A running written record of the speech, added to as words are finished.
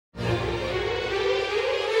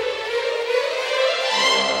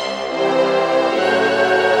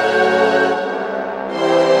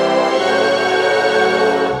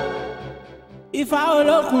Ifá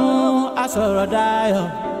olókun asọ̀rọ̀ dayọ̀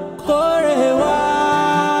kórè wá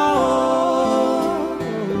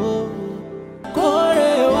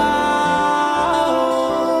kórè wá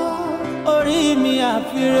orí mi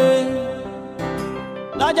àfiré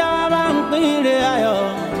lọ́jọ́ wa bá ń pín ire ayọ̀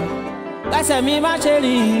kẹsẹ̀ mi má ṣe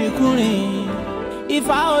rìn ìrìnkúrìn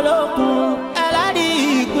Ifá olókun ẹlẹ́dìí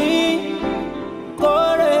ìpín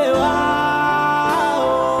kórè wá.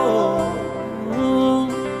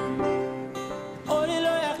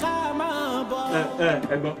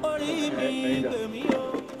 Ẹ̀gbọ́n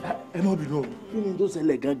ẹ má bínú o kí ni tó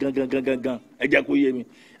ṣẹlẹ̀ gangan ẹ jẹ́ kó yé mi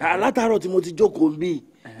látàárọ̀ tí mo ti jókòó ń bí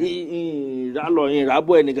ìrálọ yín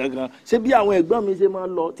ìrábọ̀ ẹni gangan ṣé bí àwọn ẹ̀gbọ́n mi ṣe máa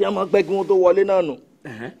ń lọ tí wọ́n máa ń pẹ́ kí wọ́n tó wọlé náà nù.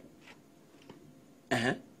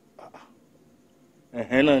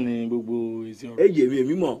 Ẹ̀hẹ́n náà ni gbogbo èsì ọ̀rọ̀. èyí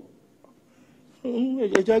èmi mọ̀.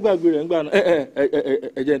 ẹ jẹ́ gbàgbé rẹ̀ ńgbà náà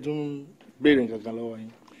ẹ jẹ́ tún béèrè nǹkan kan lọ́wọ́ yín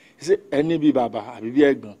ṣé ẹ ní bí bàbá àbí bí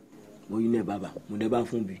ẹ̀gbọ́n. mo yí ní bàbá mo dẹ́ bá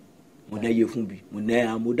fún bi mo dẹ́ yé fún bi mo dẹ́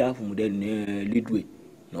amúdá fún mo dẹ́ ní lídùé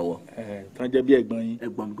lọ́wọ́. tán jẹ́ bí ẹ̀gbọ́n yín.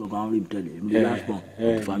 ẹ̀gbọ́n mi kankan rí mi tẹ́lẹ̀ èmi lè last born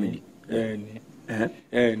of family.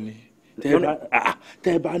 ẹni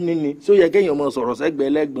tẹ́ ẹ bá ní ni ṣó yẹ kéèyàn mọ sọ̀rọ̀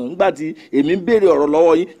sẹ́gbẹ̀ẹ́ lẹ́gbọ̀n nígbà tí èmi ń béèrè ọ̀rọ̀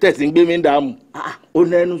lọ́wọ́ yín tẹ̀sí ń gbé mi ń dààmú. ó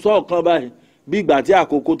nẹnu sọ́ọ̀kan báyìí bí ìgbà tí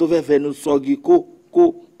àkókò tó fẹ́ fẹnu sọ́gi kó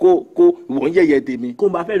ìwọ̀n ń yẹ̀yẹ̀ tèmi. kó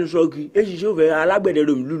n bá fẹ́nu sọ́gi èsì tí ó fẹ́ alágbẹ̀dẹ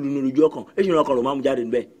romi lùlù ní ojú ọkàn èsì ìran kan ló máa mú jáde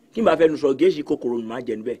níbẹ̀ kí n bá fẹ́nu sọ́gi èsì kòkòrò ní máa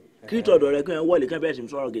jẹ níbẹ̀ kí tọ̀dọ̀ rẹ kí n wọlé kí n bẹ̀rẹ̀ sí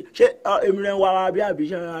sọ̀rọ̀ gé ṣé èmi rẹ̀ ń wá wa bí àbí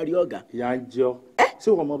ṣe ń rí ọ̀gá. ìyá ń jẹ ọ ṣé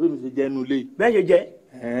wọn mọ bí mi ṣe jẹ inú ilé. bẹ́ẹ̀ ṣe jẹ́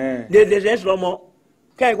dédé ṣe ń sọ ọmọ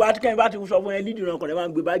kẹ́yìn bá ti sọ fún ẹ lídìí ọkàn rẹ máa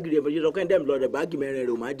ń gbé báàgì rẹ fẹ́ sọ kẹ́yìn dẹ́mi lọ rẹ báàgì mẹ́rin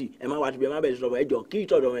rẹ ò máa dì ẹ máa wá síbi ẹ máa bẹ̀rẹ̀ sọ fún ẹjọ́ kí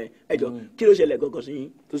tọ̀dọ̀ ẹ ẹjọ́ kí ló ṣẹlẹ̀ gọ́gọ́ sí yín.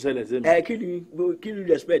 tó ṣẹlẹ̀ sí mi. kí ni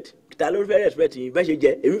respect ta ló fẹ́ respect yín bẹ́ẹ̀ ṣe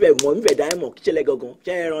jẹ́ èmi fẹ́ mọ̀ èmi fẹ́ dá ẹ mọ̀ kí ṣẹlẹ̀ gọ́gọ́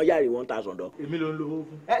ṣẹ́ ẹran yàrá 1,000 dọ́. èmi ló ń lo owó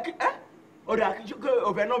fún. ọ̀dà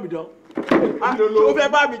ọ̀fẹ́ náà mi dán ó fẹ́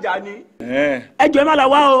bá mi jà ní. ẹjọ́ ẹ má la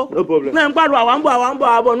wá o náà ń pàrọ̀ àwa ń bọ̀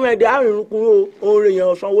àbọ̀nú ẹ̀dẹ̀ àrìnrìnkùn o òun rè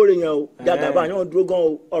yẹn sanwó rè yẹn o jàgàbá yẹn dúró gan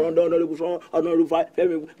o ọ̀rọ̀ ọ̀nà lóko sọ ọ̀nà olùfà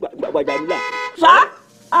Fẹ́mi Gbàjàmílà. sá.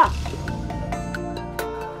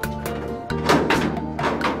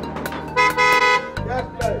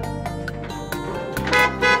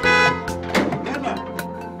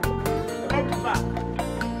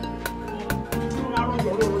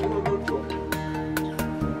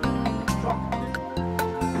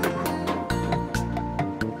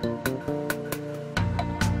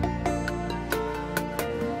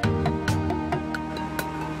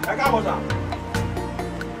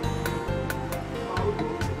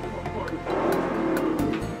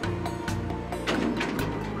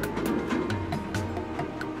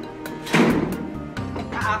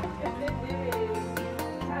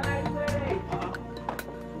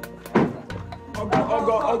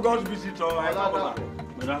 August visitor Ademola.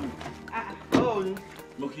 Madam. Oh,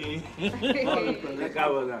 looking.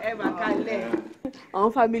 Ẹ bá kalẹ̀.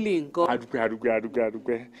 Àwọn family nǹkan.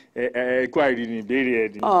 Adúpẹ́. Kó àìrí ni ìbéèrè ẹ̀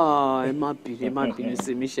ni. Ẹ má bínú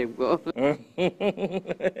sí mi ṣe gbọ́.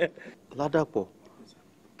 Ládàpọ̀,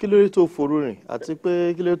 kí ló dé tó forú rìn àti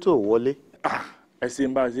pé kí ló dé tó wọlé? Ẹ ṣe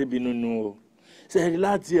ń bá ṣe bínú nu o. Ṣé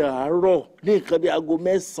láti àárọ̀ ní nǹkan bí aago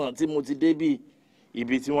 9 tí mo ti débí.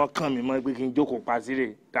 Ibi tí wọ́n kàn mí mọ́ pé kí n jókòó pa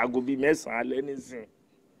sílẹ̀ dago bíi 9 alẹ́ nísìn.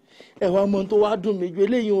 Ẹ wá mọ tó wá dùn mí ju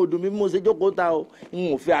eléyìí ò dùn mí mo ṣe jókòó ta o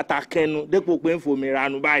n ò fi ata kẹnu dépò pé ń fomi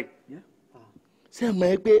ranu báyìí. Ṣé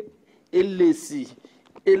mọ̀ ẹ́ pé elésì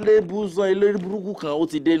elébùsàn elébùrúkú kan ó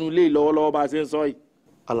ti dénú ilé lọ́wọ́lọ́wọ́ bá a ṣe ń sọ yìí.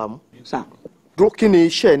 Àlàmú dúró kí ni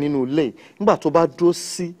iṣẹ́ nínú ilé nígbà tó bá dúró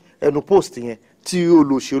sí ẹnu post yẹn tí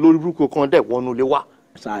olóṣèlú olórí burúkú kan dẹ̀ wọnú ilé wá.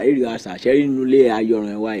 èrè àṣà ṣẹ́rí nínú ilé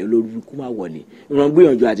ayọ̀ràn ẹ̀wà olórí burúkú máa wọlé ìran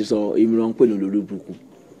gbìyànjú àti sọ èmi ràn ń pè ní olórí burúkú.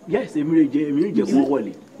 yes èmi rè jẹ́ kó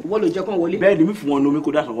wọlé. wọ́n ló jẹ́ kó wọlé. bẹ́ẹ̀ ni mi fún wọn ní omi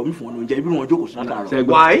kó dà sọ̀kọ̀ mi fún wọn ní oúnjẹ ibi wọn jókòó sí látàárọ̀.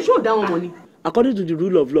 wàá ṣó dá wọn mọ ni. according to the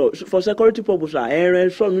rule of law for security purpose ẹ̀rẹ̀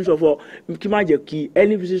sọ mi sọ fọ kí má jẹ́ kí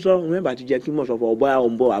any visitor remember ti jẹ́ kí mo sọ fọ ọ̀bọ̀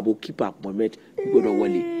ọ̀nbọ̀ àbò keep appointment gbọ́dọ̀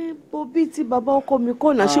wọlé. Bobby ti bàbá ọkọ mi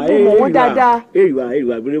kọ́ náà ṣé bó mọ̀ wọ́n dáadáa.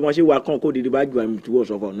 èrìwà bí wọ́n ṣe wá kàn kó dédé bá ju àmì tí wọ́n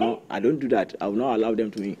sọ fọ no I don't do that I will not allow them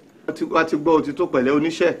to in. wá ti gbọ́ òtítọ́ pẹ̀lẹ́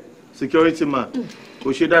oníṣẹ́ security man kò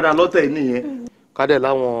ṣe dáadáa lọ́tẹ̀ nìyẹn. kádẹ̀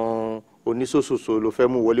láwọn oníṣòṣòṣò ló fẹ́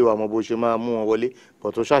mú wọlé wa mọ bó ṣe máa mú wọn wọlé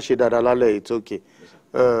bọ̀ tó ṣàṣe dáadáa lálẹ́ ètò òkè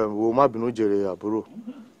wo má bínú jèrè àbúrò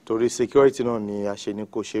torí security náà ni a ṣe ní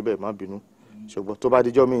kó ṣe bẹ́ẹ̀ má bínú ṣùgbọ́n tó bá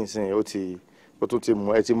dijọ́ míì sìn ó tún ti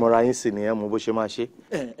mú ẹ ti mọra yín sì nìyẹn mú bó ṣe máa ṣe.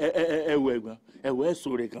 ẹ wo ẹ̀gbọ́n ẹ wo ẹ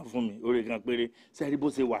sọ̀rọ̀ kan fún mi oore kan péré sẹ́ẹ̀rí bó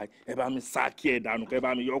ṣe wà ẹ bá mi sáàkì ẹ̀ dànù kẹ́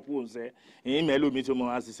bá mi yọ kúrò ṣẹ́ ẹ̀yìn mẹ́lòmí tó mọ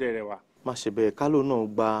wá ṣiṣẹ́ rẹ wa. má ṣe bẹ́ẹ̀ kálò náà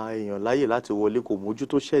gba èèyàn láàyè láti wọlé kò mójú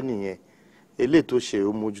tó ṣẹ́ nìyẹn eléyìí tó ṣe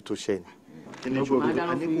ó mójú tó ṣẹ́ ni. kíni ṣòkòtò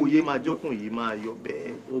àní kò yé máa jókòó yìí máa yọ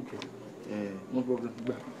bẹ́ẹ̀. no problem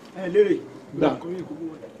gbà. lérè gbà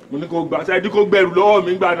mo ní kó gbà ṣáà dín kó gbẹrù lọ́wọ́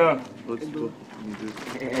mi gbà náà. ó ti tó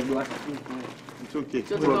it's okay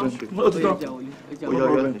ó ti tán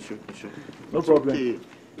no problem.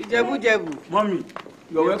 ìjẹ̀bú. mọ́mì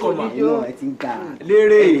you're welcome ma.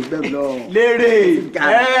 lérè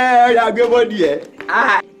ya gbé bọ́dì ẹ̀.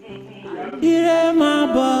 ire máa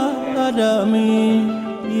bọ̀ lọ́dọ̀ mi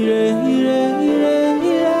ire.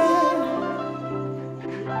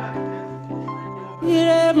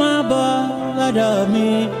 Ire máa bọ̀ lọ́dọ̀ mi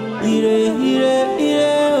ire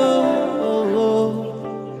o.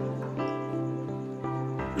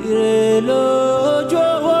 Ire lójú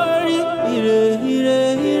owó rí ire.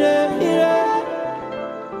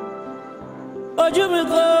 Ojú mi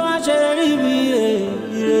kò má ṣe rí mi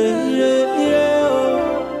ire o.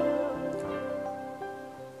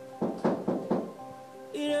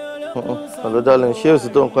 Hello darling, ṣé òsì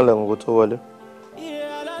tó nǹkan lẹ́mú kó tó wọlé?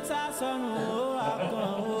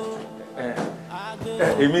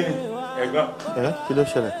 Èmi ni ẹ̀gbọ́n. Kí ló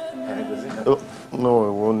ṣẹlẹ̀? No,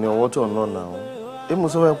 ìwọ ni ọwọ́ tó ń lọ náà. Èmi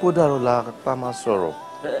sọ fún ẹ kó dàrú la ká máa sọ̀rọ̀.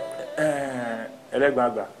 Ẹlẹ́gbọ̀n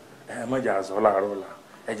àgbà mọ̀jà àṣọ làárọ̀ la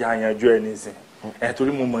ẹja àyànjú ẹ nísìn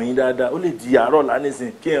torí mo mọ̀ yín dáadáa ó lè di àárọ̀ la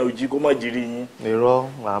nísìn kí ẹ ò jí kó má jírí yín. Irọ́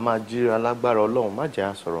àá máa jí alágbára Ọlọ́run má jẹ́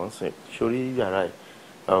àsọ̀rọ̀ ńsìn sórí yàrá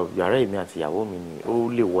èmi àti ìyàwó mi ni ó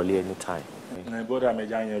lè wọlé anytime. Bọ́dà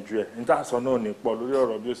mẹ́jà yanjú ẹ̀ níta sọ náà ní pọ̀ lórí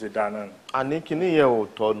ọ̀rọ̀ bí ó ṣe dáa náà. Àní kíní yẹn ò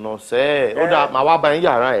tọ̀nà sẹ́ẹ̀ ó dáa màá wá bá yín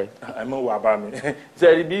yàrá ẹ̀. Ẹ mọ̀ wá bá mi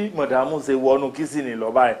sẹ́ẹ̀rí bí mọ̀dàmú ṣe wọnú kísìnì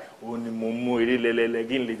lọ́ba ẹ̀ òun ni mo mú eré lẹ́lẹ́lẹ́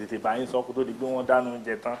kí n lè tètè bá yín sọ kó tó di pé wọ́n dáná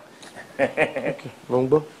oúnjẹ tán. Mo ń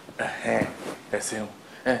gbọ́. Ẹ ṣeun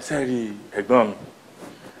sẹ́ẹ̀rí ẹ̀gbọ́n mi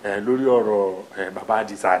lórí ọ̀rọ̀ bàbá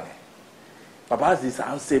Àdìsá ni bàbá Àdìsá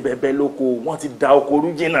ń ṣe bẹ́bẹ́ lóko wọ́n ti da oko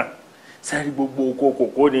rú jìnnà sẹ́rí gbogbo oko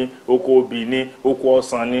kòkó ni oko obì ni oko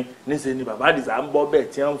ọsàn ni níṣẹ́ ni bàbá Àdìsá ń bọ́ bẹ́ẹ̀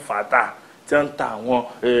tí wọ́n ń fà á tí wọ́n ń ta àwọn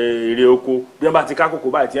èrè oko bí wọ́n bá ti ká kòkó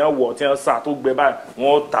báyìí tí wọ́n wọ̀ tí wọ́n sà tó gbẹ báyìí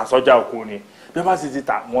wọ́n tà sọ́jà oko ni bí wọ́n bá sì ti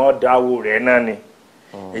tà wọ́n dáwó rẹ̀ náà ni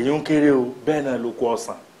èyí ń kéré o bẹ́ẹ̀ náà lóko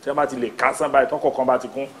ọsàn tí wọ́n bá ti lè kásán báyìí tọ́kọ̀ kan bá ti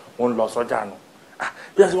kún wọ́n ń lọ sọ́jà nù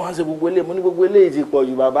bí wọ́n ṣe wọ́n ṣe gbogbo eléyìí mo ní gbogbo eléyìí ti pọ̀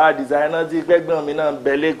ju bàbá Àdìsá iná tí pẹ́gbọ́n mi náà ń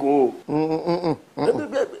bẹ lẹ́kọ̀ọ́.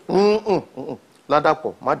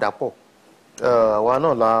 Ládàpọ̀ má dàpọ̀ àwa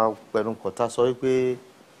náà la pẹ̀lú kọ̀tà sọ wípé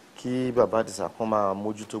kí bàbá Àdìsá kan máa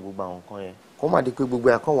mójútó gbogbo àwọn nǹkan yẹn kó má di pé gbogbo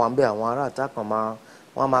ẹ̀kọ́ wà ń bẹ àwọn ará àtà kan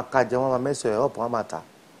wọ́n máa kájẹ wọ́n máa mẹ́sẹ̀ ẹ̀ ọ̀pọ̀ wọ́n máa tà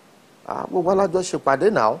gbogbo alájọ ṣe pàdé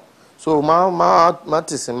náà so má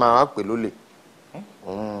tìsín máa pè lólè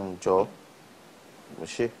jọ mo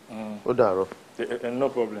ṣe ó dàárọ̀. No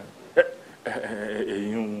problem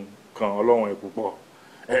èyí kan ọlọ́run ẹ̀ púpọ̀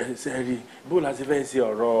sẹ́ẹ̀rì bó la ti fẹ́ ṣe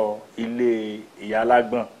ọ̀rọ̀ ilé ìyá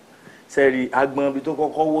alágbọ̀n sẹ́ẹ̀rì agbọ̀n ibi tó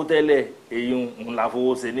kọ́kọ́ wó tẹ́lẹ̀ èyí ń la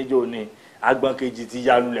fowó ṣe níjó ni agbọ̀n kejì ti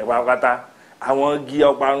ya lulẹ̀ pátápátá àwọn igi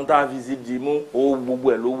ọparun tá a fi sí di mú owó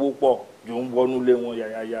gbogbo ẹ̀ ló wó pọ̀ jù ń wọnú lé wọn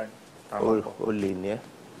yáyáyá. o lè ní ẹ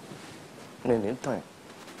mi ní tàn ẹ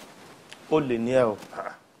o lè ní ẹ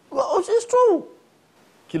o ṣe strong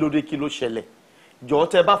kí ló dé kí ló ṣẹlẹ̀ jọ̀ọ́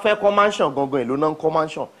tẹ bá fẹ́ kọ́ mansion gangan èlò náà ń kọ́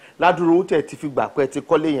mansion ládùúró tẹ̀ ti fi gbà pé ti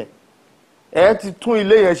kọ́lé yẹn ẹ ti tún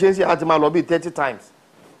ilé yẹn ṣe é ṣe àti máa lọ bíi 30 times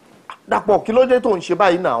dàpọ̀ kí ló dé tó ń ṣe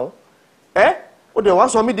báyìí náà ó dẹ̀ wá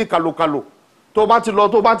sọ mí di kàlòkàlò tó bá ti lọ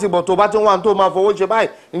tó bá ti bọ̀ tó bá ti wà tó máa fowó ṣe báyìí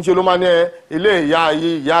ńṣe ló máa ní ilé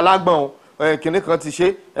ìyá alágbọ̀n kìnní kan ti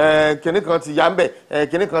ṣe kìnní kan ti yá ń bẹ̀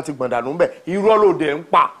kìnní kan ti gbọ̀ndànù ń bẹ̀ irọ́ ló dẹ̀ ń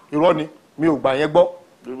pa irọ́ ni mi ò gbà yẹn gbọ́.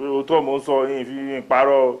 o tó mo sọ yín fi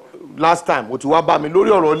parọ́. last time o ti wá bá mi lórí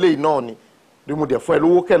ọ̀rọ̀ ilé náà ni bí mo dẹ̀ fún ẹ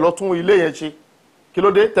lówó kẹ́ lọ́tún ilé yẹn ṣe kí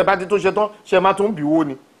ló dé tẹ bá ti tó ṣe tán ṣe máa tún bì wó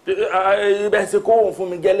ni. bẹ́ẹ̀ ṣe kó òun fún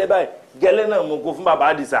mi gẹ́lẹ́ báyìí gẹ́lẹ́ náà mo kó fún bàbá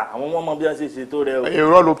Àdìsá àwọn ọmọ bí wọ́n ṣe ṣe tó rẹ o.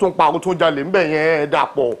 irọ́ ló tún pa o tún jalè ńbẹ̀ yẹn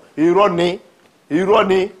Dàpọ̀ irọ́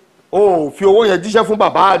ni o fi owó yẹn jíṣẹ́ fún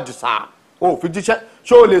bàbá Àdìsá o fi jíṣẹ́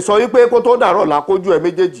ṣé o lè sọ wípé kó tó dàrọ̀ là kójú ẹ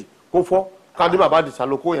méjèèjì kó fọ́ ká dé bàbá Àdìsá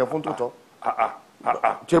ló kó yẹn fún tòótọ́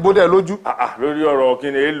ṣe bó dẹ̀ lójú. lórí ọ̀rọ̀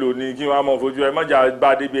kí ni èèlò ni kí wọ́n á mọ̀ fojú ẹ mọ̀jà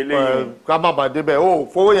bá débi eléyìí. ká má bàa débẹ̀ o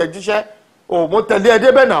fowó yẹn jíṣẹ́ o mo tẹ̀lé ẹ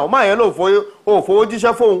débẹ̀ náà o máa yẹn lò fowó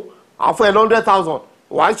jíṣẹ́ fóun àfọ ẹ 100,000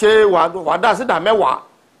 wàá ṣe wàá dá sídà mẹ́wàá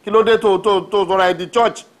kí ló dé tó sọra ẹ di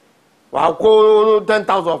church wàá kó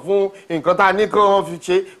 10,000 fún nǹkan tá a ní kí wọ́n fi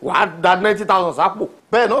ṣe wàá da 90,000 sápò.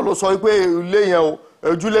 bẹ́ẹ̀ náà ló sọ pé ilé yẹn o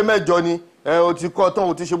ojúlé mẹ́jọ ni o ti kọ́ tán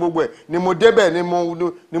o ti ṣe gbogbo ẹ̀ ni mo débẹ̀ ni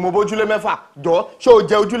mo bójúlé mẹ́fà jọ ṣé o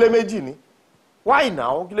jẹ ojúlé méjì ni why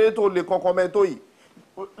now kí lè tó lè kọ́kọ́ mẹ́tò yìí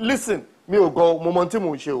listen mi ò gan mo mọ tí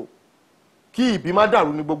mò ń ṣe o kí ìbí má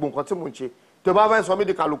dàrú ní gbogbo nǹkan tí mò ń ṣe tẹ́ bá fẹ́ sọ mí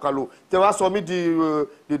di kàlùkàlù tẹ́ bá sọ mí di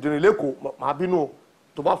dìndìnrín lẹ́kọ̀ọ́ màá bínú o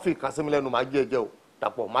tó bá fi ìkàsí mi lẹ́nu màá gé ẹ̀jẹ̀ o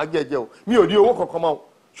Dàpọ̀ màá gé ẹ̀jẹ̀ o mi ò ní owó kankan mọ́ o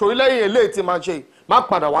sori lẹ́yìn eléyìí tí máa ń ṣe má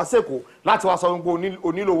padà wá sẹ́kọ̀ọ́ láti wá sọ wípé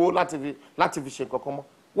onílòwó láti fi ṣe kankan mọ́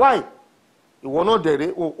why ìwọ náà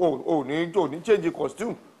dẹ̀rẹ́ ò ní change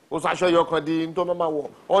costume o ṣaṣọ ẹyọ kan di tó máa wọ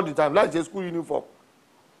all the time láì ṣe school uniform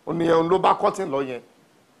oníyẹn ló bá cotton lọ yẹn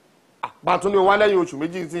bá tún ní o wá lẹ́yìn oṣù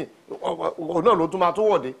méjì sí òun náà ló tún máa tún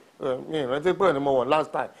wọ̀dé mi ìrántí pé ẹni mo wọ̀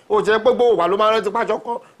last time ó jẹ́ pé gbogbo wà ló máa rántí pàjọ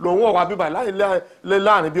kan lòun ọ̀wà bíbà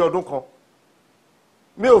láàrin bí ọdún kan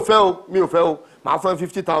mi ò fẹ́ o màá fẹ́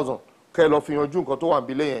 50,000 kẹ́ ẹ lọ fi yanjú nǹkan tó wà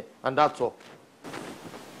níbílẹ̀ yẹn and that's all.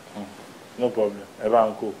 no problem ẹ bá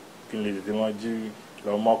ń kó kí n lè tètè mọ jí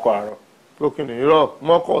lọ mọ́kọ́ àárọ̀. kó kí ni irọ́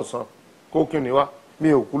mọ́kọ́ ọ̀sán kó kí ni wá mi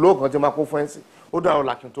ò kú lóòkan tí máa kó fún ẹ sí ó dàrọ̀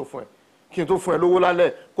là kí n tó fún ẹ lówó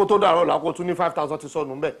lálẹ́ kó tó dàrọ̀ là kó tún ní 5,000 ti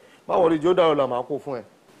sọnù mbẹ́ báwo ni ìjọ dàrọ̀ là máa kó fún ẹ.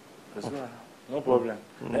 no problem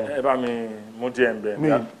ẹ bá mi mú díẹ̀ ń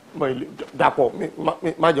bẹ̀. Dàpọ̀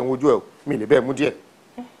má jẹun ojú ẹ o mi lè bẹ́ẹ̀ mú díẹ̀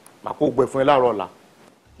màá kó gbẹ fún ẹ láàárọ̀ ọ̀la.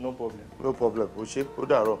 no problem o ṣe ó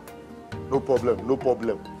dàrọ̀ no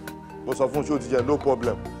problem mo sọ fún ṣé o ti jẹ no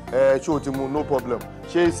problem ṣé o ti mu no problem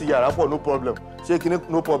ṣé èsì yàrá pọ̀ no problem ṣé kíní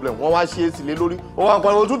no problem wọ́n wá ṣe èsì lé lórí ó wá ń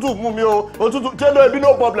pariwo òtútù mú mi o òtútù ṣé ló ebi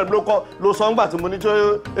no problem ló sọ ńgbà tí mo ní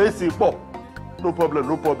ṣé èsì pọ̀ no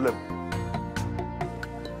problem.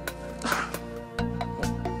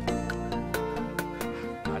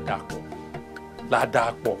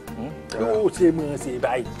 ládàpọ̀ yóò ṣe mọ̀ ṣe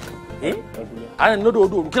báyìí àná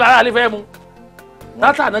lódòdó kí lára lè fẹ́ mu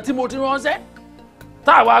látàná tí mo ti ránṣẹ́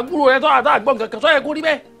táwa gbúrò rẹ tọ́wọ́ àtàgbọ́n kankan sọ́yẹ kó rí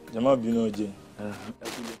bẹ́ẹ̀. jẹ́mọ́ bínú ọjẹ́.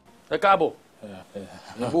 ẹ káàbọ̀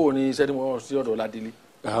ìbò ní iṣẹ́ tí mo rán sí ọ̀dọ̀ Ládélé.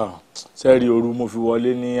 sẹ́ẹ̀rì ooru mo fi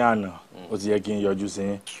wọlé ní àná ó ti yẹ kí n yọjú sí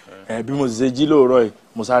yín bí mo ti ṣe jí lóòrọ̀ yìí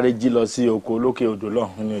mo sáré jí lọ sí oko lókè odò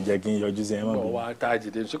lọ́hùn ní ó jẹ́ kí n yọjú sí yín mọ́ bí. ọwọ́ ata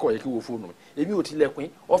jìde ṣé kò yẹ kí wo fóònù mi èmi ò tilẹ̀kùn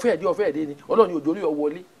ọ̀fẹ́ ẹ̀dẹ́ ni Ọlọ́run òjò orí ọ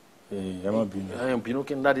wọlé. ẹ má bínú. bínú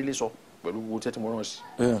kí n Ládélé sọ pẹ̀lú owó tí mo rán sí.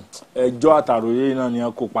 ẹjọ́ àtàròyé náà ni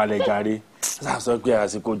wọ́n kó palẹ̀ jàre sọ pé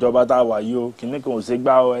àsìkò ìjọba tá a wà yìí o kìnnì kan ò ṣe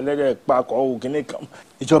gbá ọ ẹlẹ́dẹ̀ pakọ̀ o kìnnì kan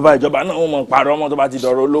ìjọba náà wọ́n mọ̀ parọ́ ọmọ tó bá ti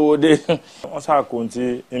dọ̀rọ̀ olówó dé wọ́n ṣàkóhun tí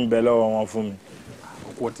ń bẹ lọ́wọ́ wọn fún mi.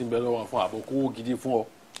 àkókò tí ń bẹ lọ́wọ́ wọn fún àbòkú owó gidi fún ọ.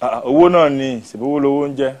 owó náà ni ṣèbówó lówó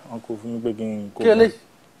ń jẹ́ wọn kò fún mi pé kí n kó fún mi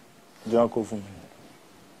jẹ́ wọn kó fún mi.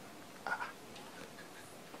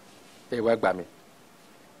 ẹ wá gbà mí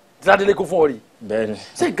Ládélé kó fún ọ rí. bẹ́ẹ̀ni.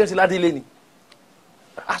 ṣé nǹkan ti Ládélé ni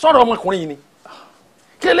àsọ̀rọ̀ ọmọkùnrin yìí ni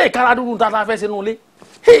kí lè kára dúdú tá a fẹ́ sínú ilé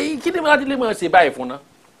kí ni Ládélé máa ṣe báyìí fún náà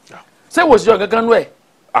ṣé wò sí ọ kankan nú ẹ.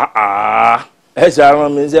 ẹ ṣàrán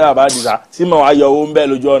mi ṣé bàbá àdìsá tí mo wá yọ owó ń bẹ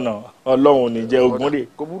lójú ọ̀nà Ọlọ́run ò ní jẹ́ ogún rè.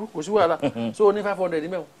 kò burú kò sí wàhálà so o ní 500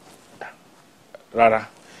 mẹ́wọ̀n. rárá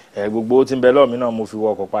gbogbo tí ń bẹ lọ́ọ̀ mi náà mo fi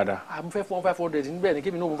wọ ọkọ̀ padà. mo fẹ́ fún 500 níbẹ̀ ni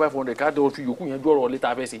kí mi náà mú 500 ká tó fi yòókù yẹn jọ ọ̀rọ̀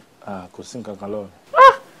létà fẹ́ ṣe. kò sí nǹkan kan lọ́wọ́.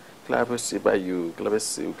 kílábẹ́ ṣe báyìí o kílábẹ́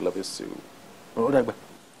ṣe o ó dàgbà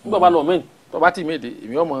nígbà bá lọ mẹ́rin tó bá tì mí èdè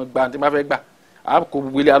èmi ọmọ gba tí n bá fẹ́ gbà á kó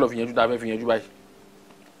gbogbo ilé àlọ́ fi yanjú tá a fẹ́ fi yanjú báyìí.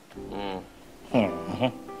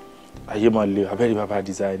 ayé máa le abẹ́rẹ́ bàbá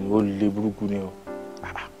design ó le burúkú ni o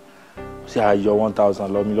ṣé àyọ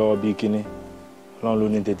 1,000 lọ mi lọ́wọ́ bíi kínní Ọlọ́run ló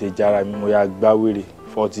ní tètè jára mi mo yà gbá wèrè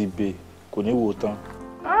 40 bay kò ní wò tán.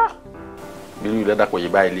 bílú ilé dàpọ̀ yìí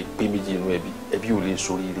báyìí lè pé méjì inú ẹbí ò lè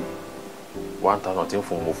sóríire 1,000 tí ń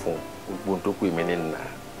fún mo fún gbogbo tó pè mí ní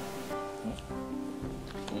nà.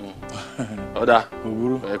 ọ̀dà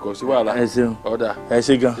kò sí wàhálà ọ̀dà ẹ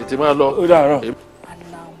ṣe gan tètè máa lọ. ó dàárọ̀.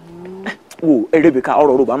 wo Rebecca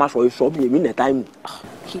ọ̀rọ̀ Yorùbá máa sọ sọ bí èmi nẹ táìmù.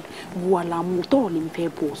 wo Àlàmú tọrọ lè fẹ́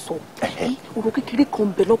bọ̀ sọ ọ̀rọ̀ kékeré kan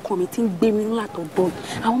bẹ lọ́kàn mi tí ń gbé mi látọ̀dọ̀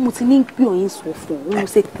àwọn mo ti ní pé ọyìn sọ fún ọ wọn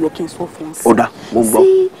ṣe pé ọkìn sọ fún ọ sí. ọ̀dà mo ń gbọ́.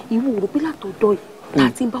 sí ìwọ rò pé látọ̀dọ̀ yìí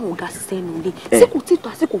láti bá wọn ga ṣiṣẹ́ nù lé ṣé kò tí tó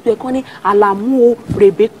àsìkò tó ẹ kọ́ ní Àlàmú o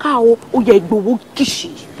Rebecca o ó yẹ ìgbowó kìṣì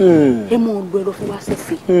ẹ mọ ọ lọ ẹ lọ fi wá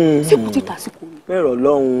ṣẹṣẹ ṣé kò tí tó àsìkò ni. bẹ́ẹ̀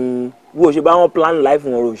Ọlọ́run bí wọ́n ṣe bá wọn plan life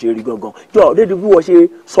wọn rò ṣe rí gangan jọ dédé bí wọ́n ṣe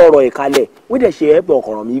sọ̀rọ̀ ìkalẹ̀ wọ́n dẹ̀ ṣe ẹ̀pẹ̀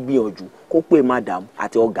ọkọ̀ràn mi gbìyànjú kó pé madam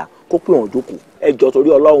àti ọ̀gá kó pé wọn jókòó ẹjọ́ torí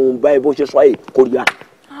Ọlọ́run báyìí bó ṣe sọ èyí kórìíra.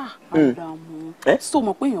 Àlàmú so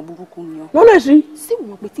mọ̀ pé èèyàn burúkú ni ọ. wọ́n lè sí. sí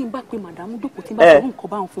wọn pé tí n bá pe màdàmú dòkò tí n bá sọ nǹkan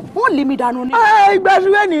bá ń fún wọn lé mi dànù ní. ìgbà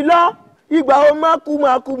síwẹ́ ní lọ ìgbà wo máa kú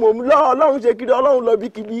mò ń lọ Ọlọ́run ṣe kiri Ọlọ́run lọ bí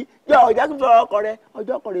kiri jọ ọjà tó sọ ọkọ rẹ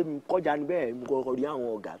ọjọ́ ọkọ rẹ mi kọjá níbẹ̀ mi kọ́kọ́ rí àwọn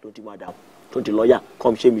ọ̀gá tó ti madam tó ti lọ́ọ̀yà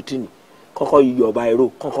kọ́m ṣe mítìnì kọ́kọ́ yíyọ ọba ẹ̀rọ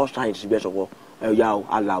kọ́kọ́ sáyẹ̀nsì síbẹ̀ sọ̀kọ́ ẹ̀yà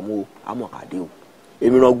Àlàmú o amọ̀kadé o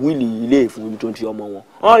èmi ràn wíìlì ilé ìfún mi tó ń ti ọmọ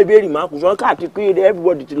wọn ìbéèrè máa kù sọ káàkiri pé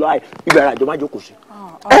everybody ti lọ àì ìbẹ̀rẹ̀ àjọ má jókòó sí.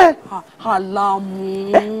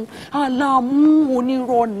 Àlàmú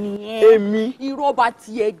onírọ́ ni ẹ́. Èmi. Irọ́ bá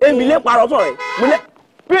tiẹ̀ jẹ́. Èmi lè parọ́ sọ̀rọ̀ ẹ̀. Mo lè.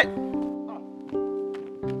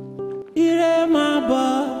 Ire máa bọ̀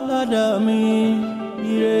lọ́dọ̀ mi.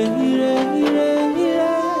 Ire ire ire ire.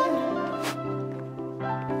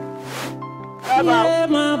 Ire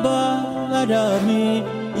máa bọ̀ lọ́dọ̀ mi.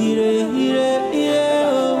 Ire ire ire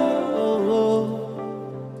o.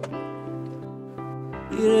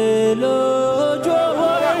 Ire lójú owó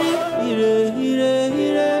rí. Ire ire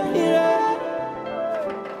ire ire.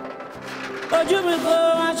 Ojú mi kò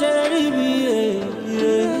má ṣe rí bí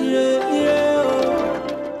ire ire ire o.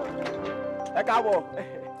 Ẹ káàbọ̀.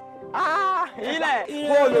 Ilẹ̀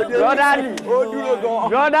bóòlòdè Jọ́dánì ó dúró gan.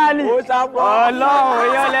 Jọ́dánì ó sápọ̀. Ọlọ́run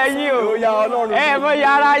yọlẹ̀ yín o. Ó ya Ọlọ́run. Ẹ mọ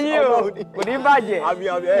yàrá yín o. Kò ní bàjẹ́. Àbí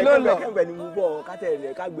kẹ́kẹ́ ni mo bọ̀ kátẹ́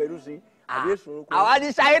rẹ̀ ká gbẹ̀rú sí. Àwa ti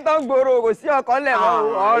ṣayé tó ń gbòòrò kò sí ọkàn lẹ̀ mọ́.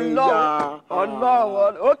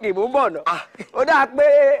 Ọlọ́run òkè mú bọ̀ náà. Ó dáa pé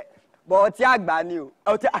bọ̀ ọtí àgbà ni o.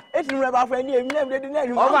 Ọtí èsì rẹ̀ bá fẹ́ ní èmi náà dédé náà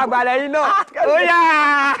ni mo. Ọmọ àgbà lẹ́yìn náà. Ó yá.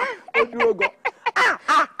 Ó dúró gan.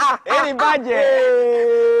 Èyí bàjẹ́.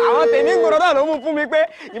 Àwọn tèmi gbòòrò náà ló mú fún mi pé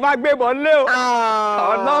ìmá gbé bọ̀ lé o.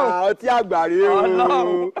 Ọlọ́run. Ọtí àgbà rèé o.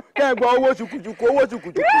 Ọlọ́run. Kẹ́gbọ́ owó ṣùkùṣùkù owó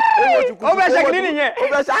ṣùkùṣùkù. Ó fẹ́ ṣe kìíní nìyẹn. Ó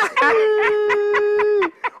fẹ́ ṣe.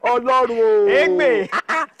 Ọlọ́run o. Ègbè.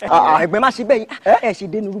 Ẹgbẹ́ má ṣe bẹ́ẹ̀ ẹ ṣe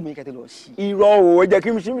dé nírú mi kẹ́tẹ́ lọ sí. Irọ́ o, ẹ jẹ́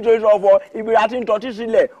kí mi ṣí mi tó sọ fọ ibi ra ti ń tọ́tí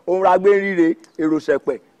sílẹ̀ òun ra gbé ríre èrò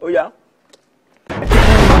sẹ̀pẹ̀ ó yá.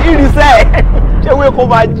 Irisẹ́ ṣé wé kó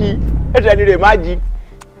máa jí ẹsẹ̀ ni rè má jí.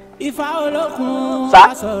 Ifá olókun bá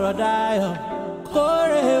sọ̀rọ̀ dayọ̀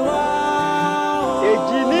kórè wá.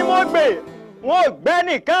 Èjì ni mo gbè wọn ò gbẹ́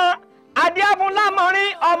nìkan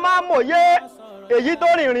adíáfúnlámọrin ọmọ amòye èyí tó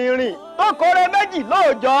rìnrìn tó kórè méjì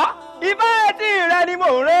lóòjọ́ ifá etí rẹ ni mò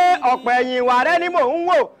ń ré ọ̀pọ̀ ẹ̀yìn ìwà rẹ ni mò ń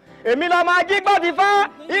wò èmi lọ máa jí gbọ́ ti fá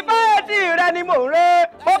ifá etí rẹ ni mò ń ré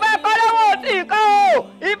mo fẹ́ kọ́lé wò tí kọ́ o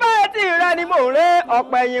ifá etí rẹ ni mò ń ré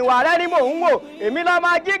ọ̀pọ̀ ẹ̀yìn ìwà rẹ ni mò ń wò èmi lọ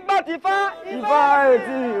máa jí gbọ́ ti fá ifá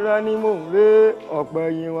etí rẹ ni mò ń ré ọ̀pọ̀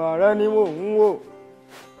ẹ̀yìn ìwà rẹ ni mò ń wò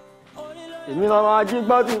èmi lọ máa jí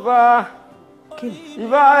gbọ́ ti fá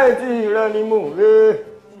ifá etí rẹ ni mò ń ré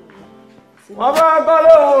mo fẹ́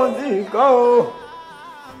kọ́lé wò tí kọ́ o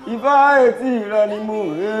ifá etí rẹ ni mò ń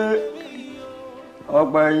ré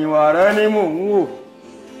ọ̀pọ̀ ẹ̀yìn ìwà rẹ ni mò ń wò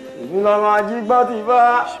èmi lọ máa jí gbọ́ ti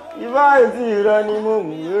ifá etí rẹ ni mò ń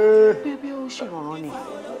ré. Bébí ó ṣèrànràn ni.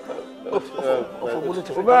 Ó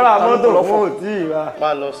fẹ́ ra mọ́tò fún òtí ra.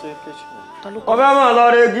 Máa lọ sí kíchìn. Ó fẹ́ máa lọ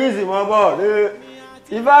rẹ gíìsì mọ́ bọ̀ ré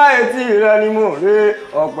ifá etí rẹ ni mò ń ré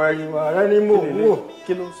ọ̀pọ̀ ẹ̀yìn ìwà rẹ ni mò ń wò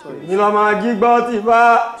èmi lọ máa jí gbọ́ ti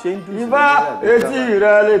ifá etí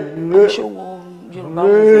rẹ lè ré.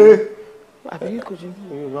 Àbí kò jẹ́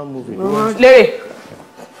lérè.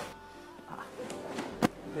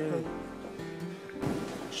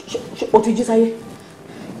 O ti jí sáyé.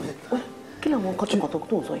 Kí làwọn kọ́tùkọ̀tù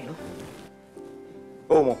tó ń sọ yìí lọ?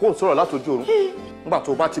 O mọ̀ kó ń sọ̀rọ̀ látọjú oorun nígbà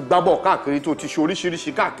tó bá ti gbábọ̀ káàkiri tó ti ṣe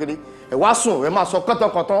oríṣiríṣi káàkiri ẹ̀ wá sùn ẹ̀ máa sọ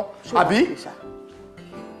kọ́tọ̀kọ́tọ̀ àbí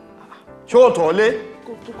ṣé o tọ̀ lé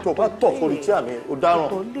tó bá tọ̀ sórí tí àmì ó dáràn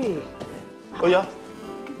ó yá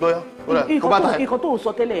lọ́yà ó rà kó bá ta ẹ̀. Nǹkan tó ń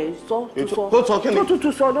sọ tẹ́lẹ̀ sọ kó sọ kí ni tó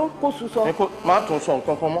tún sọ ló kó sùn sọ. má tún sọ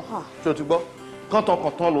nǹkan kan mọ́ ṣé o ti gbọ́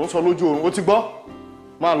kọ́tọ̀kọ́tọ̀ ló ń sọ lójú oorun ó ti gbọ́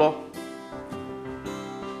máa lọ.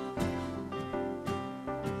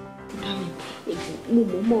 Mo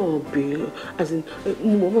mọ̀ bẹ́ẹ̀ as in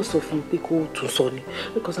mo mọ̀ sọ fún mi pé kó tún sọ ni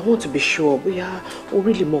because I want to be sure bóyá o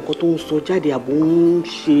really mọ nǹkan tó ń sọ jáde àbò ń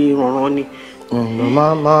ṣe rànran ni.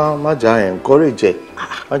 má jà encourage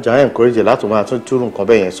má jà encourage láti máa tún túrú nǹkan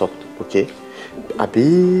bẹ́ẹ̀ yẹn sọ ok àbí.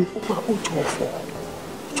 ó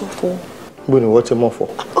jọ fọ. bó ni wọ́n ti mọ̀ fọ.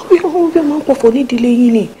 ó bí wọ́n pọ̀ fọ nídìílé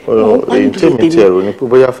yín ni. èyí tèmi ti ẹ̀rọ ni pé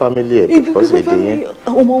bóyá family ẹ̀ because èdè yẹn.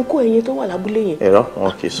 ọmọ ọkọ ẹ̀yìn tó wà lábúlé yẹn. ẹ̀rọ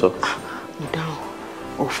wọn kì í sọ. mo dáhùn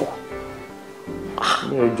ọ̀fọ̀.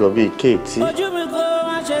 mi ò jọ bíi kéètì. ojú mi kò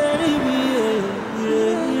má ṣe rí bí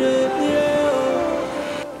ire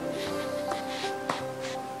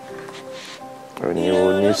o. ní o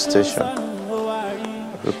ní station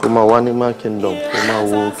kó máa wá ní má kingdom kó máa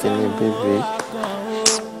wo kíní bíbí.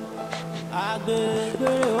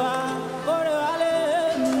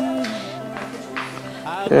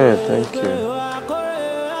 Yeah, thank you.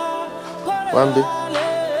 Wambi.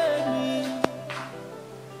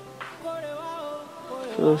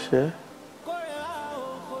 Kí ló ṣe?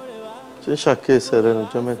 Ṣé ṣàkíyèsí ẹlẹ́nu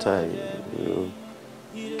ọjọ́ mẹ́ta yìí?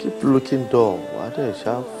 Keep looking dull. Wà á dẹ̀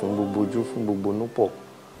ṣá fún gbogbo ojú fún gbogbo núpọ̀.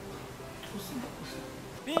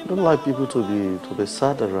 I don't like people to be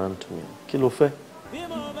sad around me. Kí ló fẹ́?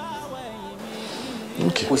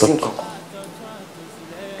 Kò sí nǹkan kan.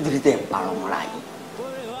 nítorí tẹ̀ ń parọ́ mọ́ra yìí.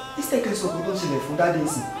 ìṣèkè sọ kó tó ṣẹlẹ̀ fún dáadé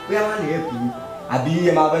ìsìn bóyá wọ́n lè ẹ̀pù yín àbí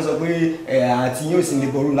ẹ máa fẹ́ sọ pé àti yóò sì lè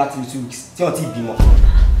bọ̀rù láti 2 weeks tí wọ́n ti bímọ.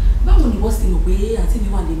 báwo ni wọ́n sì mọ̀ pé àǹtí mi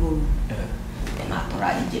wà nínú ọrùn. ẹ máa tọ́ra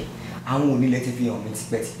yín jẹ àwọn onílẹ̀ ti fi hàn mí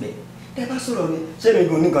tipẹ́tipẹ́ ẹ bá sọ̀rọ̀ ni ṣé mi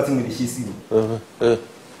gan oníkan tí mo lè ṣe sí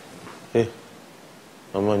i.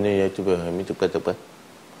 ọmọ ní ìyẹn tó bẹ̀rẹ̀ mi tipẹ́tipẹ́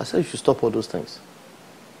I said you should stop all those things.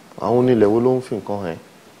 àwọn onílẹ̀ wo ló ń fi nǹkan hàn ẹ́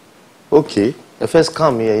ok ẹ fẹ́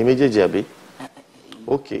scam mi ẹ̀yin méjèèjì àbí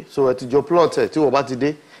ok so ẹ ti jọ plot ẹ tí wọ́n bá ti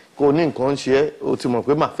dé kó o ní nǹkan ń ṣe ẹ́ o ti mọ̀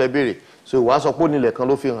pé màá fẹ́ béèrè so ìwà sọ pé onílẹ̀ kan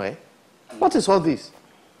ló fi hàn ẹ́ what is all this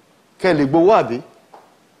kẹ́ ẹ lè gbowó àbí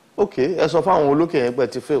ok ẹ sọ fáwọn olókè yẹn pé ẹ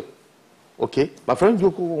ti fail ok my friend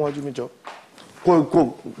jókòó wọn jú mi jọ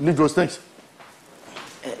kó leave those things.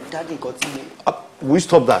 dáàdi nǹkan tí mi. we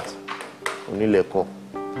stop that onílẹ̀ kọ́.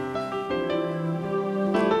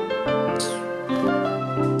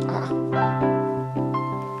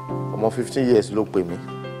 ọmọ 15 years ló pè mí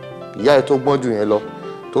ìyá ẹ̀ tó gbọ́n jù yẹn lọ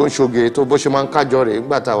tó ń ṣoge tó bó ṣe máa ń kájọ rẹ̀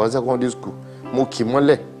nígbà tá a wà secondary school mo kì í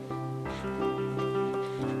mọ́lẹ̀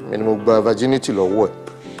mi ni mo gba virginity lọ́wọ́ ẹ̀.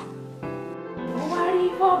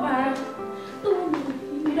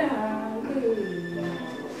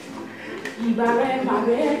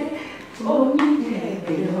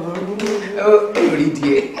 Read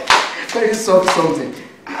here. Very soft something.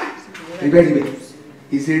 Ribe.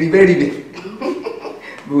 It's a ribe.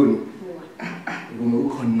 Good. Ó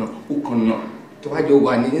kàn náà. Tó wá jọ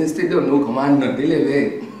wà ní stadium náà kàn máa nà délẹ̀ bẹ́ẹ̀.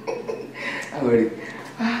 Àwẹ̀rẹ̀.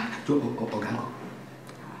 Jọ ọ̀gá kan.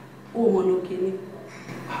 Ó mọ lókè ni.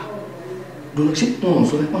 Dọ́nà ṣé wọ́n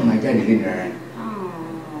sọ pé àwọn ajá nílé nira rẹ̀?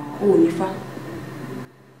 Ó ní fa.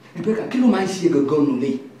 Rebecca, kí ló máa ń ṣe gangan nù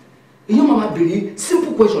lé? Èyí máa béèrè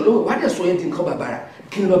simple question lọ́wọ́ wá dẹ̀ sọ yẹn di nǹkan bàbàrà.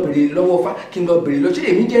 Kí n lọ béèrè lọ́wọ́ fa, kí n lọ béèrè lọ́wọ́ ṣé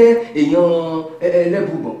èmi jẹ́ èèyàn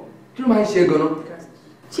ẹlẹ́bùbọ̀n? Kí ló máa ń ṣe gan-an?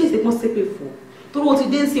 Ṣé èsì pọ́n sépè fún ọ? Torí o ti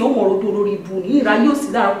dé sí ọmọ ọ̀rọ̀ tó lórí ibu ní ìra yóò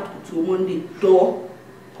sì dára kùtù Monday dọ́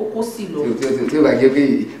kókó sí lọ. Tí ó bá jẹ́ pé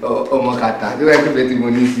ọmọ kàtà tí ó bá jẹ́ pé tí mo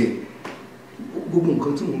ní í ṣe. Gbogbo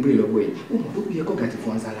nǹkan tí mò ń béèrè lọ́wọ́ yìí, ó mọ̀ tó yẹ kọ́gà ti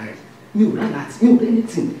fún ansala rẹ̀. Mi ò rà láti, mi ò rẹ́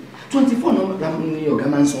anything. 24 náà ni ọ̀gá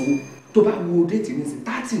máa ń sanwó. Tó bá wo déètì ní sí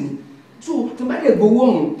 30 ni. So tí bá lè gbowó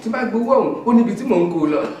ọ̀hún, ó níbi tí mò ń kó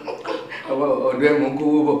lọ. Ọ̀dọ̀ ẹ̀ mò ń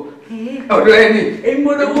kówó bọ̀. Ọ̀dọ̀ ẹ̀ ni. Èmi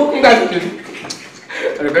mo lówó. Nígbà tó kéde.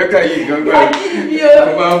 Rebecca yìí gangan.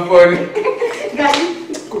 Mo máa ń fọ́ ni. Gàdí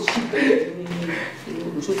kò sí bẹ́ẹ̀ ni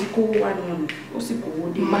olùsọ tí kówó wá ní ọ̀nà ó sì kówó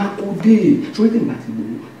dé. Máa kó dé. Sórí tèmi láti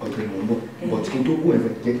gbowó ọ̀dọ̀ ẹ̀ mò ń bọ̀. Bọ̀t kí n tó kó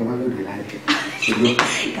ẹ̀fẹ̀ jẹ́ kí n wá lóde láìpẹ́.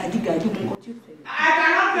 Gàdí mo kọ́ tí ó fẹ́.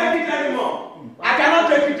 I cannot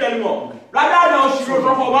take it anymore. Rather than she goes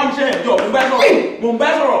for one share, yo,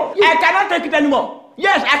 Mumbezoro. I cannot take it anymore.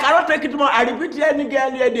 Yes, I cannot take it anymore. I repeat it any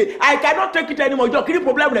day. I cannot take it anymore. Yo, kí ni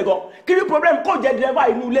problem rẹ gan? Kí ni problem kò jẹ́ driver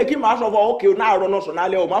inú ilé kí máa sọ fún okay náà rọ náà sọ̀nà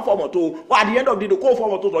alẹ́ o máa fọmọ tó at the end of the day kó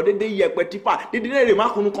fọmọ tó sọ dédé yẹpẹ tipa dédé lè má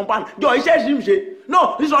kunu compound. Yo, iṣẹ́ sì ń ṣe.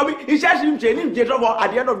 No, this one iṣẹ́ sì ń ṣe ní ìjẹ́ sọ́fọ̀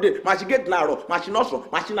at the end of the day màṣí gate náà rọ màṣí náà sọ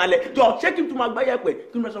màṣí náà lẹ̀. Yo, ṣé kí n tún máa gbá yẹpẹ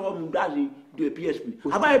kí n máa sọ fún mi dáàsì do a PSP.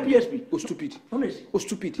 Àbá a PSP. O stupid. Honestly. O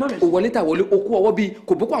stupid. O wọlé ta wọlé o kó ọwọ́ bíi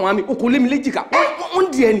kò bókó àwọn àmì o kò lé mi léjìká. Wọ́n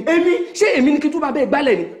ń di ẹni. Ṣé èmi ni kí n tún bá bẹ́ẹ̀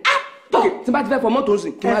gbálẹ̀ ni? Ok, tí n bá ti fẹ́ fọ mọ́tò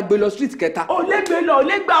nsìn kí n máa gbé lọ street kẹta. O lè gbé lọ, o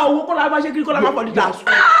lè gba owó kó la máa ṣe kí kó la máa fọ níta.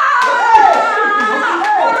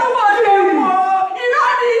 Olówó ilé ìwọ̀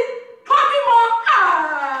irọ́ ni kọ́ mímọ́.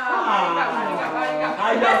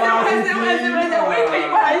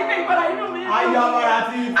 Ayọ̀bọ̀rà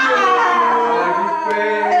ti fi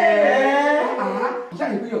Ìyá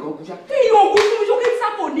ìgbéyàwó kan kú ṣá. Kí yóò kú fún mi ṣókè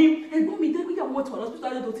sápò ni ẹ̀gbọ́n mi dé gbéyàwó ọ̀tọ̀ lọ́sítà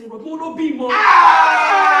tó ti rọ̀ bí wọ́n ló bí mọ́.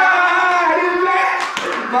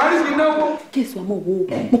 Kéèsì ọmọ wo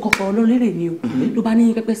mo kàn fọ̀rọ̀ lọ lérè ni o ló bá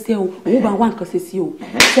ní pẹ́pẹ́ sẹ́ o òun bá wá nǹkan ṣe sí o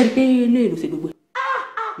sẹ́ni pé lè lò ṣe gbogbo.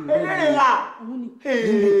 Eléré la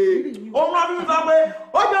òun náà fi sọ pé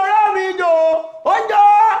ojú ọ̀rọ̀ mi jò ojú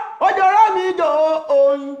ọ̀rọ̀ mi jò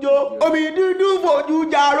òǹjò omi dúdú fojú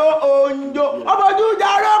jaró òǹjò ọfojú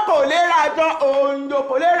jaró kò lè rajọ òǹjò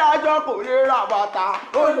kò lè rajọ kò lè ra bàtà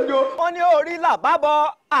òǹjò. Wọ́n ní orí làbábọ̀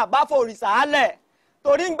àbáforìṣà álẹ̀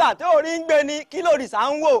torí ń gbà tí orí ń gbé ni kí lòrìṣà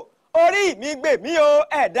ń wò orí mi gbè mí o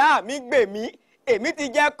ẹ̀dá mi gbè mí èmi ti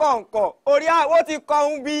jẹ́ kọ̀ǹkọ̀ orí àwọ̀ ti kọ́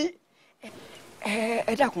ń bí.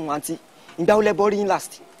 Ẹ dákun àǹtí ìgbà wo lẹ bọ́ rí yín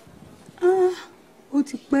last. Ó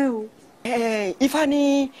ti pẹ́ o. Ifá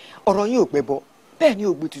ní ọ̀rọ̀ yín ò gbẹ bọ bẹ́ẹ̀ ni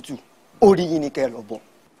ò gbé tutù orí yín ni kẹ́ ẹ lọ bọ.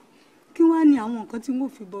 Kí wàá ní àwọn nǹkan tí wọ́n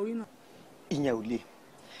fi borí náà. Ìyẹn ò le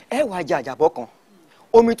ẹ wàá jẹ àjàbọ̀ kan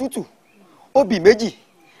omi tútù obì méjì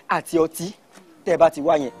àti ọtí tẹ́ bá ti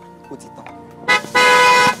wá yẹn ó ti tán.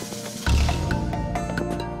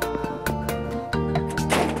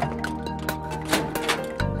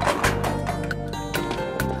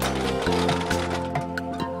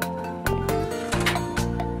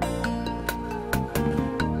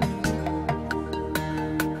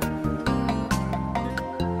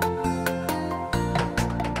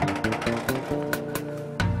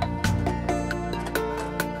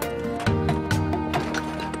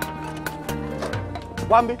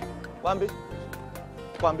 Wambi báyìí.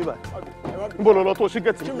 Níbo lọ tó ṣí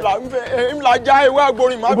gẹ̀tì mi? Ìmìlà já ewé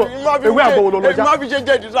àgbòrin má fi ṣe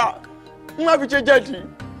jẹ̀dì sá. Má fi ṣe jẹ̀dì.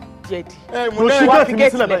 Mo ṣí gẹ̀tì mi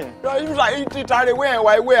sílẹ̀ bẹ́yẹn. Ìmìlà títa ewé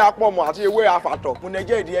ẹ̀wà ewé apọ̀mọ̀ àti ewé afàtọ̀. Mo nẹ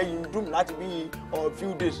jẹ̀dì ẹ̀yìn dùn láti bí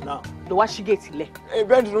few days now. Lọ wá ṣí gẹ̀tì lẹ̀.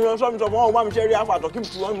 Bẹ́ẹ̀ ni ló sọ mi sọ fún wọn, má mi ṣe rí afàtọ̀ kí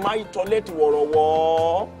wọ́n má tọ́lẹ̀tì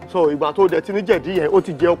wọ̀rọ̀wọ́. So ìgbà tó dẹ̀ ti ní jẹ̀dí yẹn, ó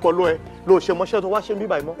ti jẹ ọpọlọ ẹ, ló ṣe mọ́ṣẹ́ tó wá ṣe ń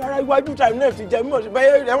bíbà ìmọ̀. Rárá iwájú time náà ti jẹ mímọ̀ sí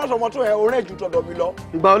bẹ́ẹ̀ ẹ wọ́n sọ ọmọ tó ẹ orin jù tọ̀dọ̀ mi lọ.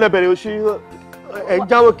 Ìgbà olè bẹ̀rẹ̀ òṣì ẹ̀ ń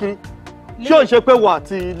jáwé kiri. Ṣé ò ń ṣe pé wà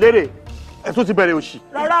àti lérè ẹ̀ tún ti bẹ̀rẹ̀ òṣì?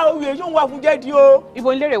 Rárá òye yóò wá fún jẹ́dí o.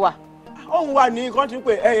 Ibo ń lérè wa? Òun wà ní nǹkan tí ń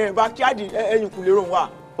pè ẹ̀yìn bá kíádì ẹ̀yìn kùlé ròun wà.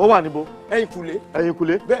 Ó wà níbo? Ẹ̀yìn kùlé. Ẹ̀yìn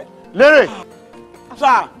kùlé? Bẹ́ẹ̀. Lérè.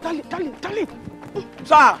 Sà.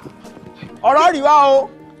 Sà. Ọ̀rọ̀ rí wa o.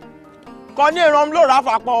 Kọ ní ìran ló rà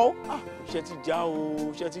fapọ̀ o. Ṣé ti já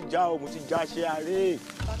o, mo ti já ṣe àárẹ̀.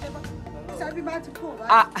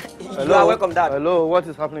 You are welcome, Dad. Hello, what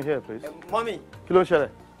is happening here, please? Mommy. Kí ló ń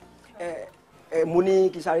ṣẹlẹ̀? Mo ní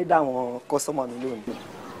kí sáré dá àwọn customer mi lónìí.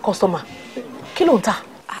 Customer? Kí ló ń tà?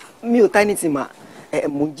 Mi ò tá anything mà.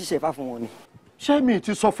 Mo ń jíṣẹ́ fá fún wọn ni. Ṣé mi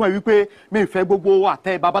ti sọ fún ẹ wípé mi ì fẹ́ gbogbo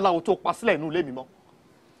àtẹ babaláwo tó pa sílẹ̀ inú ilé mi mọ́?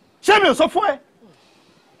 Ṣé mi ò sọ fún ẹ?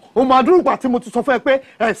 O máa dúró ìgbà tí mo ti sọ fún ẹ pé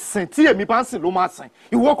ẹ̀sìn tí èmi bá ń sìn ló máa sìn.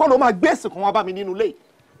 Ìwọ kọ́ ló máa gbé ẹ̀sìn kan wá bá mi nínú ilé.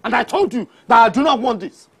 And I told you that I do not want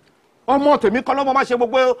this. Ọmọ tèmi kọ́ lọ́mọ máa ṣe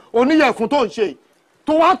gbogbo oníyẹ̀fun tó ń ṣe.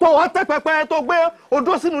 Tó wá tẹ́ pẹpẹ tó gbé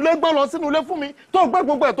odó sínú ilé gbọ́ lọ sínú ilé fún mi tó gbé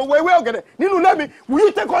gbogbo ẹ̀ tó wọ ewé ọ̀gẹ̀dẹ̀ nínú ilé mi. Will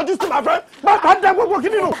you take all this to my friend? Má bàa dẹ gbogbo kí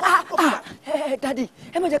nínú. Daddy,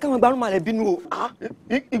 ẹ má jẹ́ káwọn ìgbárùnmalẹ̀ bínú o.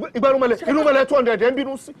 Ìgbárùnmalẹ̀ irúnmalẹ̀ 200 ẹ̀ ń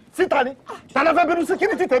bínú síta ni. Tàlẹ́ fẹ́ bínú sí kí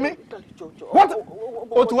ni ti tèmi?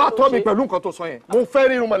 O ti wá tọ́ mi pẹ̀lú nǹkan tó sọ yẹn. Mo fẹ́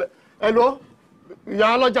rí irúnmalẹ̀. Ẹ lọ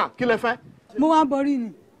ìyá ọlọ́jà kí lẹ fẹ́? Mo wá borí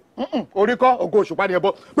ni. Orí kọ́ ògo òṣùpá ni ẹ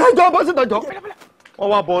bọ́. Mẹ́jọ bọ́ sí ìdájọ́. Wọ́n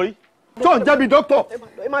wá borí. Tó ń jẹ́bi dókítọ̀.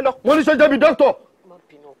 Mo ní sọ jẹ́bi dókítọ̀.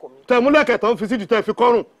 Tẹ̀múlẹ̀kẹ̀ tó ń fi sídìí tẹ̀ fi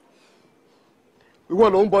kọ́rùn. Ìwọ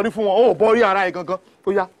ló ń borí fún wọn. Ó borí ara ẹ̀ gangan.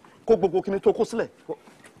 Ó yá kó gbogbo kíní tó kó sílẹ̀. Ó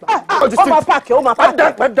máa pààkì.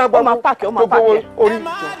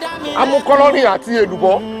 Amúkọ́lọ́rì àti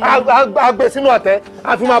èlùbọ́ àgbẹ̀ sínú àtẹ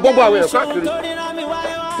àfi máa bọ́bọ̀ àwọn èèyàn káàkiri.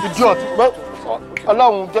 Idiot.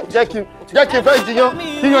 Ọlọ́run jẹ́ kí n fẹ́ jiyàn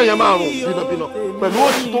kíyàn yẹn máa rùn bínàbínà pẹ̀lú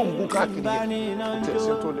òṣì tó ń gún káàkiri yẹn. Kò tẹ̀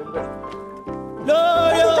sí tó lé bẹ́ẹ̀.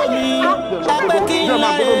 Lórí omi lápẹ́ kí n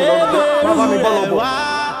láyé wá.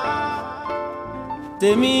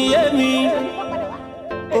 Tèmi yé mi,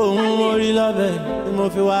 òun orí lọ́bẹ̀ tí mo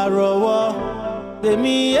fi wá rọwọ́.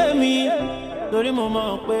 Tèmi yé mi, torí mo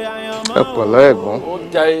mọ̀ pé ayan máa ń. Ẹ pẹ̀lẹ́ ẹ̀gbọ́n. Ó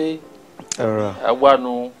jẹ́ ẹ̀rọ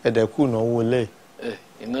àwánu. ẹ̀dẹ̀kù náwó lẹ̀.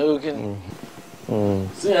 Ìnáwó kí ni?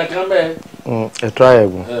 Sí yẹn kan bẹ́ẹ̀. Ẹ̀tọ́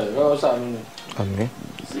àyẹ̀gbọ́n. Yọ sànú ni. Àmín.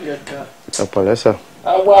 Sí yẹn kan. Ẹ pẹ̀lẹ́ sà.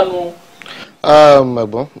 Àwánu.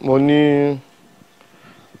 Ẹ̀gbọ́n mo ní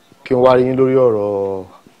kí n wá rí yín lórí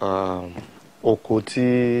ọ̀rọ̀ oko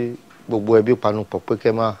tí gbogbo ẹbí panupọ̀ pé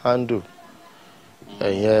kẹ́ máa handle.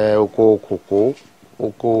 Ẹ̀yẹn oko kòkó,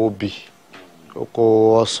 oko obì,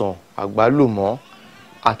 oko ọsàn, àgbálùmọ́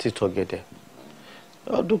àti tọ̀gẹ̀dẹ̀.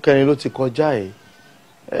 Ọdún kẹrin ló ti kọjá yìí.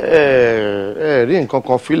 Ẹ rí nǹkan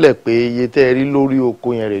kan fílẹ̀ pé iye tẹ́ ẹ rí lórí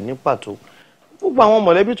oko yẹn rè ní pàtó. Gbogbo àwọn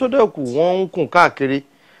mọ̀lẹ́bí tó dẹ́kù wọ́n ń kùn káàkiri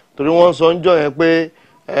torí wọ́n sọ ń jọ yẹn pé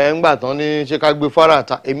ńgbà tán ní ṣé ká gbé fárá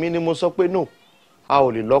ta. Èmi ni mo sọ pé no, a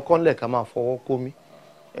ò lè lọ́kànlẹ̀ ká máa fọwọ́ kó mi.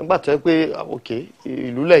 Ńgbà tó yẹ pé ok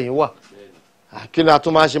ìlú lẹ́yìn wà kí ni a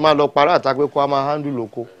tún máa ṣe máa lọ pará àta pé kó a máa handle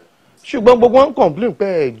lóko. Ṣùgbọ́n gbogbo wọn ń complain pé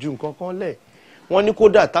ẹ̀ ju nǹkan kan lẹ̀. Wọ́n ní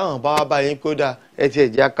kódà táwọn bá wá báyìí kódà ẹ ti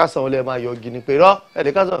ẹ̀jẹ̀ akásán lẹ́ẹ̀ máa yọ gini pé rọ́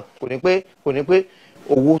ẹ̀dẹ̀ kásán kò ní pé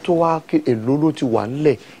owó tó wá èlò ló ti wà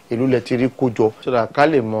nílẹ̀ èlò lẹ ti rí kó jọ. Sọ́dà ká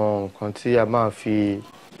lè mọ nǹkan tí a máa fi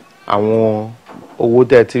àwọn owó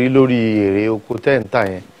tẹ́ ti rí lórí èrè oko tẹ́ǹtà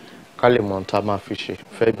yẹn ká lè mọ tá a máa fi ṣe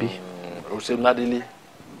fẹ́ bí. Òṣèládélé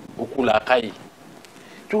okú làákàyè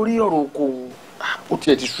torí ọ̀rọ̀ oko ó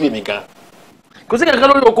tiẹ̀ ti sú èmi gan kò sí kankan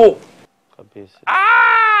lórí oko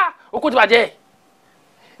oko ti bàjẹ́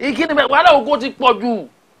ìkíni bẹ́ẹ̀ wàhálà oko ti pọ̀ jù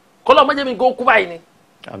kọ́lọ́ mọ́jẹ́ mi kó kú báyìí ni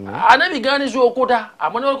ànábì gan ní sọ oko dá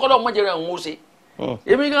àmọ́ ní kọ́lọ́ mọ́jẹ́ rẹ̀ ń wó ṣe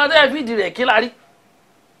èmi gan tẹ́ fìdí rẹ̀ kí lárí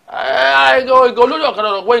olórí ọ̀kan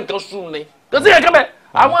lọ́dọ̀ pé nǹkan sùn ni kò sí kankan bẹ́ẹ̀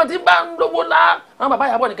àwọn tí bá ń lówó lá àwọn bàbá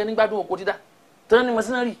yàbọ̀ nìkan ní gbádùn oko dídá tẹ́lẹ̀ ní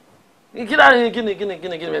masinari kí láàrin kíni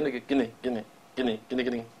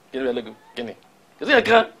kò sí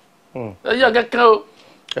kankan ẹ̀yọ́ kankan o.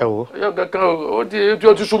 Ẹ wo. Ẹ̀yọ́ kankan o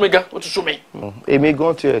ó ti sú mi gan ó ti sú mi. Èmi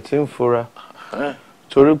gan tiẹ̀ ti ń fura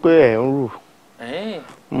torí pé ẹ̀ ń rù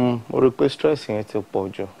mo rí pé stress yẹn ti pọ̀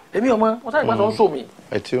jù. Èmi ọmọ wọn sáré gbàtọ̀ ń sọ mi.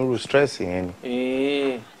 Ẹ ti ń rù stress yẹn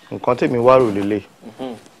ni nǹkan tèmi wá rò lélẹ̀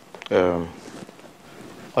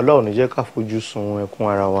Ọlọ́run ní jẹ́ ká fojú sun ẹkún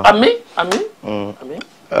ara wa. Àmín àmín.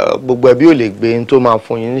 Gbogbo ẹbí ò lè gbé yín tó máa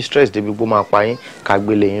fún yín ní stress débi gbó máa pa yín ká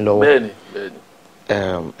gbélé yín lọ́wọ́. Bẹ́ẹ̀ni.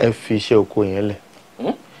 Ẹ fi iṣẹ́ oko yẹn lẹ̀.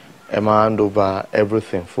 Ẹ máa hand over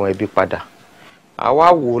everything fún ẹbí padà.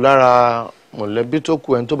 Àwa wò lára mọ̀lẹ́bí tó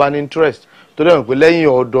kù ẹni tó bá ní interest tó dẹ̀ mọ̀ pé lẹ́yìn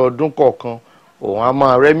ọdọọdún kọ̀ọ̀kan òun á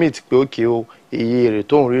máa remit pé òkè o iye èrè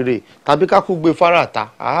tó ń rírè tàbí ká kú gbé fárata.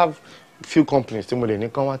 I have few companies tí mo lè ní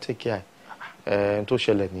kán wá take care tó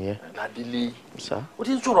ṣẹlẹ̀ nìyẹn. Ládìlé o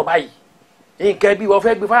ti ń sọ̀rọ̀ báyìí nǹkan bí wọ́n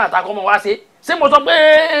fẹ́ gbé fárata kọ́ mọ́ wá ṣé mo sọ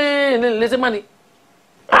pé lẹ́sẹ̀ mọ́ ni.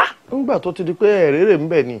 nígbà tó ti di pé èrè ń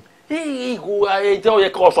bẹ̀ ni. ìgò ẹ̀jẹ̀ ó yẹ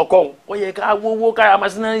ká ọ̀sọ̀ kọ́ ó yẹ ká wọ́wọ́ ká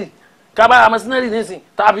masinari ká bá masinari nísìn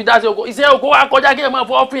tàbí dá sí oko iṣẹ́ oko wa kọjá kí ẹ máa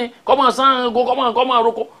fọ́ fín kọ́mọ sán oko kọ́mọ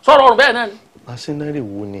roko sọ̀rọ̀ ọ̀rùn bẹ́ẹ̀ náà ni.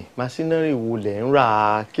 masinari wo lẹ̀ ń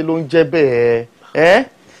rà kí ló ń jẹ́ bẹ́ẹ̀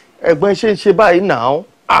ẹ̀gbọ́n ṣe ń ṣe báyìí náà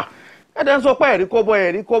ẹ̀dẹ̀ ń sọ pé ẹ̀rí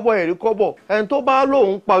kọ́bọ̀ ẹni tó bá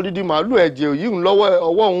lóun pa odidi màálù ẹ̀jẹ̀ yìí ń lọ́wọ́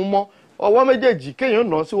ọwọ́ òun mọ́ ọwọ́ méjèèjì kéèyàn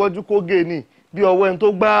nà síwájú kó gé ni bí ọwọ́ ẹni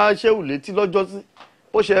tó gbá ṣéwù létí lọ́jọ́ sí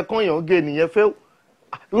bó ṣe ẹ̀kan yàn gé nìyẹn fẹ́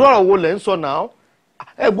irú ọ̀rọ̀ wo lẹ̀ ń sọ náà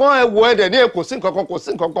ẹ̀gbọ́n ẹ wo ẹ̀dẹ̀ ní kò sí nǹkan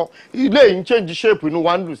kan ilé yìí ń change shape inú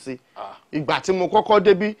wa ń lù sí ìgbà tí mo kọ́kọ́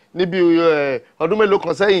débí níbi ọdún mélòó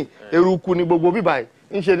kan sẹ́yìn eruku ni gbogbo bíbá yìí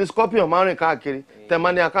ń ṣe ní scorpion máa rìn káàkiri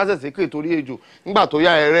tẹ̀mání akásẹ̀sì kè torí ejò ńgbà tó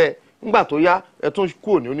yá ẹ̀rẹ́ ńgbà tó yá ẹ̀tún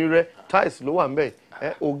kúrò ní onírẹ́ tiles ló wà ń bẹ̀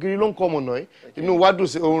ògiri ló ń kọ́ ọmọ náà inú wa dùn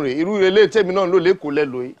sí ohun rẹ̀ irú ilé tèmi náà ló lẹ́kọ̀ọ́ lẹ́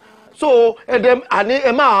lóye so ẹ̀dẹ̀ àní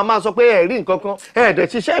ẹ máa sọ pé ẹ̀rí nǹkan kan ẹ̀dẹ̀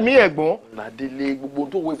ṣiṣẹ́ mi ẹ̀gbọ́n. Ládìlé gbogbo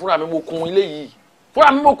tó wé fúnra mi mo kun ilé yìí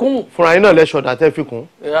fúnra mi mo kun. fúnra yín náà lẹ ṣọ̀dà tẹ́ fi kún.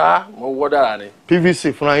 mo wọ́ dára ni.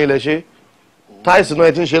 PVC fúnra yín lẹ ṣe tiles náà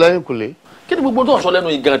ẹ ti ń ṣe lẹ́yìn kùlé. kí ni gbogbo tó ń sọ lẹ́nu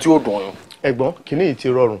ìgan tí ó dùn ọ́. ẹ̀gbọ́n kìíní yìí ti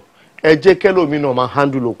rọrùn ẹ jẹ́ kẹ́lómi náà máa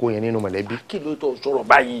handle oko yẹn nínú mọ̀lẹ́bí. kí ló tó sọ̀rọ̀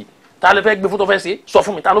báyìí ta ló fẹ́ gbé fún tó fẹ́ ṣe sọ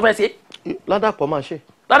fún mi ta ló fẹ́ ṣe. ládàpọ̀ máa ṣe.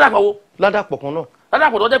 ládàpọ̀ wo. ládàpọ̀ kan náà.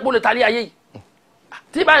 ládàpọ̀ tó jẹ́ pé ó lè tarí ayé yìí.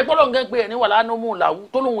 tí báyìí pọ́lọ́ nǹkan pé ẹ̀ ní wàhálà ánú mú un làwù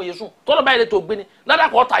tó lóun èyí sùn tó lọ́ báyìí lè tó gbé ni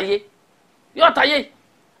ládàpọ̀ tàyé yóò tàyé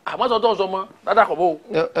àmọ́ sọ tó ń sọ mọ́ ládàpọ̀ bó.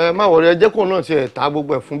 ẹ má wọlé ẹ jẹ́ kó náà tiẹ̀ ta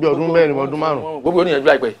gbogbo ẹ̀ fún bí ọdún mẹ́rin ọdún márùn-ún. gbogbo yóò ní ẹjú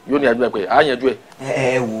àìpẹ́ á yanjú ẹ̀.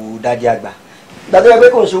 ẹ wò dádì àgbà gbàgbé pé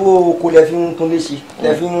kò ń ṣòwò oko lẹ fi ń tún lé ṣe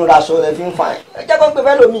lẹ fi ń raṣọ lẹ fi ń fa ẹ jẹ́ kó ń pè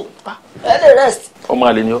fẹ́ lómi ẹ lè rest. ọmọ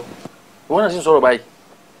àlè ni ọ ìwọ náà sì ń sọ̀rọ̀ báyìí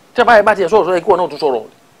tí a báyìí bá tiẹ̀ sọ̀rọ̀ sọ yẹ kí wọn náà tún sọ̀rọ̀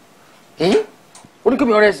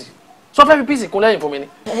oníkèmí ọ̀rẹ́ sí sọ fẹ́ fi píìsì kún lẹ́yìn fún mi ni.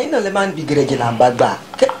 ẹ̀yin náà lè máa ń bi gẹ̀rẹ́jẹ̀ là ń bá gbà.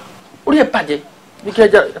 orí ẹ̀ bàjẹ́ bí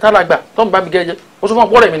gẹ̀rẹ́jẹ̀ tá a la gbà tó ń bá bí gẹ̀rẹ́jẹ̀ o sọ fún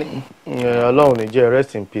ọpọ rẹ̀ mi ni. Ọlọ́run ní jẹ́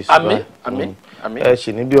rest in peace. àmín. ẹ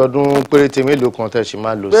sì ní bí ọdún péréte mélòó kan tẹ̀ sì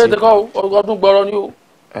máa lò sí. péréte kọ́ ọdún gbọ́rọ́ ni o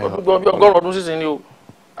ọdún gbọ́rọ́ bí ọgọ́rùn ọdún sísìn ni o.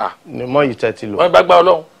 ni mọ yìí tẹ́ ti lò. wọ́n gbàgbà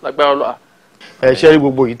Ọlọ́run. ẹ ṣe rí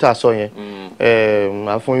gbogbo yìí tá a sọ yẹn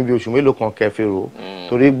máa fún yín bí oṣù mélòó kan kẹfì rò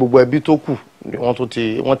torí gbogbo ẹbí tó kù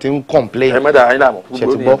wọ́n ti ń complain. ẹ mẹ́ta ayé làmú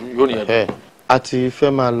gbogbo a ti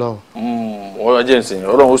fẹ́ máa lọ. ọlọ́run jẹ́ ìsìn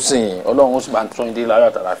ọlọ́run ó sì máa tún ìdí láyọ̀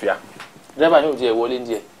àtàlàfíà dẹ́gbà yóò tiẹ̀ wọlé ń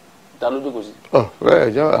tiẹ̀ ta ló jókòó sí.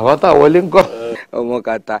 àwọn tá a wọlé ń kọ́. ọmọ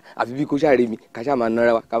kàtà àfi bí kò ṣàrè mi kàṣà máa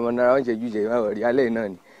nara wa ká máa nara wa ń ṣẹ́jú ìṣẹ́jú máa wọ̀rí alẹ́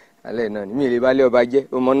náà ni mi lè balẹ̀ ọba jẹ́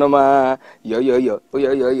ọmọ náà máa yọ̀yọ̀yọ̀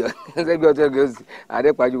sẹ́gbẹ́ ọtọ́ ẹgbẹ́ òsì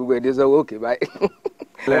àdẹ́pàjù gbogbo ẹ̀dẹ́ sọ́wọ́ òkè báyìí.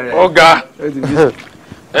 ọ̀gá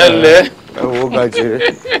ẹ lẹ́. ẹ wo gàjẹ́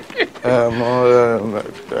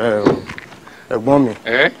ẹ̀gbọ́n mi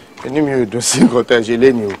inú mi ò dùn sí nǹkan tẹ́ ẹ ṣe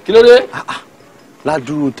léni o. kí ló dé.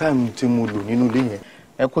 ládùúrú táìmù tí mo lò nínú ilé yẹn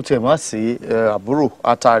ẹ kó tiẹ̀ má sí àbúrò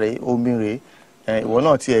atare omi rèé ìwọ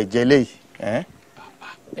náà tiẹ̀ jẹ́ léyìí.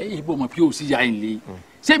 ẹ̀yin bò mọ̀ pé o sì ya ẹ̀ lé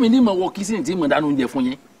sẹ́mi ní mọ̀ wọ kìsìn tí mo dánú oúnjẹ fún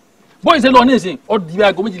yẹn bóyá ṣe lọ ní ìsìn ọ di bí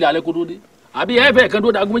aago méjìlá alẹ́ kó tó dé àbí ẹ fẹ́ kan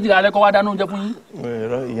tó da aago méjìlá alẹ́ kó wá dánú oúnjẹ fún yín.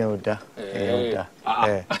 ìyẹn ò da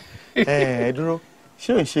ẹ dúró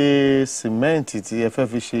ṣé ò ń ṣe sìmẹ́ǹtì tí ẹ fẹ́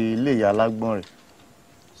fi ṣe ilé ìyá alágbọ̀n rẹ̀.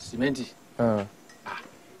 sìmẹ́ǹtì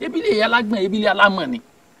ebi ilé ìyá alágbọ̀n ebi ilé alámọ̀ ni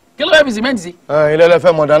kí ló fẹ́ fi sìmẹ́ǹtì sí. ilé ẹ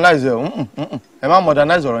fẹ́ modernize ẹ má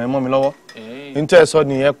modernize ọ̀rọ̀ yẹn mọ́ mi lọ́wọ́ n tẹ́ ẹ sọ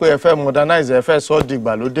nìyẹn pé ẹ fẹ́ modernize ẹ fẹ́ sọ di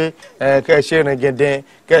ìgbàlódé kẹ́ ẹ ṣe rìngẹ̀dẹ̀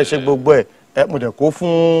kẹ́ ẹ ṣe gbogbo ẹ mo dẹ̀ kó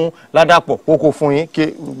fún ládàpọ̀ kó fún yín kí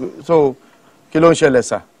ló ń ṣẹlẹ̀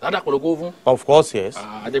sà. ládàpọ̀ ló kó fún. of course yes.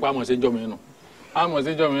 àjẹpọ̀ àmọ̀ ṣe ń jọ mi nù àmọ̀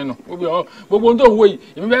ṣe ń jọ mi nù gbogbo ohun tó ń wo yìí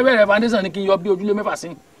èmi fẹ́ bẹ̀rẹ̀ foundation ni kí n yọ bí ojúlé mẹ́fà sí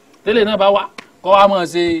tẹ́lẹ̀ náà bá wá kọ́ wa mọ̀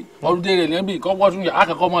ṣe ọdúndé rẹ̀ lẹ́bí kọ́ wọ́n tún yà á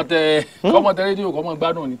kọ́ mọ̀ tẹ rédíò kọ́ mọ̀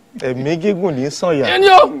gbádùn ni. ẹ̀mí gígùn ní sànyà. ẹni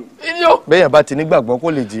o. bẹ́ẹ̀ bá ti nígbàgbọ́ kó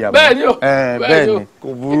lè jìyà. bẹ́ẹ̀ni o. bẹ́ẹ̀ni kò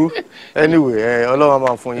burú anyway ọlọ́run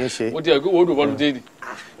máa fún yín ṣe. mo ti ẹ̀ kó wọ́n dùn fọ́lù dé ni.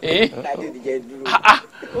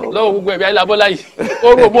 lọ́wọ́ gbogbo ẹ̀mí ayélujábọ́lá yìí ó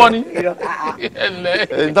rò bọ́ ni.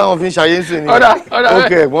 ẹni táwọn fi ń ṣayé ń sìn ni. ọ̀dà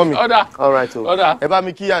ok ẹ̀gbọ́n mi. all right o. ẹ bá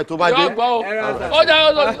mi kíyà tó bá dé. ọjà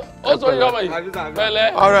ó sọ ìyá ọmọ yìí pẹ̀lẹ́.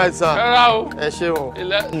 all right sir. ẹ ra o. ẹ ṣe o.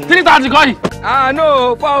 3:30 kọ́ yìí.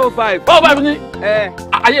 no 4:05. 4:05 ni.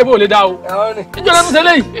 ayé ìbò lè dá o. ìjọba ẹnu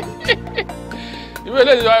tẹ́lẹ̀ yìí. ìwé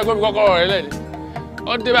eléyìí lọ́wọ́ ẹ̀kọ́ mi kọ́kọ́ rẹ̀ lẹ́ni.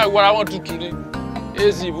 ó dé báyìí wọ́n ara wọn tutù ni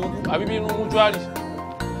ac ìbùkún àbí bí inú mútuárì.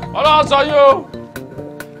 ọlọ́run sọ yìí o.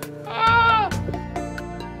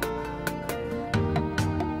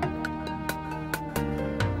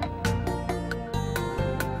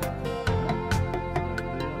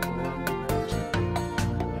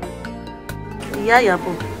 ìyá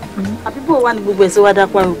ìyàbọ̀ àbíbò wà ní gbogbo ẹ̀sẹ̀ wá dá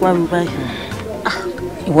paru-paru báyìí.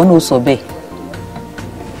 ìwọ náà sọ bẹ́ẹ̀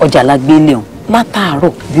ọjà la gbé lé wọn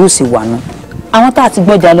látàárọ̀ bí ó sì wà náà àwọn tá a ti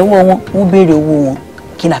gbọ́jà lọ́wọ́ wọn wọ́n béèrè owó wọn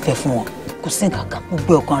kí la fẹ́ fún wọn kò sí nǹkan kan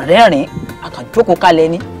gbogbo ọkàn rẹ́rìn-ín àkànjókòó kalẹ̀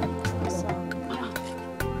ni.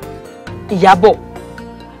 ìyàbọ̀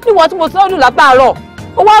níwọ̀n tí mo ti lọ́dún látàárọ̀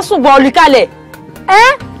ó wá sùn bọ̀ ọ̀lì kalẹ̀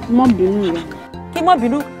ẹ́. mọ́ bínú rẹ. kí mọ́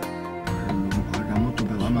bínú.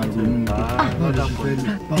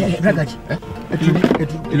 Ragaji,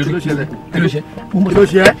 kí ló ṣẹlẹ̀?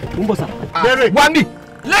 Lérè. Wami.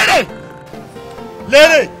 Lérè.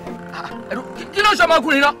 Kí ló ṣe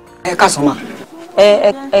ọmọkùnrin náà? Ẹ káàsán ma.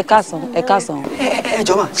 ẹ káàsán. Ẹ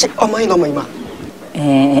jọ̀ọ́ ma, ṣé ọmọ yín lọmọ yìí ma?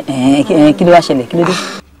 Kí ló wá ṣẹlẹ̀ kí ló dé?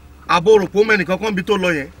 Àbúrò kò mẹ́rin kankan bí tó lọ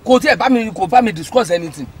yẹn. Kò tí ẹ bá mi discuss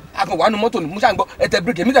anything. A kàn wá nu mọ́tò ni mo ṣáà ń gbọ́ ẹ̀tẹ̀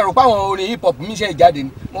break èmi dẹ̀rọ pé àwọn orin hip hop mi ṣe ìjáde ni.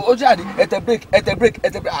 Ó jáde ẹ̀tẹ̀ break.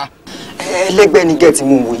 Ẹlẹgbẹ́ ni gẹ́ẹ̀tì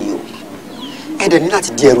mú wòye o. Ẹ dẹ̀ ní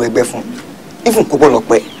láti di ẹrù ẹgbẹ́ fún. Ifun kò bọ́lọ̀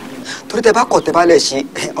pẹ́. Torí tẹ bá kọ̀ tẹ bá lẹ̀ ṣe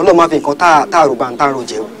Ọlọ́run máa fi nǹkan táàrò bá ń táàrò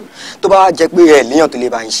jẹ o. Tó bá jẹ́ pé ẹ léèyàn tó lè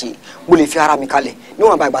bá ń ṣe mo lè fi ara mi kalẹ̀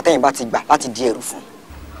níwọ̀n bá ìgbà tẹ́yìn bá ti gbà láti di ẹrù fún.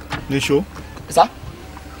 Níṣó. Sá.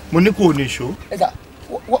 Mo ní kò níṣó. Ẹ sá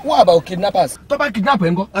what about kidnappers? Tó bá kidnap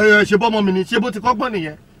ẹ̀ ń gọ́. Ṣe bọ́mọ mi ni ṣé bó ti kọ́gbọ́n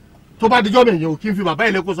nìyẹn. Tó bá dijọ́ mi èèyàn ò kí n fi bàbá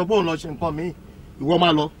ilé kó sọ pé òun lọ ṣe nǹkan mi ìwọ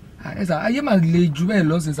máa lọ. Ẹ sá ayé máa le jù bẹ́ẹ̀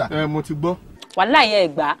lọ sí sá. Mo ti gbọ́. wàhálà yẹn ẹ̀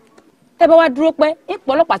gbà á tẹ́ bá wá dúró pẹ́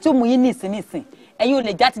ipò ọlọ́pàá tí ó mú yín nísìn ẹ̀yin ò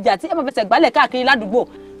lè játijàti ẹ̀ máa fẹsẹ̀ gbálẹ̀ káàkiri ládùúgbò.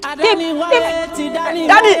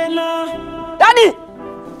 dádì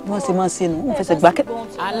wọ́n sì máa ń ṣe nù wọ́n fẹsẹ̀ gbá kẹ́ wọ́n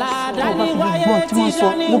bá fi gbọ́n tí wọ́n sọ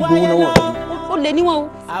ló gbowó lọ́wọ́ rẹ̀. ó lè níwọ̀n o.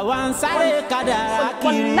 àwa ń sáré kádàrá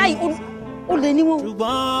kiri ó lè níwọ̀n o.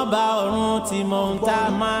 ṣùgbọ́n bá ọ̀run tí mò ń ta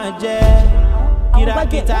máa jẹ́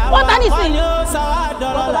kìràkìtà wa wọ́n yóò sọ wá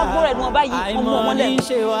dọ́lọ́lá àìmọ̀ ní í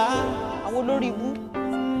ṣe wá. àwọn olórí ibú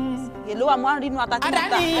èlò wa máa ń rínú ata tí wọ́n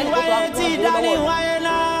ta ẹni tó tó àwọn ìdániwáyé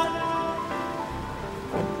náà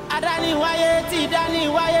adániwáyé tí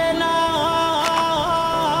ìdániwáyé náà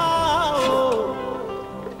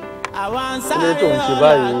àwa ń sáré ilé tó ń ṣe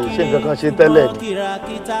báyìí ṣé nǹkan kan ṣe tẹ́lẹ̀ ni.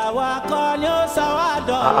 kìràkìtà wa kọ́ ni ó sọ wá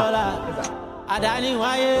dọ́lọ́lá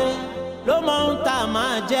adániwáyé ló mọ̀ ń ta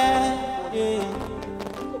máa jẹ́. Kí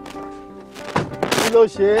ló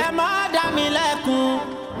ṣe? Ẹ má dá mi lẹ́kun.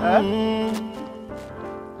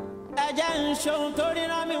 Ẹ jẹ́ ń ṣohun tó rí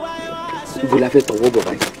rán mi wáyé wá ṣe. Ibo la fẹ́ tọwọ́ bọ̀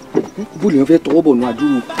báyìí? Ibo lèèyàn fẹ́ tọwọ́ bọ̀ nínú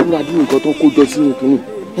adúrú nǹkan tó kó jọ sínú kínní?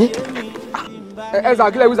 Ẹ sà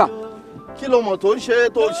kílẹ̀ wíṣà. Kí ló mọ̀ tó ń ṣe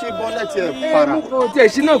tó ṣí bọ́nẹ̀tì ẹ̀ para? Tí ẹ̀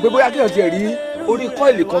ṣí náà pé bóyá kéèyàn tiẹ̀ rí orí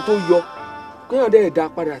kọ́ìlì kan tó yọ kéèyàn dẹ̀ dá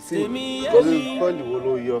padà sí i. Orí kọ́ìlì wo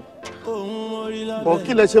ló yọ? Bọ̀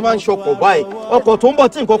kí lẹ ṣe máa ń ṣọkọ̀ báyìí? Ọkọ̀ tó ń bọ̀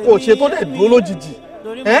tí nǹkan kò ṣe tó dẹ̀ dúró lójijì.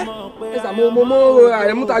 Ẹ sà mo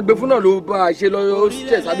àrẹ̀múta gbé fún náà ló bá a ṣe lọ ó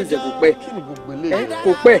ṣẹ̀ sábìsẹ̀ kò pẹ́. Kí ni gbogbo eléyìí?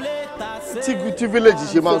 Kò pẹ́. Tí village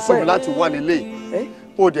ṣe máa ń sọ mi láti wà nílé yìí.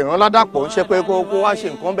 O dẹ̀ rán Ládàpọ̀ ń ṣe pé kó wá ṣe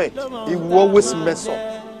nǹkan bẹ̀. Ìwọ always mess up.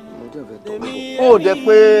 O dẹ̀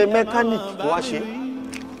pé mechanic kó wá ṣe.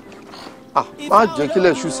 Má jẹ́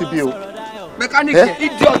kílẹ̀ ṣú síbí o. Mechanic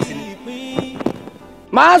idiot ni.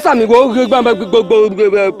 Máa sàmì gbogbo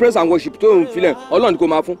praise and worship tó ń filẹ̀ Ọlọ́run kò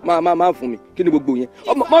máa fún máa fún mi kí ni gbogbo yẹn.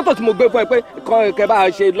 Mọ́tò tí mo gbé fún ẹ pé kẹ́ bá a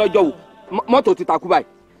ṣe lọ́jọ́ wò mọ́tò ti takú báyìí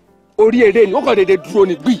orí eré ni ó kàn déédéé dúró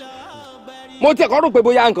ní gbì. Mo tiẹ̀ kọ́ rò pé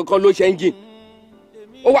bóyá nǹkan kan ló ṣe engine.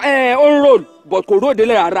 Ó ń roll but kò róòdè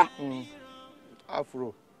lẹ̀ rárá.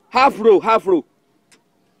 Half row.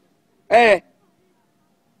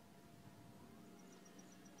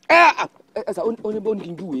 Ẹsà ó ní bó ní kí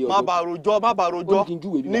n júwèé má bàa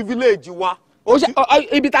rojọ́ ní village wa.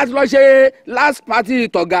 Ibi tá a ti lọ ṣe last party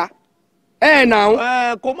tọ̀ga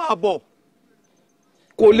náà. Kó máa bọ̀.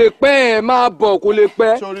 Kò lè pẹ́ máa bọ̀ kò lè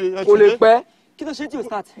pẹ́. Kí ló ṣe tí o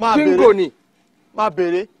start? Jingo ni. Má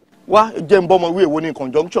béèrè wá jẹ́ ń bọ́mọ wí èwo ní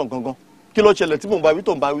conjunction gangan kí ló ṣẹlẹ̀ tí mò ń bá wí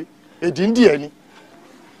tó ń bá wí èdè ń dì ẹ ni.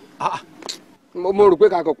 Mo rò pé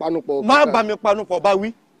ká kọ panupọ̀. Má bá mi panupọ̀ bá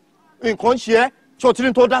wí nǹkan ṣe ẹ́ ṣé o ti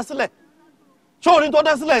ní tó dá sílẹ̀ ṣé o ní tó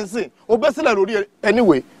dá sílẹ̀ ń sìn o bẹ́ sílẹ̀ lórí ẹ.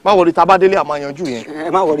 anyway má wọrí tá a bá délé àmọ́ yanjú yẹn.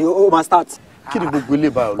 ẹ má wọrí ó máa start. kí ni gbogbo ilé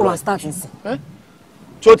báyọ̀ lọ. ó máa start nsìn.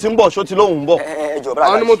 ṣé o ti ń bọ̀ ṣé o ti lóhùn ń bọ̀. ẹ jọ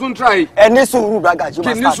Bragaji. àwọn ni mo tún try. ẹ ní sùúrù Bragaji ó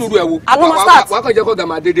máa start. kí ní sùúrù ẹ wo. àlọ́ máa start. wàá kàn jẹ́ kó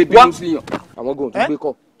gàmà dédé bínú sí yàn. àwọn gòun tún gbé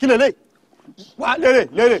kọ. kí lè lè wá lérè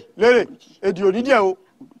èdè òní díẹ̀ o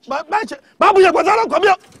bá bùyẹ̀ pẹ̀sẹ̀ ọlọ́kọ̀ mi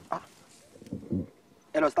o.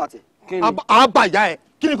 ẹ lọ start. àbá ìyá ẹ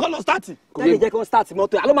kí ni kò lọ start. tẹ́lẹ̀ jẹ́ kí wọ́n start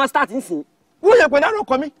mọ́tò ẹ̀ àlọ́ máa start nsìn. wọ́n yẹ pẹ̀lú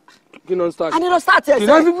àròkọ mi. kí ni wọ́n start. a ní lọ start ẹ̀ kí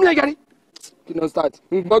ni wọ́n fi mílẹ̀ jáde. kí ni wọ́n start.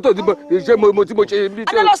 mọ́tò tí mo ṣe bí.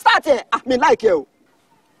 a ní lọ start ẹ̀ mi láìkẹ́ o.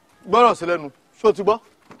 gbọ́dọ̀ sí lẹ́nu ṣé o ti gbọ́.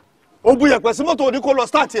 o bu yẹ̀pẹ̀ sí mọ́tò òní kó lọ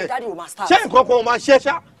start ẹ̀. ṣé nǹkan kan máa ṣe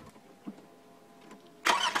ṣá.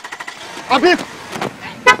 àbí.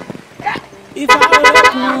 Ifá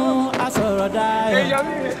olókun asọ̀rọ̀ dayọ̀.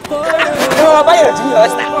 ẹ wọ́n bá yẹn ti yọ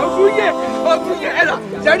ẹ́sítà. ọ̀gbìn ẹ̀ lọ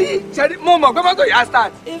ṣẹ́rí mo mọ̀ pé mọ́tò yà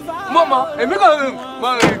start mo mọ̀ èmi kò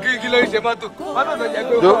mọ̀ kí ló ń ṣe mọ́tò tó jẹ́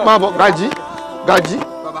pé. máa bọ̀ Gaji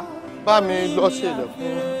bá mi lọ sí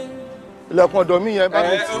ilẹ̀kùn ọ̀dọ̀ mi yẹn bá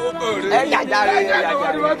mi tì. ẹ yàjà rẹ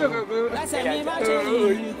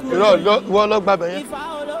ìwọ lọ gba bẹ̀yẹn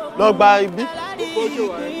lọ gba ibi.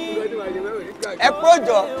 ẹ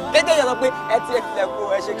kúròjọ kéde yẹn sọ pé ẹ ti tilẹ̀kùn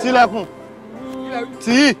ẹ ṣe. tilẹ̀kùn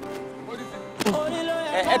tí.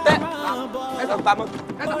 ẹ tẹ ẹ sọ pamọ́.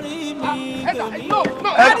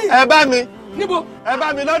 ẹ bá mi ẹ bá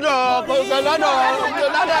mi lọ́dọ̀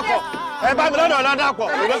ládàpọ̀ ẹ bá mi lọ́dọ̀ ládàpọ̀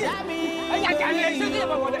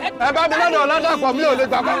ẹ bá mi lọ́dọ̀ ládàpọ̀ mi ò lè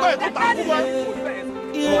gbà kọ́kọ́ ètò takú mọ́.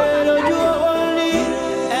 ìwé lójú owó ní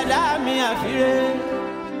ẹ̀dá mi àfiré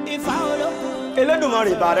Ifá olókun. Elédùmarè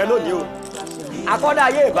ìbà rẹ lónìí o akọ́dá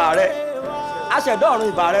ayé ìbà rẹ aṣẹ̀dá ọ̀run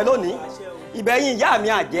ìbà rẹ lónìí ìbẹ̀yìn ìyá mi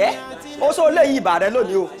àjẹ́ ó sọ léyìí ìbà rẹ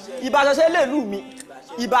lónìí o ìbà ṣẹṣẹ lè lù mí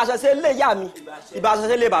ìbà ṣẹṣẹ lè yá mi ìbà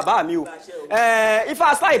ṣẹṣẹ lè bàbá mi o Ifá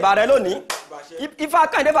sá ìbà rẹ lónìí Ifá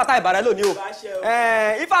kàndé fàtà ìbà rẹ lónìí o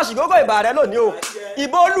Ifá ṣìgógó ìbà rẹ lónìí o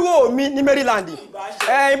ìbò olúwo mi ní Maryland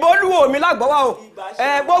ìbò olúwo mi lágbọ́wá o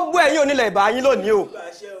gbogbo ẹ̀yin onílẹ̀ ìbà yín lónìí o.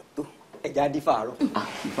 ẹja di fàárọ̀.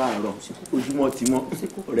 fàárọ̀ ojúmọ́ ti mọ́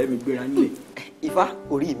ọ̀rẹ́ mi gbéra nílé. Ifá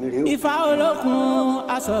orí mi rèé o. Ifá olókun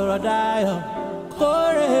asọ̀rọ̀ dayọ̀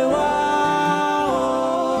kórè wá o.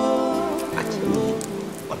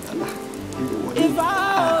 Ifá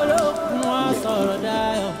olókun asọ̀rọ̀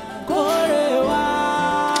dayọ̀ kórè wá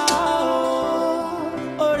o.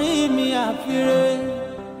 orí mi àfiré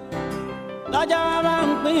lọ́jọ́ wa máa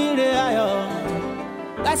ń pín ire ayọ̀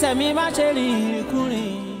lẹ́sẹ̀ mi má ṣe rí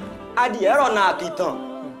ìrìkúrìn. adìẹ rọ̀nà àkìtàn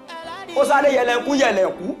ó sáré yẹlẹ̀kú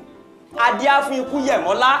adìẹ fún ikú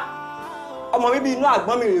yẹ̀mọ́lá ọmọ bíbí inú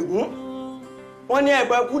àgbọ̀n mi règún wọ́n ní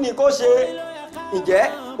ẹ̀gbọ́n ikú ni kó ṣe ǹjẹ́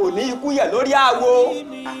òní ikú yẹ̀ lórí àwo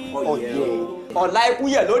ọ̀la ikú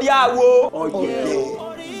yẹ̀ lórí àwo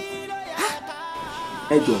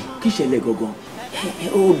ẹ jọ kí ṣẹlẹ̀ gangan.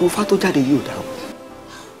 odò Ifá tó jáde yìí ò dáa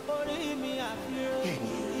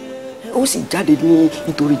ó sì jáde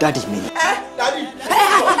nítorí dádì mi. dádì.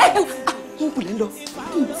 ń kulẹ̀ lọ.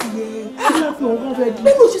 kí n ti yẹ kí ló fi ọwọ́ fẹ́ di.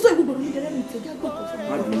 nínú òṣìṣẹ́ ìgbọ̀gbọ̀ mi tẹ̀lé mi tẹ̀lé àgbọ̀kọ̀ fún mi.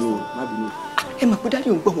 má bínú má bínú. ẹ mọ̀ pé dádì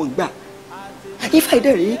ò ń gbọ́ wọn gbà Ifá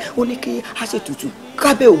ìdẹ́ rèé ó ní kí a ṣe tutù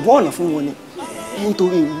kábẹ́ ògùn ọ̀nà fún wọn ni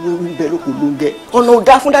nítorí ìlú bẹ́ẹ̀ ló kò ló ń gẹ ọ̀nà ò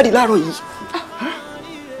dá fún dádì láàárọ̀ yìí.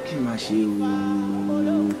 kí n máa ṣe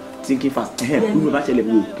ooo thinking fast bí mo bá ṣẹlẹ̀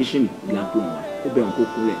wo kíṣìnì ìlà pé wọn ó bẹ̀ wọn kó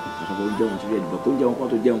kúnlẹ̀ àṣàbọ̀ ó jẹun ti rẹ̀ dìbò kó jẹun kó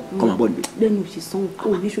tó jẹun kọ́ máa bọ̀ níbẹ̀. lẹ́nu òṣìṣàn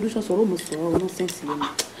ò ní solution sọ̀rọ̀ mo sọ̀rọ̀ nọ́sẹ̀nsì lẹ́nu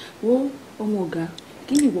wo ọmọ ọ̀gá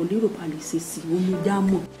kí ni ìwọ lérò pa lè ṣe sí omi já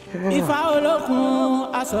mọ̀. Ifá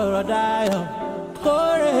olókun asọ̀rọ̀ dayọ̀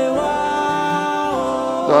kórè wá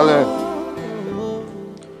o.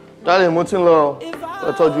 Darling mo ti ń lọ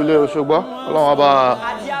ẹ tọ́jú ilé Òṣogbo Ọlọ́run bá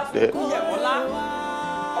dé.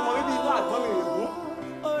 ọmọ bíbí inú àgbọ̀n mi règún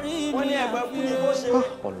wọ́n ní ẹ̀gbọ́n ikú ni kó ṣe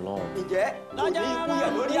ǹjẹ́ òní ikú yẹ̀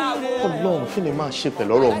lórí àwo. Ọlọ́run kí ni máa ṣe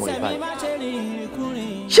pẹ̀lú ọ̀rọ̀ ọmọ ìbáyìí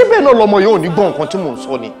ṣé bẹ́ẹ̀ náà lọmọ yóò ní gbọ́ nǹkan tí mò ń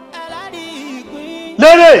sọ ni.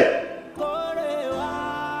 lérè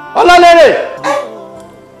ọlá lérè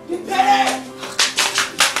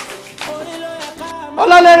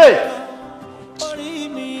ọlá lérè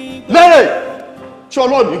lérè ṣé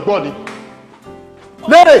Ọlọ́run ní gbọ́ ni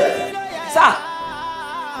lérè. sá.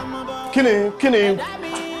 kí ni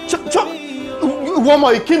ìwọ ọmọ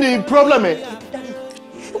yìí kí ni problem ẹ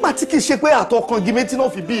nígbà tí kì í ṣe pé àtọkàn gímẹ́tì náà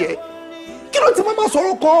fi bí ẹ kí ló ti máa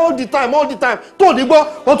sọ̀rọ̀ kan all the time tó ò ní gbọ́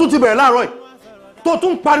ọ tún ti bẹ̀rẹ̀ láàárọ̀ yìí tó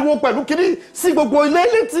tún pariwo pẹ̀lú kíní sí gbogbo ilé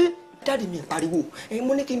létí. dáàdi mi pariwo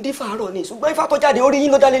mo ní kí n dé fàárọ̀ ni ṣùgbọ́n Ifá tó jáde orí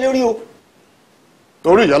yín ló dálé lórí o.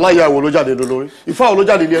 torí ìyá láyé àwò ló jáde lórí Ifá wo ló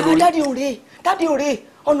jáde lé lórí. dáàdi òre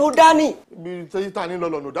ọ̀nà ò dá ní. ibi tí ta ni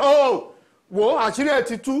lọ́lọ́nà ò dá wo àṣírí ẹ̀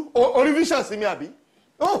ti tú orí vision sí mi àbí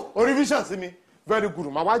orí vision sí mi very good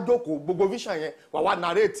màá wá jókòó gbogbo vision yẹn wà wá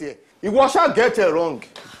narrate ẹ̀ ìwọ ṣáà get it wrong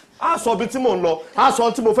á sọ bí tí mò ń lọ á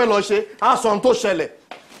sọ tí mo fẹ́ lọ ṣe á sọ ohun tó ṣẹlẹ̀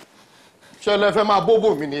fẹ́ máa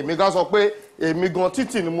bóbò mi ni èmi gan sọ pé èmi gan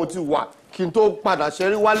títì ni mo ti wà kí n tó padà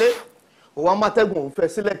ṣẹ́rí wálé òun á má tẹ́gùn òun fẹ́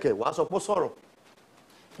sílẹ̀kẹ̀ wàá sọ pé sọ̀rọ̀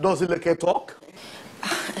does ilẹ̀kẹ̀ talk.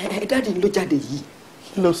 dáàdi ló jáde yìí.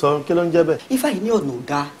 kí ló sọ kí ló ń jẹ́ bẹ́ẹ̀. ifá yìí ní ọ̀nà ò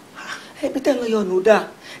dáa ẹbí tẹ́ lọ yọ ọ̀nà ò dáa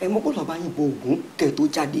ẹ mọ́ kó lọ́ọ́ bá yìnbọn ògún kẹ́ tó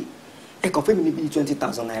jáde ẹ kàn fẹ́ mi níbi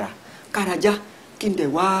 20,000 naira kárajà kí n dẹ̀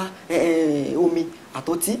wá omi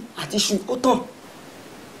àtọ́tí àti iṣu ó tàn.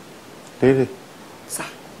 rere sá.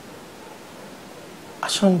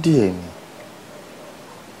 aṣọ ń di ẹ̀mí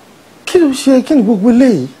kí ló ṣe kí ni gbogbo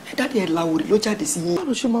eléyìí. dáàdi ẹ̀ làwòrán ló jáde sí yín. báwo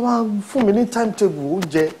ló ṣe máa fún mi ní timetable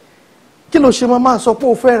oúnjẹ kí ló ṣe máa sọ pé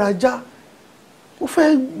o fẹ́ rajá o fẹ́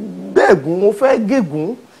gbẹ̀gùn o fẹ́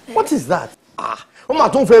gégùn what is that. ó mà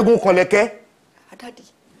tún fẹ́ egun kan lẹ́kẹ́. dáàdi.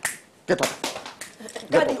 get up.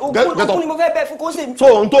 dáàdi ogun ni mo fẹ́ bẹ́ẹ̀ fún kó ṣe. so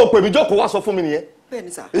ohun tó pè mí jókòó wá sọ fún mi nìyẹn.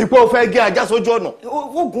 bẹ́ẹ̀ni sá. ìpè o fẹ́ gé ajá sójú ọ̀nà.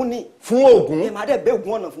 ogun ni. fún oògùn. ẹ máa dẹ̀ bẹ́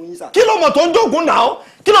ogun ọ̀nà fún yín sá. kí ló mọ̀ tó ń jókòó náà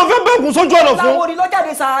kí ló fẹ́ bẹ́ oògùn sójú ọ̀nà fún. làwòrán ló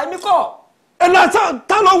jáde sá èmi kọ́. ẹ lọ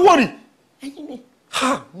tá lọ wọ̀rì. ẹ̀yin ni.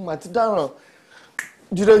 ha mo ti dáràn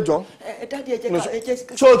jíde jọ. dáàdi ẹ jẹ́ ká ẹ jẹ́.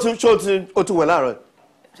 ṣé o ti wẹ̀ láàárọ̀ ẹ̀.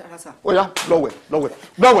 ó yá lọ́wẹ̀.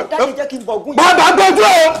 dáàdi jẹ́ kí n bọ̀ ogún yìí. bàbá gbẹ́jú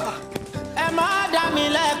o. ẹ má dá mi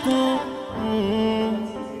lẹ́kun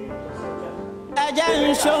ẹ jẹ́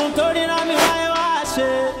n ṣohun tó rí rán mi wáyé wá ṣe.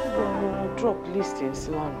 drop list yẹn sí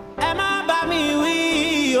lánàá. ẹ má bá mi wí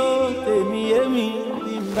o tèmi èmi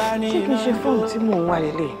bí n bá ní. ṣé kí n ṣe fóònù tí mò ń wá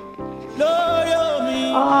lélẹ̀. lórí omi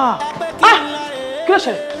ẹ pé kí n lọ rè é. kí ló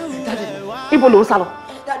ṣẹlẹ̀ ibo ló ń sá lọ.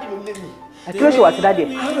 dáàdi ló lé mi. kí ló ṣe wà sí dáàdi ẹ.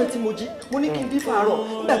 àárọ̀ tí mo jí mo ní kí n dífá àárọ̀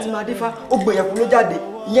nígbà tí màá dífá ó gbẹ̀yẹ̀kú ló jáde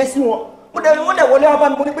ìyẹn sí wọn wọ́n dẹ̀ wọlé wá bá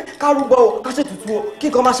mi mo ní pé ká rúbọ o ká ṣètùtù o kí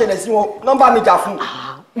nǹkan má ṣẹlẹ̀ sí wọn nọ́mbà mi jà fún.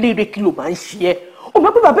 léèrè kí ló máa ń ṣe ẹ́ o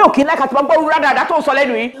mọ̀ pé bàbá òkè láìka tí wọ́n gbọ́ rúra dáadáa tó ń sọ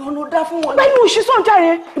lẹ́nu yìí. ọ̀nà dá fún wọn. bẹ́ẹ̀ni òṣì sọ̀ ń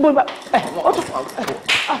jáde ibo ìgbà ó tún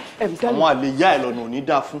àwọn àlè ìyá ẹ lọ́nà ò ní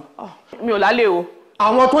dá fún. mi ò lálé o.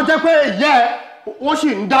 àwọn tó jẹ́ pé ìyá ẹ wọ́n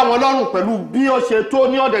sì ń dá wọn lọ́rùn pẹ̀lú bí ó ṣe tó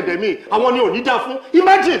ní ọ̀dẹ̀dẹ̀ mi àwọn ni ò ní dá fún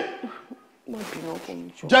imagine.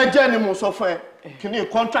 jẹ́jẹ́ ni mo sọ fún ẹ kí ni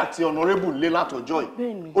contract honourable lé látọjọ́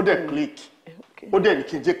yìí ó dẹ̀ click ó dẹ̀ ní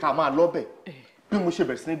kí n jẹ́ ká máa lọ́bẹ̀ bí mo ṣe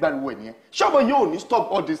bẹ̀rẹ̀ sí ní gbàlúwò ẹ̀ nìyẹn ṣọ́ọ̀bù yóò ní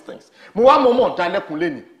stop all these things mo wá mọ̀ dá lẹ́kùn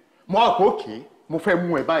lẹ́nu mo wá pé òkè mo fẹ́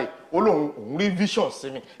mú ẹ báyìí ó lóun òun rí vision sí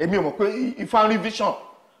mi èmi ò mọ̀ pé ifá rí vision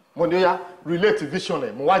mo ní ó yá relate vision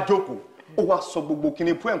ẹ̀ mo wá jókòó ó wá sọ gbogbo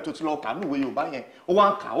kíni poem tó ti lọ kà níwèé Yorùbá yẹn ó wá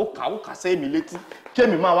ń kà ó kà sẹ́yìn mi létí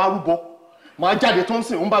kémi máa wá rúbọ máa jáde tó ń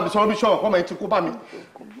sìn ó ń bá mi sọ bí sọ̀rọ̀ kọ́mọ yẹn ti kó bá mi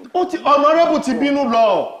honourable ti bínú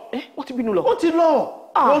lọ. ó ti bínú lọ. ó ti lọ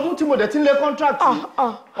ọdún tí mo dẹ̀ ti ń lé contract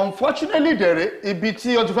unfortunately dẹ̀rẹ̀ ibi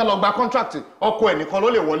tí o ti fẹ́ lọ gba contract ọkọ ẹ̀ nìkan ló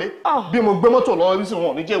lè wọlé bí mo gbé mọ́tò lọ sí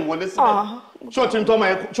wọn ò ní jẹ́ ìwọlé síbẹ̀ ṣé o ti ń tọ́ ọmọ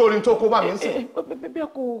ẹ ṣé o rí tó kó bá mi ń sìn. bí a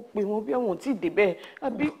kò pè wọn bí àwọn ò tí ì débẹ̀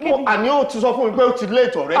àbí. àní ó ti sọ fún mi pé ó ti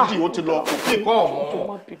late already ó ti lọ kò sí ìkọ́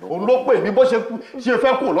ọ̀mọ́ òun ló pè mí bó ṣe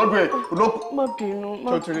fẹ́ kú lọ́dún ẹ̀ ló. má bínú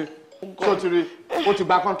má bínú. ṣé o ti rí o ti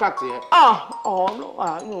gba contract yẹn.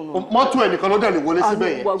 mọ́tò ẹ̀ nìkan ló dẹ̀ lè wọlé síbẹ̀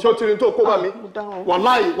yẹn ṣé o ti rí tó kó bá mi.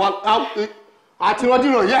 wàláì àti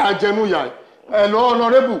rọ́dìrán yẹ́ àjẹnú yà ẹ̀ lọ́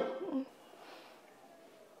honourable.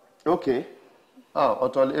 ok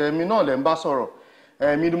ọ̀tọ̀ èmi náà lè ń bá sọ̀rọ̀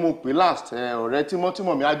èmi ni mo pè last ọ̀rẹ́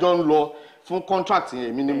tímọ́tímọ́ mi àjọ ń lọ fún contract yẹn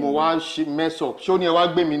èmi ni mo wá mess up ṣé ó ní ẹ wá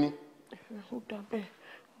gbé mi ni. ó dà bẹ́ẹ̀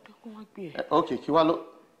ó dà kó wá gbé ẹ. ok kí wá ló.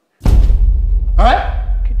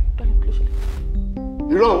 kí ni dálẹ́ kí ló ṣẹlẹ̀.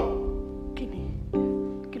 irọ́ kí ni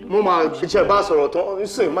kí ló. mo máa iṣẹ́ bá sọ̀rọ̀ tán ń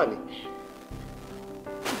sìn mà ní.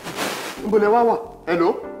 níbo lẹ wá wà hello.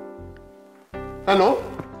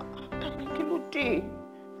 kí ló dé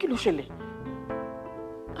kí ló ṣẹlẹ̀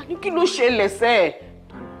àní kí ló ṣẹlẹ̀ sẹ́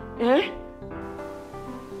ẹ̀.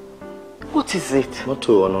 what is it.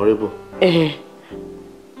 mọ́tò honourable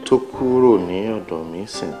tó kúrò ní ọ̀dọ̀ mi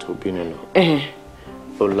sìn tó bínú lọ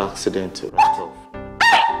ó lọ accident right off.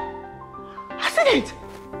 accident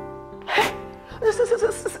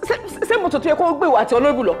ṣé mọ́tò tó yẹ kó gbé wa àti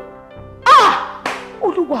honourable lọ.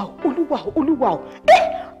 olúwa o olúwa o olúwa o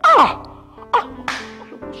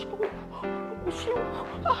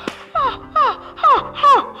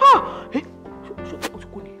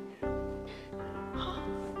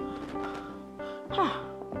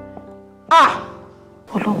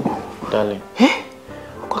Ọlọ́run. Darling,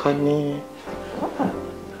 ká ní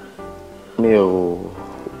mi ò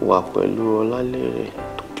wà pẹ̀lú Ọlálérè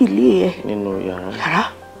kílé ẹ nínú yàrá.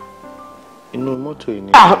 inú mọ́tò yìí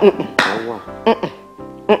ni wà.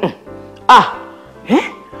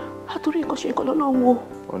 Àtúrí nǹkan ṣe nǹkan lọ́nà wo.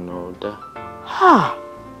 Ọ̀nà ọ̀dá.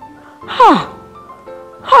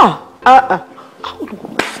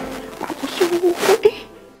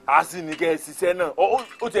 A sì ní kẹ́ ẹ ṣiṣẹ́ náà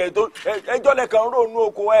ó tiẹ̀ tó ẹjọ́ lẹ́kan ronú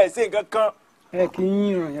oko ẹ̀ ṣe nǹkan kan. Ẹ kì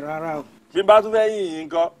í yìnrìn rárá o. Bí bá tún fẹ́ yìn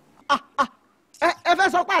nǹkan. Ẹ fẹ́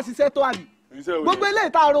sọ pé àṣìṣe tó àbí. Gbogbo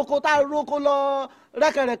eléyìí tá a roko lọ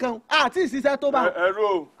rẹ́kẹ̀rẹ̀kẹ̀ àti ìṣiṣẹ́ tó bá.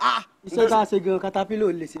 Ẹ̀rọ. Iṣẹ́ tá a ṣe gan katapilo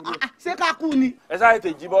ò lè ṣe lé. Ṣé ká kú ni. Ẹ sáré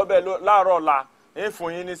tèjì bọ́ bẹ́ẹ̀ láàárọ̀ ọ̀la ń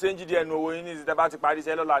fún yín ní sẹ́ńjì díẹ̀ nu owó yín ní ìsìtẹ́ bá ti parí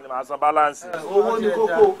iṣẹ́ lọ́la ni màá san báláǹsì. Owó ní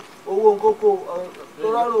kókó tó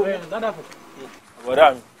rọrùn.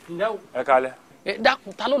 Bọ̀dá mi ẹ kalẹ̀. Ẹ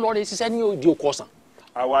dákun ta ló lọ rẹ ṣiṣẹ́ ní òde oko ọ̀sán.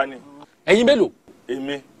 Àwa ni. Ẹ̀yin mélòó.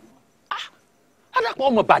 Èmi. Adàpọ̀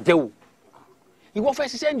ọmọ bàjẹ́ o ìwọ fẹ́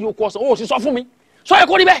ṣiṣẹ́ ní oko ọ̀sán o sì sọ fún mi sọ ẹ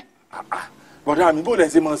kó rí bẹ́ẹ̀. Bọ̀dá mi bó lẹ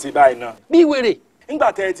ṣe máa ṣe báyìí náà. Bí wèrè.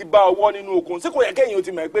 Nígbà tẹ ẹ ti bá ọwọ́ nínú okun ṣé kò yẹ kẹ́yìn o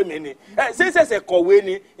ti mọ̀ pé mi ni ẹ ṣé ṣẹ̀ṣẹ̀ kọ̀wé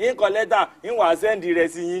ni yín kọ lẹ́tà yín wàá sẹ́ndì rẹ̀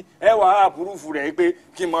sí yín ẹ wàá àpúrúfù rẹ̀ pé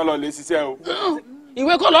kí n mọ lọ lè ṣiṣẹ́ o.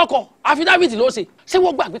 Ìwé kọ́ lọ́kọ̀ àfidáfìtì ló ṣe ṣé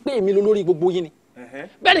wọ́n gbàgbé pé èmi ló lórí gbogbo yín ni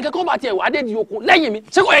bẹ́ẹ̀ ni kẹ́kọ̀ọ́ bá tiẹ̀ wà á dé di okun lẹ́yìn mi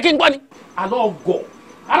ṣé kò yẹ kí n gbọ́ ni. àlọ́ ọgọ̀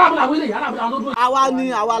arábìnrin àwọn eléyìí arábìnrin àwọn tó dúró.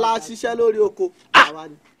 Àwa la ṣiṣẹ́ lórí oko.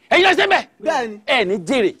 Ẹ̀yin lẹ́sẹ̀ bẹ́ẹ̀. Bẹ́ẹ̀ni. Ẹ ní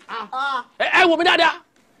jèrè ẹ wò mí dáadáa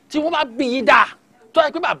tí wọ́n bá bí yín dáa tó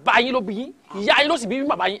yẹ pé bàbá yín ló bí yín ìyá yín ló sì bí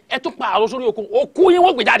bàbá yín ẹ tún pa àrò sórí okun òkú yín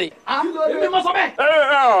wọ́n gbé jáde. èmi mọ sọ bẹ́ẹ̀.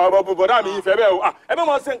 Bọ̀dá mi ìfẹ́ bẹ́ẹ̀ o ẹ bẹ́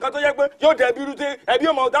mọ ṣe nǹkan tó yẹ pé yóò dẹ̀ bí irúté ẹbí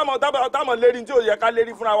ọmọ táwọn lérí tí ò yẹ ká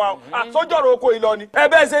lérí fúnra wa sójọ́rò oko ìlọ ni ẹ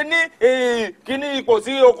bẹ́ẹ̀ ṣe ní kíní ipò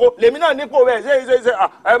sí oko lèmi náà nípò bẹ́ẹ̀ ṣe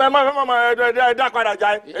ẹ bẹ́ẹ̀ ẹ dá padà jà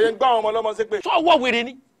ẹ gbọ́ àwọn ọmọ ọlọ́mọ sí pé. sọ wọ wèrè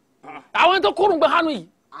ni àwọn tó kórùn gbẹ hánú yìí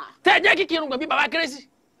tẹ jẹ́ kí kírun gbẹ bí baba kérésì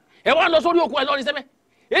ẹ wá lọ sórí oko ẹ lọ ní sẹ́mẹ̀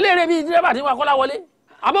eléèrè bíi dírẹ́bà tí wọn kọ́lá wọlé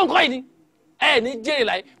àbọ̀ nǹkan yìí ni ẹ ní jèrè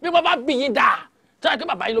láyé bí wọ́n bá bí yín dáa tí wọ́n á kí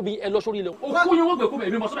bàbá yín ló bí ẹ lọ sórí ilé o. òkú yín wọ́n gbé kó bẹ̀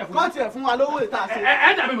èmi mọ̀ sọ́bẹ̀ fún mi. kọ́ tiẹ̀ fún wa lówó ìta ṣe.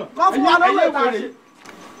 ẹ dàbí mọ̀. kọ́ fún wa lówó ìta ṣe.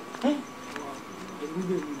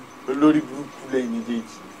 olórí burúkú lẹ́yìn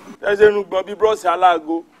méjèèjì ẹsẹ̀ ń gbọ́n bí búrọ́ọ̀sì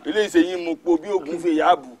aláàgó ilé ìṣèyí mu po bí ògùn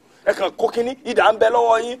fèyà bù ẹ kàn kó kínní ìdá ń bẹ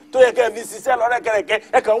lọ́wọ́ yín tó yẹ kẹ́ ẹ fi ṣiṣẹ́ lọ́rẹ́kẹrẹkẹ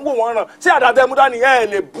ẹ kàn ń wò wọ́n ràn ṣé àdàtẹ mú dání ẹ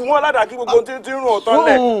lè bu wọn ládàá kí gbogbo tí ń rún ọ̀tán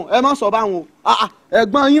lẹ̀. ẹ má sọ báwọn o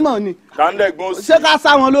ẹ̀gbọ́n yín mọ̀ ni. dáńlẹ̀ gbọ́n òsì. ṣé ká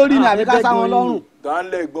sá wọn lórí ni àbí ká sá wọn lọ́rùn.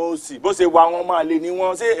 dáńlẹ̀ gbọ́n òsì bó ṣe wà wọn máa lè ní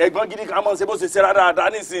wọn ṣé ẹ̀gbọ́n gidi kan mọ̀ ṣe bó ṣe ṣe dáadáa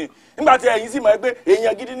nísìn nígbà tí ẹ̀yin sì mọ̀ pé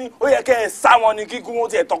èèyàn gidi ni ó yẹ kẹ́ ẹ sá wọn ni kíkú wọn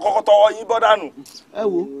tiẹ̀ tọkọtọwọ́ yín bọ́ dànù. ẹ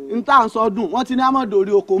wo n tá à ń sọ dùn wọn ti ní àmọ́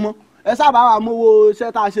dòrí oko mọ́ ẹ sábà wà mówó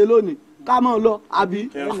iṣẹ́ tá a ṣe lónìí ká mọ̀ lọ àbí.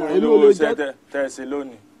 kí n fún yín lówó iṣẹ́ tẹ́ ẹ ṣe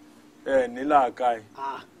lónìí ẹ ní làákàyè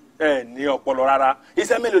ẹ ní ọpọlọ rárá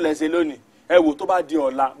iṣẹ́ mélòó lẹ ṣe lónìí ẹ wò tó bá di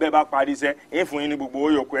ọ̀la bẹ́ẹ̀ bá parí iṣẹ́ ẹ fún yín ní gbogbo owó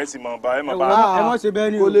yòókù ẹ sì mọ̀ bá ẹ mọ̀ bá. ẹ mọ̀ ṣe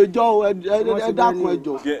bẹ́ẹ̀ ni o kò lè jọ o ẹ dákun ẹ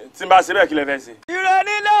jọ. tí n bá ṣe bẹ́ẹ̀ kí lẹ fẹ́ ṣe. ire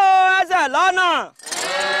nílò ẹsẹ̀ lọ́nà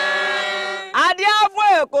adíá fún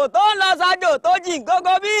èkó tó ń lọ sájò tó jìn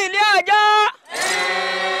gógó bí ilé ẹjọ́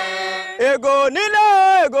ègò nílò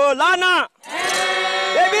ègò lọ́nà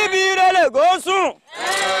ebi bí ire lè gò sùn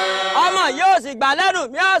ọmọ yóò sì gbà lẹ́nu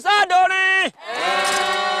mi ọ̀sán dorin.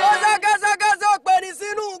 ó ṣe kẹsẹkẹsẹ ó pè ní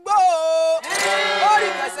sínú igbó ó rí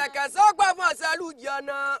kẹsẹkẹsẹ ó gbà fún ọ̀sẹ̀lú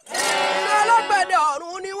jọ̀nà iná ọlọ́gbẹ̀dẹ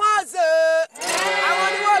ọ̀run ni wọ́n ṣe àwọn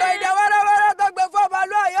ni wọ́n rọ ìdẹ wẹ́rẹ́wẹ́rẹ́ tó gbé fún ọba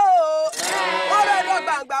lóye o wọ́n rọ ìdọ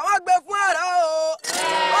gbàǹgbà wọ́n gbé fún àrà o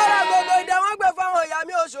wọ́n rọ gbogbo ìdẹ wọ́n gbé fún àwọn ìyá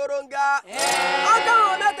mi òṣòròǹgà wọ́n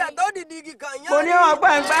káwọn mẹ́tẹ̀ tó dìdí kíkan yẹn. mo ní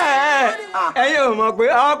ọpẹ́ ń pẹ́ ẹ̀yin ò mọ̀ pé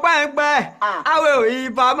ọpẹ́ ń pẹ́ àwẹ̀ òyì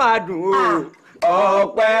bá máa dùn o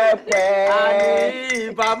ọpẹ́pẹ́ àní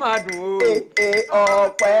ìfà máa dùn o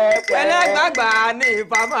ọpẹ́pẹ́ ẹlẹ́gbàgbà ní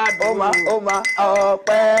ìfà máa dùn o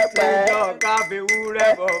ọpẹ́pẹ́ ìjọ káfíwúrẹ́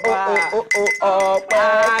bọ̀bá ọpẹ́pẹ́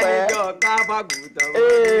àníjọ káfàgùtàn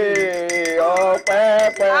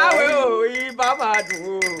ọpẹ́pẹ́ àwẹ̀ òyì ìfà máa dùn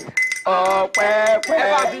o ọpẹ́pẹ́ ẹ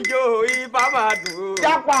bá fi jó ìfà máa dùn o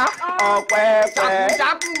jápa ọpẹ́pẹ́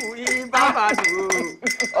jákù ìfà máa dùn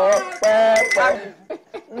o ọpẹ́pẹ́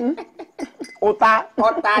ọ̀tá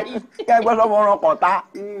rí kẹgbẹ́ sọ́mọ ọ̀ràn kọ̀ọ̀tá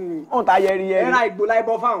ọ̀tá yẹri yẹri. ẹ̀rọ ìgbò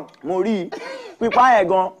láìbọ fáwọn. mo rí i pípa ẹ̀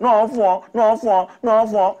gan náà fún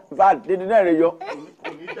ọ ìfà dédé náà rẹ yọ. kò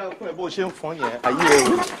ní dá fún ẹ bó ṣe ń fọn yẹn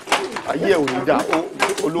ayé ẹ ò ní dá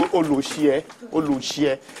olùṣí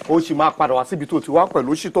ẹ ó sì máa padà wá síbi tó ti wá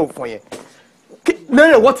pẹ̀lú òṣì tó ń fọn yẹn.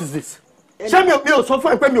 lẹ́yìn what is this? ṣé mi ò sọ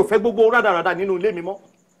fún ẹ pé mi ò fẹ́ gbogbo rádaràda nínú ilé mi mọ́?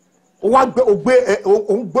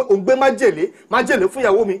 ó gbé májèlé fún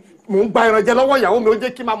ìyàwó mi mò ń gba ẹran jẹ lọ́wọ́ ìyàwó mi ó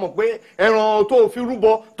jẹ́ kí n máa mọ̀ pé ẹran tó fi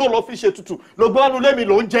rúbọ tó lọ fi ṣe tutù ló gbọ́ nínú ilé mi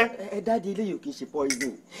ló ń jẹ. ẹ dáàdi ilé yìí kì í ṣe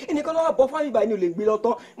poison ẹnìkan lọ́wọ́ bọ́ fáwọn ìgbà ni ò lè gbé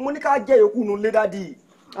lọ́tọ́ mo ní ká jẹ́ yòókù nù lé dáàdi.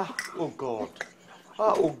 Oh God.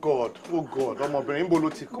 Oh God. Ọmọbìnrin níbo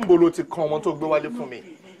ló ti kan ọmọ tó gbé wálé fún mi.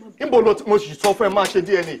 Níbo ló ti mo sì sọ fún ẹ máa ṣe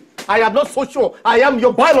DNA. I am not so sure. I am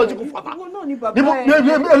your biological father.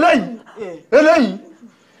 Eléyìí.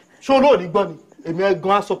 Ṣé olóòní gbọ́ ni? Èmi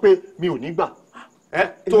gan á sọ pé mi ò ní gbà.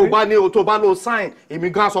 Tó bá lọ sign, èmi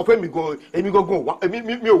gan á sọ pé mi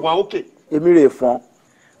ò wá okay. Èmi rè fọ́n.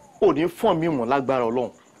 Ò ní fọ́n mi mọ̀ lágbára Ọlọ́run.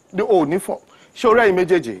 Ò ní fọ́n. Ṣé o rẹ́yìn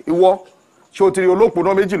méjèèjì? Ìwọ ṣé o ti rí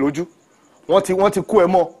olóòpónà méjì lójú? Wọ́n ti kó ẹ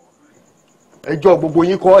mọ́. Ẹjọ́ gbogbo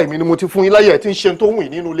yín kọ́ èmi ni mo ti fún yín láyè tí ń ṣe tó wù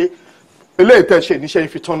nínú ilé. Eléyìí tẹ́ ṣe níṣẹ́ yín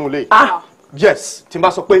fi tọ́nu ilé. Yes, tí n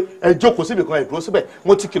bá sọ pé ẹ jókòó síbi kan ẹ dúró síbẹ̀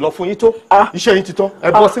mo ti kìlọ̀ fún yín tó iṣẹ́ yín ti tán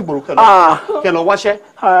ẹ bọ́ sí gbòòrò kẹlọ wáṣẹ́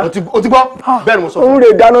o ti gbọ́ bẹ́ẹ̀ ni mo sọ fún. òun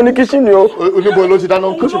rè dáná ní kíṣìnì o. oníbo ló ti dáná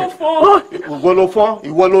ní kíṣìnì ìwọ ló fọ́n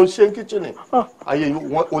ìwọ ló ṣe ní kíṣìnì ayé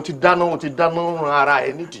o ti dáná ara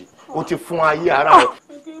ẹ nídìí o ti fún ayé ara ẹ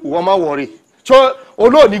ìwọ má wọrí ṣé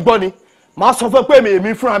olóòní gbọ́ ni màá sọ fún pé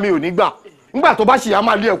èmi fúnra mi ò ní gbà nígbà tó bá ṣì yá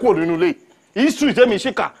máa lé ẹ kúrò nínú ilé history tẹ́mi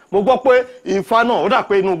ṣìkà mo gbọ́ pé ìfà náà ó dà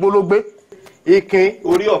pé inú igbó ló gbé ikin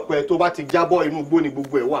orí ọ̀pẹ tó bá ti jábọ́ inú igbó ni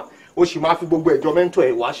gbogbo ẹ̀ wà ó sì máa fi gbogbo ẹ̀jọ́ mẹ́ńtọ̀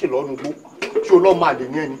ẹ̀ wá ṣe lọ́nu igbó tí olóò máa lè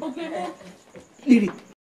ní ẹni. Lérè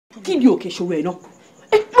kí ni òkè ṣòwò ẹ̀ náà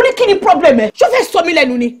mo ní kí ni problem ẹ̀ ṣó fẹ́ sọ mí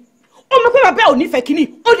lẹ́nu ni ó mọ̀ pé bàbá ò nífẹ̀ẹ́ kínní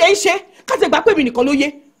ó lè ń ṣe káṣí gbà pé mi nìkan ló yé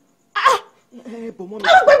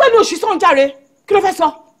àwọn gbẹgbẹ ni òṣì sọ̀n járe kí ló fẹ́ sọ.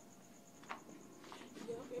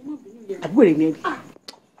 àbúrò rẹ̀ ni ẹ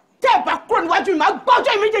tẹ́ ẹ bá kúrò níwájú mi máa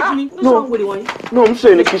gbọ́jọ́ ìméjèèjì ni. no n ṣe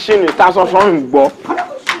ní kíṣìnì tá a sọ fún mi gbọ́.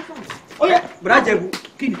 ó yẹ bùrá jẹ̀bù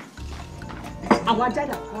kí ni àwọn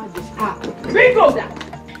ajáda àwọn àjẹsí. Bimbo dà.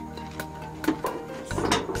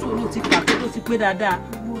 sọ́nù ti pàtó tó ti pé dáadáa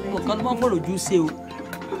kọ̀ọ̀kan ló máa ń fọ̀rọ̀ ojú ṣe o.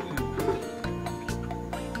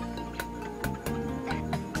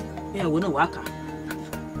 ìyàwó náà wá kà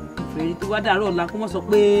fèrè tó wá dàrú ọ̀la kó mọ̀ sọ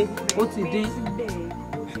pé ó ti dín.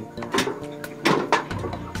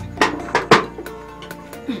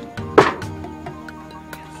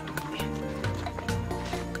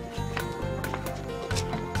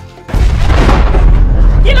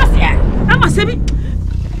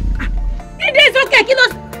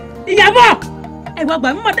 Ìwọ gbà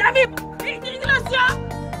mí mọ̀ dábì kí ló ṣe ọ́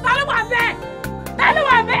ta ló wà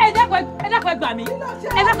bẹ́ẹ̀ ẹ dákun ẹ gbà mí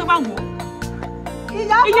ẹ dákun bá wò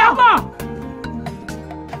ó Ìyábọ̀.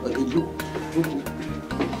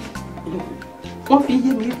 wọ́n fi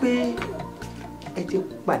yé mi pé ẹ ti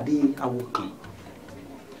pàdé àwo kan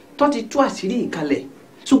tó ti tú àṣírí ìkalẹ̀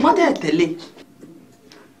ṣùgbọ́n tẹ́ ẹ tẹ̀lé.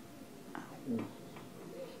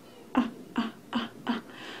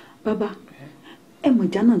 Bàbá ẹ mọ̀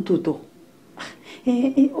jánà tó tọ̀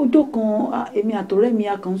ọjọ́ kan èmi àtọ̀rẹ́ mi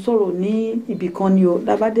a kàn ń sọ̀rọ̀ ní ibì kan ni o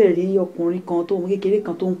lábàdẹ̀ rí ọkùnrin kan tó kékeré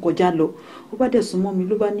kan tó ń kọjá lọ ó bá dẹ̀ súnmọ́ mi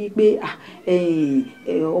ló bá ní pé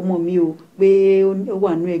ọmọ mi o pé ó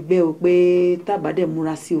wà nú ẹgbẹ́ o pé tábàdẹ̀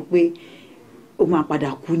múra sí o pé ó máa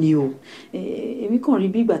padà kú ni o èmi kàn rí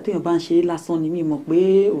bí ìgbà téèyàn bá ń ṣe lásán ni mi mọ̀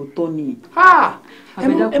pé òótọ́ ni.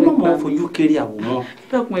 ẹ mọ̀ mọ̀ fojú kéré àwòrán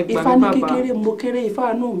ifá ní kékeré mo kéré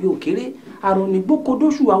ifá náà mi ò kéré àrùn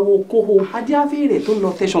nígbókòdóṣù àwọn okòho adíáfẹ́rẹ́ tó lọ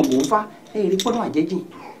tẹ̀sán kò ń fa èrè pọ́nà àjẹjì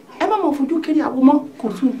ẹ má mọ̀ fojú kéré àwòmọ́ kò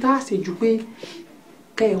tún tá a ṣe ju pé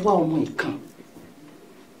kẹ́ ẹ wá ọmọ ìkan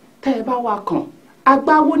tẹ́ ẹ bá wá kàn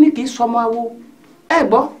agbáwo ní kì í sọmọ awo ẹ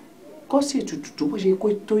gbọ́ kó sì tutù tó bó ṣe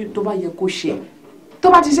tó bá yẹ kó ṣe tó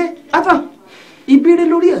bá ti ṣe látàn ìbéèrè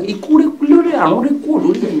lórí ìkúrẹ́ lórí àrùn rẹ kúrò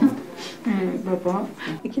lórí ẹ̀yìn. Bàbá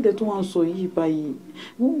ìkéde tó wọ́n ń sọ yìí báyìí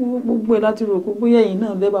gbogbo ẹ̀ láti rò pé bóyá ẹ̀yin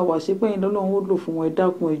náà lẹ́bàá wà ṣe pẹ́yìn lọ́lọ́run ó lò fún wọn ẹ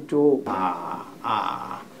dákun ẹ jọ̀ọ́.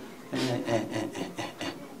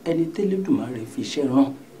 ẹni tẹ́lẹ̀dùmarè fi iṣẹ́ rán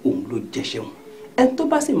òun ló jẹ́ṣẹ́ wọn ẹni tó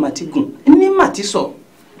bá sì máa ti gùn ní mà ti sọ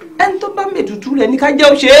ẹni tó bá mètùtù rẹ̀ ní ká jẹ́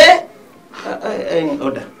ó ṣe é.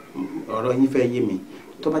 ọ̀dà ọ̀rọ̀ yín fẹ́ yé mi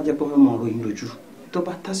tó bá jẹ́ pé wọ́n mọ ọ̀rọ̀ yín lójú tó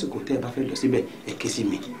bá tásìkò tẹ́ ẹ bá fẹ́ lọ síbẹ̀ ẹ ké sí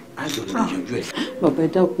mi á jọ lè yanjú ẹ. Bàbá ẹ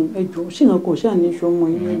dákun ẹ jọ̀ọ́ ṣìnà kò ṣáà ní iṣu ọmọ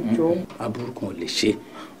yín ẹ jọ̀ọ́. aburú kan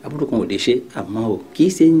ò lè ṣe àmọ́ o kì í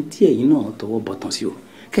ṣe ní tí ẹ̀yin náà tọwọ́ bọ̀tán sí o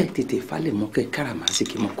kẹ́ ẹ tètè falẹ̀ mọ́ kẹ́ ẹ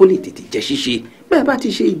káràmásìkì mọ́ kó lè tètè jẹ́ ṣíṣe bẹ́ẹ̀ bá ti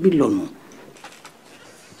ṣe ibi lọ́nà.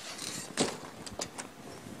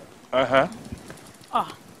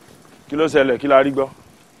 kí ló ṣẹlẹ̀ kí la rí gbọ́.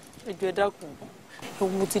 ẹ jọ̀ọ́ ẹ dákun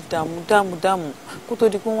mo ti dààmú kó tó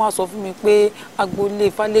di pé wọ́n á sọ fún mi pé agboolé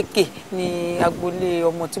Fálékè ni agboolé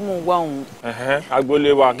ọmọ tí mò ń wá òun.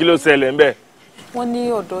 agboolé wa kí ló ṣẹlẹ̀ ń bẹ̀. wọ́n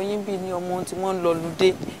ní ọ̀dọ̀ yín bí ni ọmọ tí wọ́n ń lọ lùdé.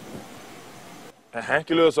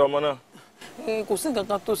 kí ló sọ ọmọ náà. kò sí nǹkan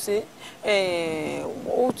kan tó ṣe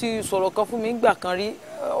ó ti sọ̀rọ̀ kan fún mi gbà kan rí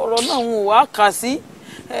ọ̀rọ̀ náà òun ò wá kà sí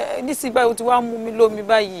nísìnyí báyìí ó ti wá mú mi lómi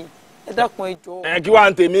báyìí. ẹ dákun ẹ jọ̀ọ́. Kí wàá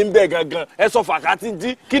ń tèmi ń bẹ̀ gangan ẹ sọ fàkàtì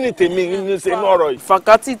dí kí ni tèmi ń ṣe ní ọ̀rọ̀ yìí.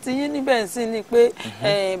 Fàkàtì ti yín níbẹ̀ ń sìn ni pé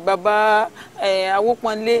bàbá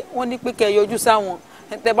Awópọ̀nlé wọ́n ní pé kẹ́ ẹ yọjú sáwọn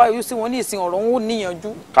tẹ́ bá yọjú sí wọn ní ìsìn ọ̀rọ̀ wọn ò níyànjú.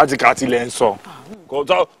 Kátikàti lẹ ń sọ kò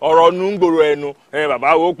tọ ọ̀rọ̀ nu ń gbòòrò ẹnu bàbá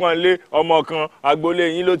Awópọ̀nlé ọmọ kan agboolé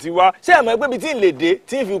yín ló ti wá ṣé ẹ mọ̀ pé ibi tí ń lè dé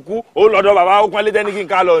tí ń fi kú ó lọ́dọ̀ bàbá Awópọ̀nlé tẹ́ni kí n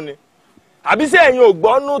ká lọ ni àbí ṣé ẹ̀yin ò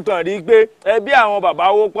gbọ́ nù tàn rí pé ẹbí àwọn bàbá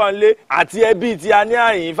Awópọ̀nlé àti ẹbí tí a ní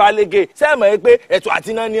àyìn Fálékè ṣé ẹ mọ̀ pé ẹ̀tù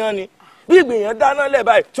àti iná ní ọ́ ni bí ìgbìyànjú dáná lẹ̀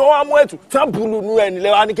báyìí tí wọ́n wá mú ẹ̀tù tí wọ́n bùlù nu ẹni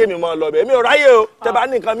lẹ́wọ́ ní kémi mọ́ ọ lọ́bẹ̀ mi ò ráyè o tẹ́ bá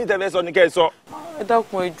ní nǹkan mi tẹ́fẹ́ sọ ní kẹ́ ẹ sọ. ẹ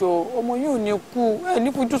dákun ẹ jọ̀ọ́ ọmọ yóò ní kú ẹ ní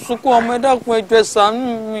fojú sunkún ọmọ ẹ dákun ẹ jọ̀ọ́ ẹ ṣàánú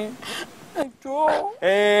mi ẹ jọ̀ọ́.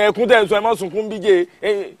 ẹkún tẹ̀ ń sọ ẹ má sunkún bíjè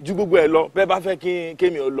ju gbogbo ẹ lọ bẹ́ẹ̀ bá fẹ́ kí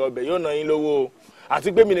kémi ò lọ ọbẹ̀ yóò ná yín lówó o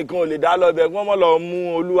àti pé mi nìkan ò lè dá lọ́bẹ̀ kí wọ́n mọ̀ lọ mú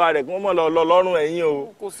olúwa rẹ̀ kí wọ́n mọ̀ lọ lọ́rùn ẹ̀yìn o.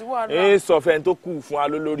 kò sí wàhálà. sọ fẹ́ tó kù fún wa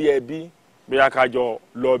lórí ẹbí bí a kájọ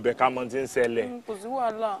lọ ọbẹ̀ ká mọ̀ tí ń ṣẹlẹ̀. kò sí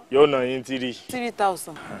wàhálà. yóò ná yín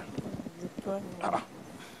 3,000.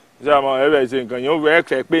 ṣé àmọ́ ẹ bẹ̀ ṣe nǹkan yẹn ó fẹ́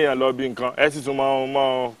kẹ́ pé èèyàn lọ bí nǹkan ẹ sì tún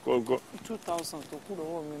mọ́ kókó. 2,000 tó kù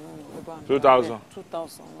lọ́wọ́ mi náà. 2,000.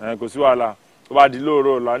 2,000. Kò sí wàhálà tó bá di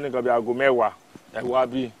lóòrò lọ nìkan bí aago 10 ẹ wá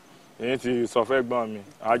bí èyí ti sọ fẹ́ gbọ́n mi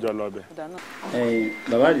àjọ lọ bẹ̀.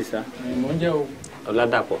 bàbá àdìsá. mò ń jẹ́ o.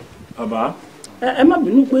 ọ̀làdàpọ̀. bàbá. ẹ má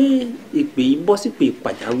bínú pé ìpè yìí bọ́ sí pé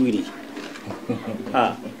pàjáwìrì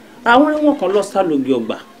àwọn ẹ̀wọ̀n kan lọ sá lóge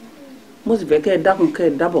ọgbà mo sì fẹ́ kẹ́ ẹ dákun kẹ́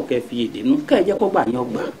ẹ dábọ̀ kẹ́ ẹ fi èdè nù kẹ́ ẹ jẹ́ kó gbà yín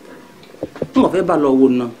ọgbà mo fẹ́ bá lọ wo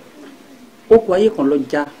ná okùn ayé kan lọ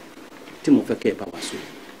já tí mo fẹ́ kẹ́ ẹ bá wá so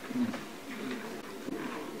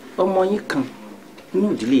ọmọ yín kan nínú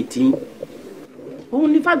ìdílé tí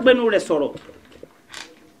òun ní fàgbẹ́nu rẹ̀ sọ̀rọ̀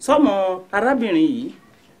sọmọ arábìnrin yìí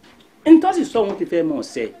ntọ́sí sọ òun ti fẹ́ mọ̀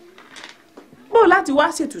ọ̀sẹ̀ bó láti wá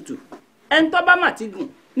ṣètùtù ẹ̀ńtọ́ bá mà ti gùn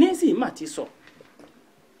ní sì mà ti sọ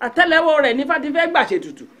àtẹ́lẹwọ́ rẹ̀ ní fàtí fẹ́ gbà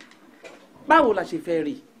ṣètùtù báwo la ṣe fẹ́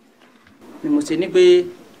rí ni mo ṣe ní pé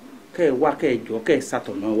kẹ́ ẹ wá kẹ́ ẹ jọ kẹ́ ẹ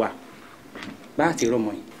ṣàtọ̀nà wa bá a ti rọmọ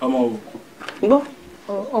yìí. ọmọ o. gbọ́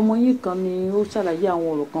ọmọ yìí kan ni ó ṣàlàyé àwọn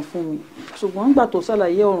ọ̀rọ̀ kan fún mi ṣùgbọ́n nígbà tó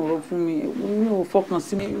ṣàlàyé ọ̀rọ̀ fún mi mi ò fọkàn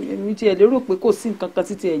sí mi tiẹ̀ lérò pé kò sí nǹkan kan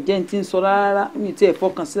títí ẹ̀ jẹ́ ní ti ń sọ rárá mi tiẹ̀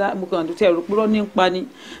fọkàn sí mo kàn tó tiẹ̀ rò pé lọ́ní ń pa ni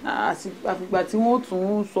àfìgbà tí wọ́n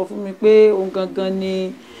tún sọ fún mi pé òun gangan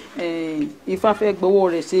ni Ifá fẹ́ gbowó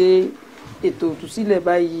rẹ̀ ṣe ètò ìtúsílẹ̀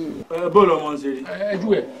báyìí. bó lọ mọ ṣe rí. ẹjú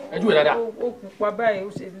ẹ dáadáa. ó pupa báyìí ó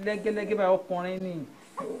ṣe lẹ́gẹ́lẹ́gẹ́ báyìí ọkùnrin ni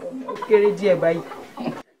ó kéré díẹ̀ báyìí.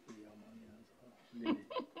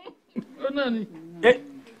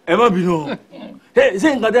 ẹ má bínú o ṣé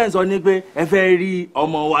nǹkan tẹ́ ń sọ ni pé ẹ fẹ́ rí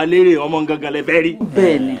ọmọ wa lérè ọmọ gangan lẹ fẹ́ rí.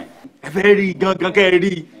 bẹ́ẹ̀ni. ẹ fẹ́ rí gangan kẹ́ ẹ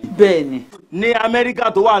rí. bẹ́ẹ̀ni. ní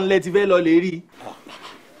Amẹ́ríkà tó wà nílẹ̀ ti fẹ́ lọ lè rí.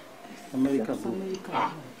 Amẹ́ríkà bò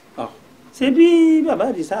ṣé bí bàbá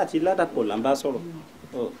àdìsá àti ládàpọ̀ là ń bá sọ̀rọ̀.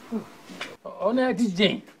 ọ̀nà ẹ ti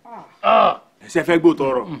jìn. ṣe fẹ́ gbọ́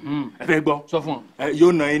tọrọ ẹ fẹ́ gbọ́ sọ fún ọ.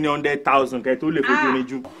 yóò ná yín ní 100,000 kẹ́ tó lè fojú ní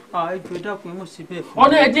jù. ẹ jọ̀ọ́ ẹ dákun ẹ mọ̀ sí bẹ́ẹ̀ fún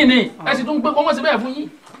ọ̀nà ẹ jìn ni ẹ sì tún gbé kọ́mọ́ sí bẹ́ẹ̀ fún yín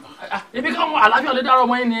ibi káwọn àlàáfíà lè dára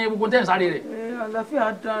ọmọ yín ní gbogbo tẹ́ ń sáré rẹ̀. àlàáfíà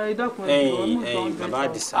dára ẹ dákun ẹ jọ̀ọ́ bàbá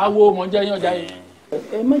àdìsá. awo mọ̀ ń jẹ́ yín ọjà yín.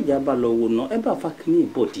 ẹ má jà bá lọ wò ná ẹ bá fa kínní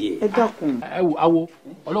ìbọ̀ díẹ̀. ẹ dákun. ẹ wò awo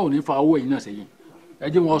Ọlọ́run ní fa owó ẹ̀yin náà sẹ́yìn ẹ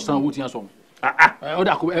jẹ́ wọn san owó tí wọ́n sọ ọ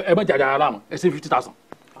dà kó ẹ má jàjà ara wọn ẹ ṣe 50,000.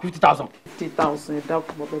 50,000. 50,000 ẹ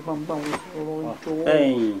dákun bàbá bá ń bá wọn sọ̀rọ̀ ìjọwọ́.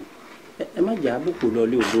 ẹ má jà àbùkù lọ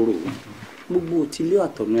lé olóró gbogbo tílé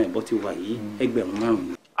àtọ̀nà ẹ̀ bọ́ ti wà yìí 5,000.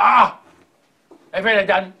 ẹ fẹ́ rẹ̀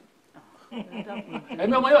já ni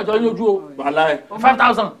ẹ̀mí ọmọ yóò jọ ní ojú o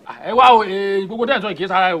 5,000 ẹ wá o gbogbo tẹ̀ ń sọ ìkíyè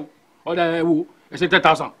sára ẹ o ọ̀dà ẹ wo ẹ ṣe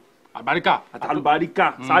 10,000 àbáríkà. àtàlùbáríkà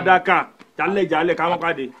sádàkà jálẹ̀jálẹ̀ káwọn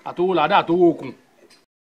pàdé. àtowó làdá àtowó okùn.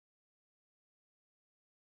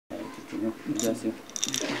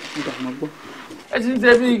 ẹ ti ń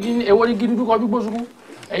tẹ bí èwo ní gidi kọjú gbósùkú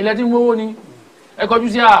ẹ̀yin lẹ ti ń mówó ni ẹ kọjú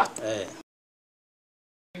sí à.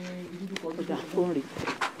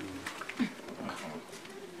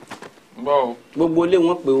 gbogbo ilé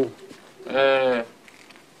wọn pé o.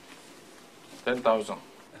 10,000.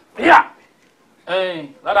 ìyá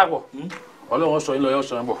ládàpọ̀ Ọlọ́run sọ yín lọ yóò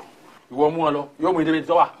sọ yín bọ̀ ìwọ mú wọn lọ yóò mú ìdílé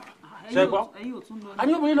tó wà ṣe gbọ́.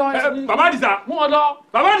 àní òmùyín lọ bàbá àdìsá mú wọn lọ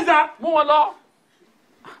bàbá àdìsá mú wọn lọ.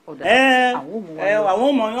 àwọn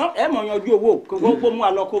ọmọ ẹ mọ̀ yanjú owó kó mú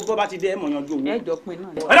àlọ́ kó bọ́ bá ti dé ẹ mọ̀ yanjú owó. ẹ jọ pin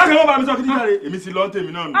náà. ẹ dákun ẹ má bá mi sọ kí ní káre èmi sì lọ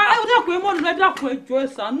tèmi náà nù. ẹ dákun ẹ mọ ẹ dákun ẹ jọ ẹ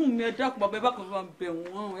ṣàánú mi ẹ dákun bàbá ẹ bá kan bá bẹ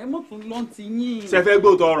wọn ẹ mọ tún lọ ti yín. ṣe fẹ́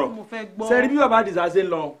gbọ́ tọrọ mo fẹ́ gbọ́. sẹ́rí bí bàbá àdìsá ṣe ń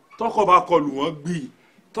lọ tọkọ bá kọlù wọn gbì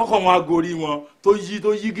tọkọ wọn agorí wọn tó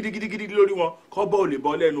yí gidigidi lórí wọn kọ́ bọ́ ò lè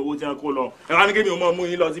bọ́ lẹ́nu owó tí wọ́n kó lọ ẹ wá ní kémi ò mọ̀ mú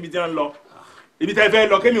yín lọ síbi tí wọ́n ń lọ ibi tẹ́ fẹ́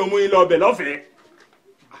lọ kémi ò mú yín lọ ọbẹ̀ lọ́fẹ̀ẹ́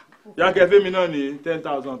yàkẹ́ fẹ́mi náà ní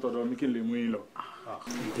 10,000 tọ̀dọ̀ mi kí n lè mú yín lọ.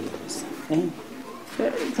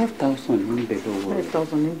 5,000 ní bẹ lọ́wọ́.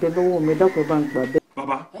 5,000 ní bẹ lọ́wọ́ mi dákun bá ń gbà bẹ́ẹ̀.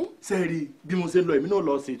 bàbá sẹ́ẹ̀rì bí mo ṣe ń lọ èmi náà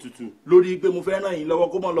lọ ṣe tutù lórí pé mo fẹ́ ràn yín lọ́wọ́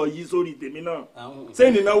kó mọ̀ lọ yí sórí tèmi náà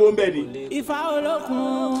sẹ́yìn ìnáwó ń bẹ̀ ni. Ifá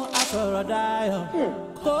olókun asọ̀rọ̀dayọ̀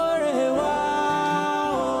kórè wá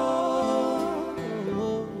o.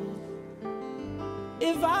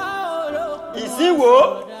 Ifá olókun. ìsìnwó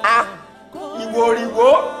ìwòrìwó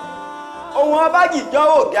ohun ọbàjìjọ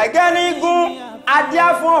ò gẹ́gẹ́ ní gún adíá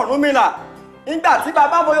fún Ọ̀rúnmìlà nígbà tí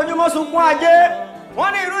bàbá fojoojúmọ́ sunkún ajé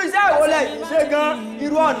wọ́n ní irú iṣẹ́ wo lẹ́yìn ṣe gan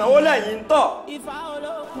irú ọ̀nà wo lẹ́yìn ń tọ̀.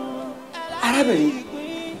 arábìnrin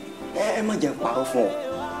ẹ má jẹ́ pàrọ̀ fún ọ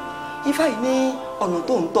Ifá yìí ní ọ̀nà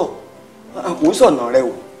tó ń tọ̀ kò ń sọ̀nà rẹ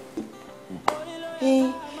o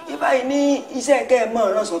Ifá yìí ní iṣẹ́ kẹ́ ẹ mọ̀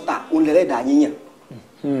ránṣọ ta òun lẹ́lẹ́dàá yíyàn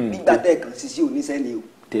nígbà tẹ́ ẹ kàn sí sí oníṣẹ́ ni o.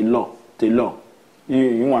 tèlọ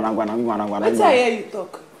ìwọ̀n àgbàna. Wetin I hear you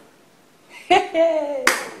talk?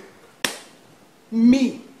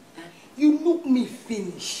 Me, you look me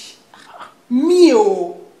finish. Me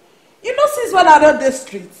oh, you know since when I don dey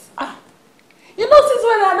street. You know since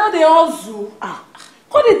when I don dey hustle.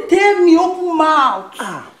 Come dey tell me open mouth.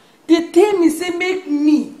 Dey tell me say make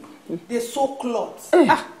me dey sew cloth. No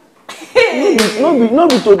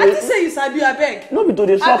be to dey. I think say you sabi abeg. No be to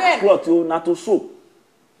dey sew cloth o, na to sew.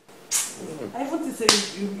 I even think say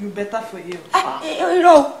you better for you. You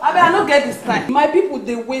know, I no get this time. My people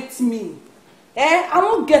dey wait me. I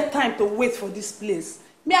no get time to wait for this place.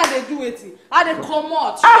 Me I dey do wetin? I dey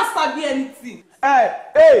comot. I no sabi anything.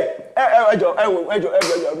 ẹjọ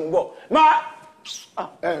mo bọ ma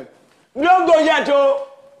no go yet o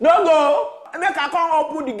no go make I come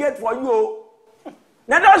open the gate for you o.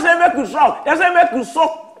 They don say make you soak, they say make you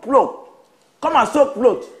soak cloth, come and soak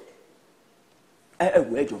cloth.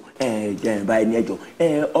 Ẹjọ báyìí ní ẹjọ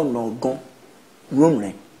ọ̀nà gan room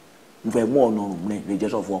rẹ mo fẹ́ mú ọ̀nà room rẹ lè jẹ́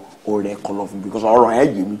sọ fún ọ̀rẹ́ kọlọ fún because ọ̀rọ̀ ẹ̀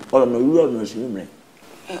yé mi ọ̀nà irú ọ̀nà sí room rẹ.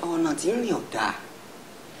 ọ̀nà tí ń rìn ọ̀dà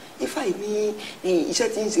Ifá yìí ní iṣẹ́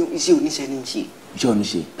tí ń ṣe iṣẹ́ oníṣẹ́ ní í ṣe. iṣẹ́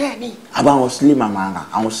oníṣẹ́. bẹ́ẹ̀ni. àbáwọn sílé màmá rà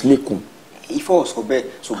àwọn sílé kùn. Ifá ọ̀sọ̀ bẹ́ẹ̀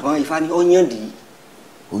ṣùgbọ́n Ifá ní ọ̀yàndì.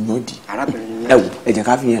 ọ̀yàndì. arábìnrin ẹ wò ẹ jẹ́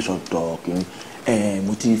ká fi yẹn sọ tọ̀ kìíní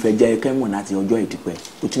mo ti fẹ́ jẹ́ kẹ́mọ̀ láti ọjọ́ ìdìpẹ́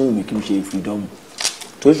mo ti ń wù mí kí n ṣe freedom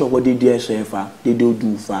torí sọ pé dédé ẹsẹ̀ fa dédé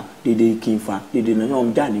ojú fa dédé kí n fa dédé náà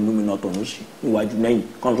ń jà nínú mi náà tọ̀nù sí níwájú lẹ́yìn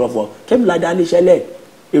kan sọ fọ kẹ́mi ládàá lè ṣẹlẹ̀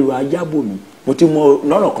èrò ajábò mi mo ti mọ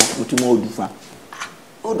lọ́rọ̀ kan mo ti mọ odù fa.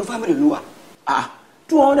 odù family ló wà.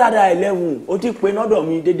 211 o ti pe nọ́dọ̀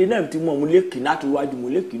mi dédé náà ti mọ̀ mo lè kì láti wájú mo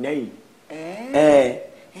lè kì lẹ́yìn.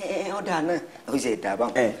 ọ̀dà náà ó ṣe ìdàbà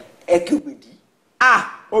ẹ kí ògbèdì.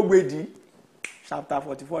 ògbèdì chapter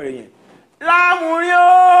 44 yẹn. lámùrí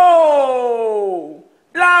o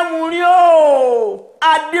lámùrí o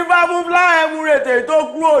adífáfún fly Emirates tó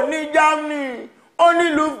kúrò ní Germany ó ní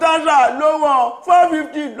Lufthansa ló wọ̀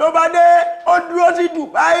 450 ló bá dé ó dúró sí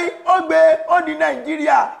Dubai ó gbé ó di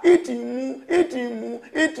Nàìjíríà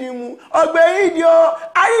ìtìmú ọgbẹ́ ìdí o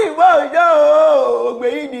àyíwò òjò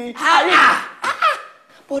ọgbẹ́ ìdí.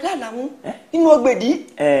 bọ́dà làwọn nínú ògbèdì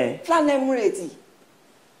fly Emirates.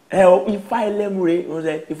 Ifá ẹlẹ́múre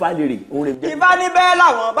Ifá lèrè òun rè jẹ́. Ifá ní bẹ́ẹ̀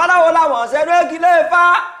làwọn báláwo làwọn ṣẹ́nu èkìlẹ̀ Ifá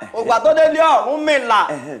ògbà tó délé Ọ̀rúnmìlà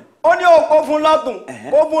ó ní oko fún lọ́tún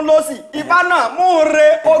ó fún lọ́sì Ifá náà mú un re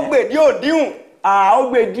ó gbèdí òdìhùn. ó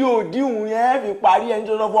gbèdí òdìhùn yẹn fi parí ẹni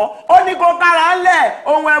tó sọfọ ó ní kó kára ńlẹ̀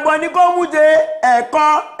ohun ẹ̀bọ ní kó mú jẹ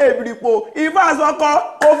ẹ̀kọ́ èbìrìpò Ifá sọkọ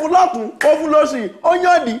ó fún lọ́tún ó fún lọ́sì ó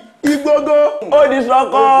yànjú igbógó ó di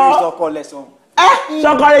sọkọ. ó di sọkọ lẹ́sàn.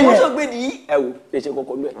 sọkọrẹ yẹn wọ́n gbé nìyí. ẹ wò lè ṣe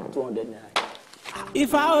kókó lóye 200 naira.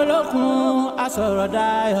 Ifá olókun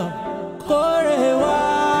asọ̀rọ̀dayọ̀ kórè wá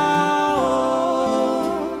o.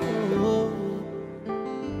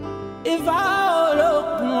 Ifá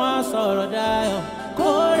olókun asọ̀rọ̀dayọ̀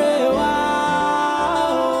kórè wá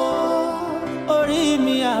o. Orí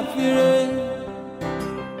mi àfiré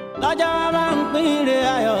lọ́jọ́ wa máa ń pín ire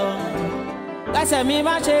ayọ̀ kẹsẹ̀ mi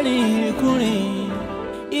má ṣe rìn ìrìnkúrìn.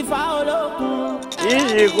 Ifá olókun.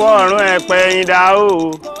 ìsìnkú ọ̀run ẹ̀pẹ̀yìndà o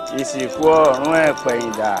ìsìnkú ọ̀run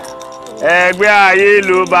ẹ̀pẹ̀yìndà ẹgbẹ́ ayé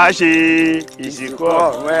ló bá ṣe ìsìnkú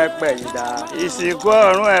ọ̀run ẹ̀pẹ̀yìndà ìsìnkú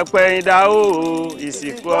ọ̀run ẹ̀pẹ̀yìndà o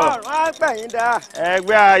ìsìnkú ọ̀run ẹ̀pẹ̀yìndà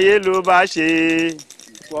ẹgbẹ́ ayé ló bá ṣe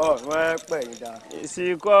ìsìnkú ọ̀run ẹ̀pẹ̀yìndà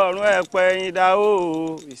ìsìnkú ọ̀run ẹ̀pẹ̀yìndà o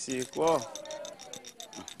ìsìnkú ọ̀run.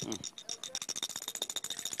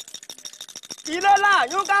 ilé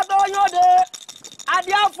láàyún ká tó yóde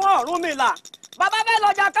adíá fún Ọ̀rúnmìlà bàbá fẹ́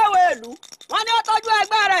lọ́jà káwé ìlú wọ́n ní ó tọ́jú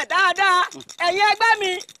ẹgbẹ́ rẹ̀ dáadáa ẹ̀yin ẹgbẹ́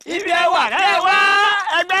mi. ibi ẹwà kí ẹ wá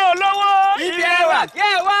ẹgbẹ́ olówó ibi ẹwà kí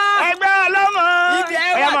ẹ wá ẹgbẹ́ ọlọ́mọ ibi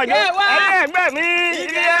ẹwà kí ẹ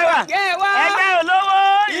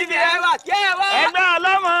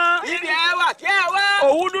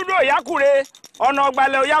òyàkùrè ọ̀nà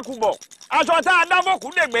ọ̀gbàlẹ̀ òyàkùbọ̀ aṣọ tá a dábòkú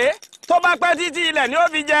dègbé tó bá pẹ́ títí ilẹ̀ ni ó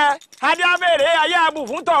fi jẹ adé abẹ́rẹ́ ayé abù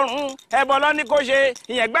fún tọ̀run ẹ̀bọ̀ lọ ní kò ṣe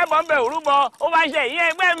ìyẹn gbẹ́bọ̀ ń bẹ̀ òrúbọ ó bá ṣe ìyẹn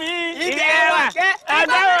ẹgbẹ́ mi ibi ẹwà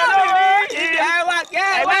ẹgbẹ́ olówó ibi ẹwà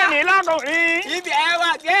ẹgbẹ́ mi lọ́kùnrin ibi ẹwà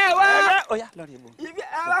kẹwà ibi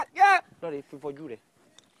ẹwà kẹ lọ́rẹ̀ fífọ́jú rẹ̀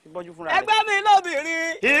fífọ́jú fúnra rẹ̀ ẹgbẹ́ mi lóbìnrin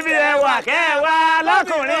ibi ẹwà kẹwà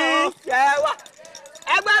lọ́kùnrin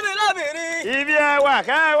ẹgbẹ́ mi lóbìnrin ibi ẹwà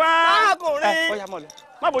kẹwà lọ́kùnrin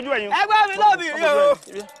má bójú ẹ̀yin ẹgbẹ́ mi lóbìnrin o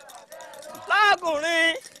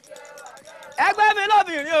lọ́kùnrin ẹgbẹ́ mi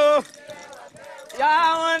lóbìnrin o yà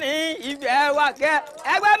wọ́n ní ibi ẹwà kẹ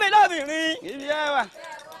ẹgbẹ́ mi lóbìnrin ibi ẹwà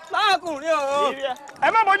lọ́kùnrin o ẹ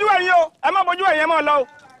má bójú ẹ̀yin o ẹ má bójú ẹ̀yin ẹ má lọ o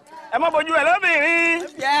ẹ má bójú ẹ lóbìnrin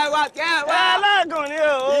ibi ẹwà kẹwà lọ́kùnrin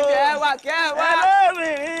o ibi ẹwà kẹwà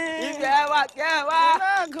lóbìnrin ibi ẹwà kẹwà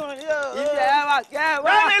lọ́kùnrin o ibi ẹwà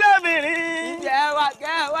kẹwà lóbìnrin ibi ẹwà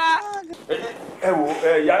kẹwà. ẹ wo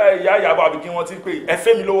ìyá ìyàbọ̀ àbí kí wọ́n ti pè ẹ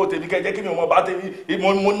fẹ́ mi lówó tèmi kẹ́ jẹ́ kí mi ò mọ̀ bá tèmi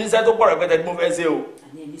mo níṣẹ́ tó pọ̀ rẹpẹtẹ tí mo fẹ́ ṣe o.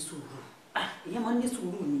 àní ẹ ní sùúrù ìyẹn máa ń ní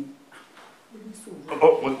sùúrù ni.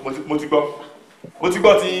 mo ti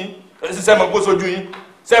gbọ́ tí sẹ́mọ̀ kó sojú yín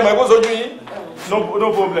sẹ́mọ̀ kó sojú yín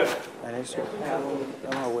no problem.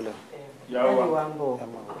 ìyàwó wa ń bọ̀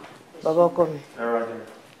bàbá ọkọ mi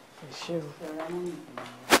ṣé o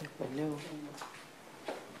pẹ̀lẹ́ o.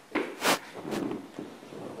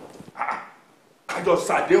 kájọ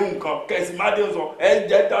ṣàdéhùn kan kẹsì má déhùn sọ ẹ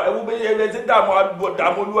jẹ ẹwú bẹ ẹ ti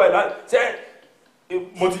dààmú olúwa ẹ láti ṣe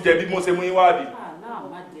mo ti jẹ̀bi mo ṣe mú yín wáàbí.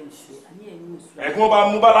 ẹ̀kún wọn bá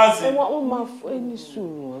mú báláǹsì. wọ́n máa fọ ẹni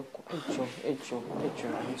sùúrù ẹjọ́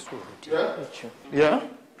ẹni sùúrù ẹjọ́.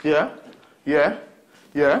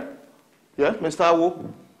 Yeah, Mr. Awo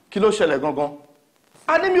kí ló ṣẹlẹ̀ gangan.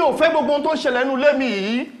 a ní mi ò fẹ́ gbogbo ohun tó ń ṣẹlẹ̀ nínú ilé mi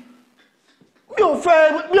yìí mi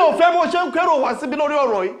ò fẹ́ mo ṣe ń kérò wá síbi lórí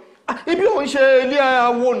ọ̀rọ̀ yìí ibi ò ń ṣe ilé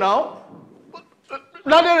awo náà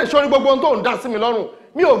ládẹ́rẹ̀ ṣọ́ ní gbogbo ohun tó ń dá sí mi lọ́rùn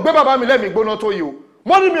mi ò gbé bàbá mi lẹ́mìí gbóná tó yìí o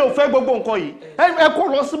mo ní mi ò fẹ́ gbogbo nǹkan yìí ẹ kó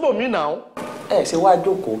lọ síbòmí náà. ẹ ṣe wá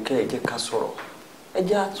jókòó kẹ ẹ jẹ́ ká sọ̀rọ̀ ẹ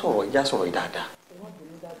jẹ́ sọ̀rọ̀ yìí dáadáa.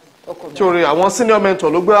 sórí àwọn senior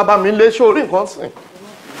mentor ló gbé wá bá mi lé sórí nǹkan sìn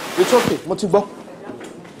it's okay mo ti gbọ́.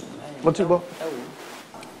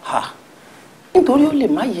 nítorí ó lè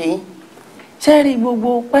má yé yín ṣe rí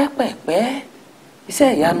gbogbo pẹ́pẹ́pẹ́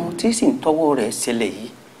iṣẹ́ ìyanu tí sì ń tọwọ́ rẹ̀ ṣẹlẹ̀ yìí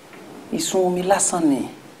ìsun omi lásán ni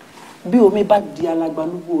bí omi bá di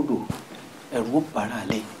alagbalúgbò odò ẹ̀rù ó bára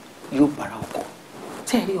lé yóò bára ọkọ̀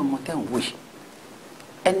ṣe rí ọmọ tẹ́ ń wò yìí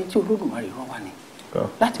ẹni tí Olódùmarè rán wá ni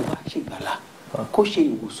láti wá ṣègbàlà kó ṣe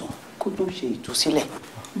ìwòsàn kó tó ṣe ìtúsílẹ̀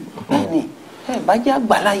bẹ́ẹ̀ni ẹ bá jẹ́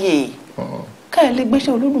àgbàláyé ká ẹ lè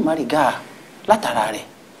gbéṣẹ́ Olódùmarè ga látara rẹ̀.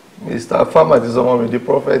 Mr. Farmer ti sọ ọmọ mi di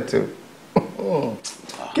prophet o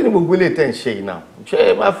kí ni gbogbo ilé tẹ̀ ń ṣe yìí náà ṣé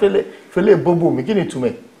ẹ máa fẹ́lẹ́ bóbó mi kí ni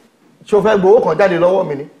ìtumọ̀ ṣé o fẹ́ gbowó kan jáde lọ́wọ́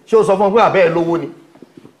mi ni ṣé o sọ fún mi pé àbẹ́ ẹ lówó ni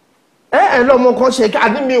ẹ lọ́mọ kan ṣe ká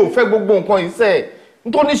ní mi ò fẹ́ gbogbo nǹkan yìí sẹ́ẹ̀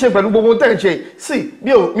n tó ní ṣe pẹ̀lú gbogbo tẹ̀ ń ṣe sí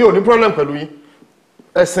mi ò ní problem pẹ̀lú yín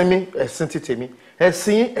ẹ̀sìn mi ẹ̀sìn ti tèmi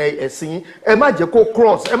ẹ̀sìn yín ẹ má jẹ́ kó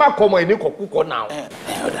cross ẹ má kọ́ ọmọ ẹ̀ ní kọ̀kúkọ náà.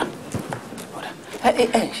 ọ̀dà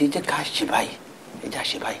ṣe jẹ́ ká ṣe báyìí ẹja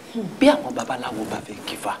ṣe báyìí bí àwọn babaláwo bá fẹ́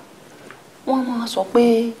kífà wọ́n máa sọ pé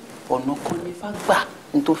ọ̀nà kan ní fá gbà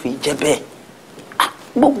ní tó fi jẹ́ bẹ́ẹ̀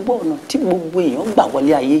gbogbo ọ̀nà tí gbogbo èèyàn gbà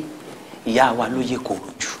wọlé ayé ìyá wa ló yẹ kó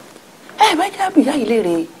rojú ẹ bá jẹ́ àbíyá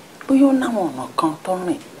ìlérè bóyá ó náwọn ọ̀nà kan tó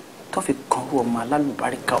rìn tó fi kan rú ọmọ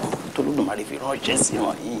alálùbáríkà ọmọ tó Olódùmarè fi ránṣẹ́ sí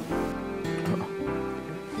wọn yìí.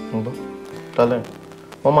 ǹbọ tálẹ̀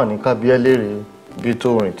wọ́n mà ní ká bí ẹ léèrè bí tó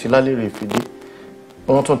rìn tí lálérè fi dé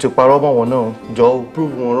wọ́n tún ti parọ́ mọ́ wọn náà jọ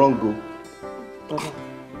prove wọn wrong o.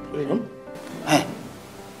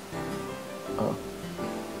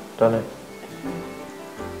 tálẹ̀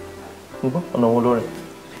ǹbọ ọ̀nà wo ló rìn.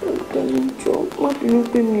 jọ má bínú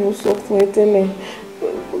pé mi ò sọ fún ẹ tẹ́lẹ̀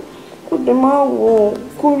kó dé máa wò ó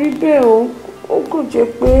kó rí bẹ́ẹ̀ o ó kàn jẹ́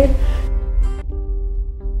pé.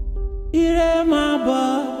 ire máa bọ̀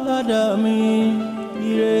lọ́dọ̀ mi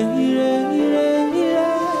ire ire ire ire.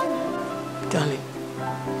 darling.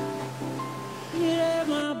 ire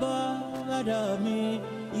máa bọ̀ lọ́dọ̀ mi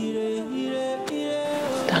ire ire ire.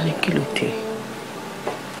 darling kí ló dé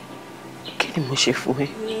kí ni mo ṣe fún ẹ.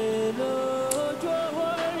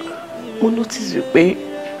 mo notice pé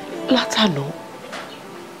látàná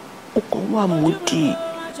ó kàn wà moody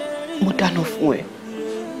mo dáná fún ẹ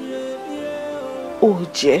ó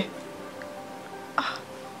jẹ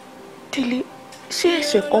Délé ṣé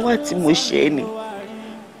ẹ̀ṣẹ̀ kan wà tí mo ṣe ẹ́ ni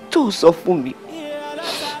tó sọ fún mi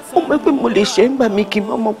ó mọ̀ pé mo lè ṣe é ńgbà mi kí n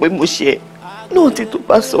má mọ̀ pé mo ṣe ẹ́ náà tí tó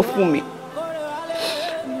bá sọ fún mi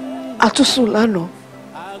àtúnṣùn lánàá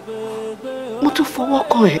mo tún fọwọ́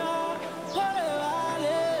kàn ẹ́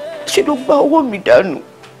ṣe ló gba owó mi dànù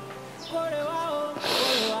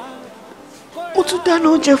mo tún dáná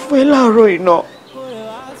oúnjẹ fún ẹ láàárọ̀ iná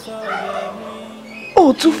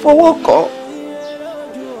ó tún fọwọ́ kàn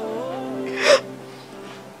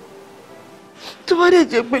tó bá dẹ̀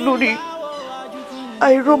jẹ́ pé lórí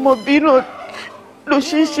àìrọ́mọbí náà ló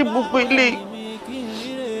ṣe é ṣe gbogbo ilé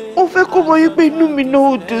mo fẹ́ kó mọ̀ yín pé inú mi náà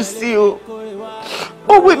ò dùn sí o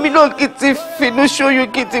ó wù mí náà kí n ti finú ṣóyún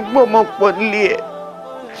kí n ti gbọ́ ọmọ pọ̀ nílé ẹ̀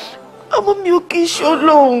àmọ́ mi ò kí ń ṣe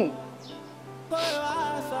Ọlọ́run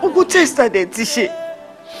gbogbo tẹ́sítà dẹ̀ ti ṣe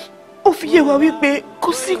ó fi yé wa wípé kò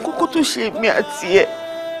sí kókó tó ṣe èmi àti ẹ̀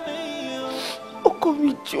ọkọ mi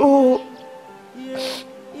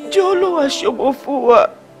jọ̀ọ́ ló wá ṣọmọ fún wa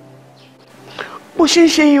bó ṣe ń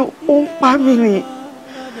ṣe yìí ó ń pa mí ni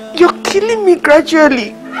you're killing me gradually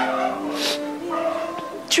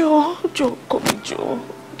jọ̀ọ́ ọkọ mi jọ̀ọ́.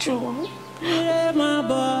 ire máa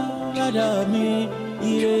bọ̀ lọ́dọ̀ mi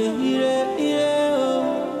ire o.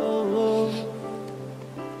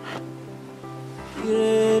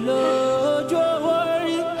 Ire lójú owó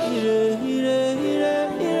rí ire.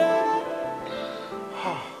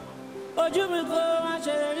 Ojú mi kò má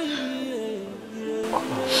ṣe rí ire.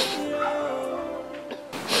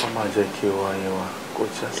 Wọ́n máa jẹ́ kí wáyé wa kó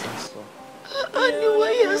jẹ́ sásán.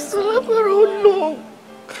 Àníwáyé àsán lágbára Ọlọ́run.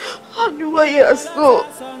 Àníwáyé àsán.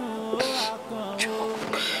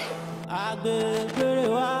 Àgbègbèrè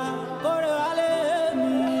wa kórè wa lé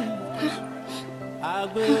mi.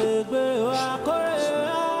 Àgbègbèrè wa kórè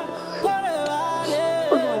wa lé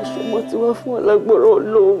mi. Ọlọ́run ṣe mo ti wá fún alágbára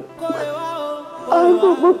Ọlọ́run. Àwọn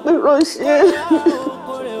gbogbo pé ránṣẹ́.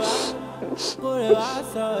 Kórè wa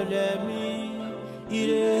sọ̀lẹ̀ mi.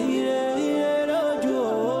 Ire lójú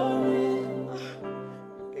omi.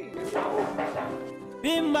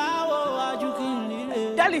 Bimbo wájú kí n líle.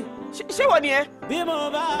 Darling, ṣé wọ́n ni ẹ?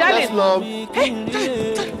 Darling, yes love.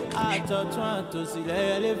 Àtọ̀tún àtòsí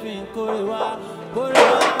lẹ́yẹ lè fi kórè wá. Kórè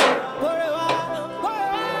wá.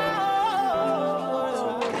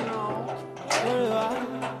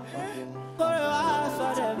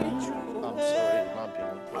 Sọ̀rọ̀ mi.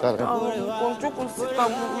 Jókòó síta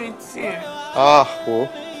mo retí ẹ. Wo,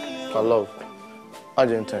 my love, má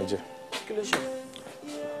jẹ́ ń tàn jẹ. Kí ló ṣe?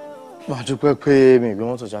 Màá dúpẹ́ pé mi ìgbé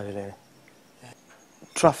mọ́tò jáde lẹ́yìn.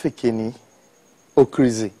 Traffic ni ó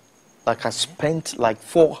crazy. Like I spent like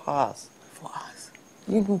 4 hours. 4 hours?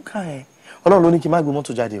 Nínú ká ẹ̀. Ọlọ́run ló ní kí n má gbé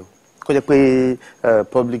mọ́tò jáde o. Kó jẹ́ pé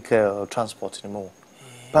public transport ni mo wọ̀.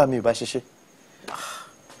 Bá mi ò bá ṣiṣẹ́.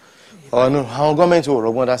 Ọ̀nù àwọn gọ́ọ̀mẹ̀ntì ò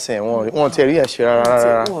rọgbọ́n dá sí ẹ̀ wọ́n ti rí ẹ̀ ṣe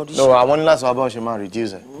rárá. No, àwọn ní láti wá bá wọn ṣe máa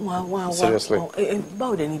reduce ẹ̀. Seriously.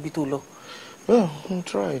 Báwo dẹ̀ ní ibi tó lọ? Well, I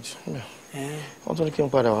tried. Wọ́n tún ní kí n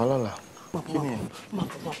padà wá lọ́la. Má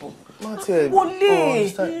tiẹ̀ wọlé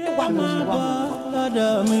wà mọ́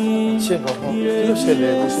ṣe kankan kí ló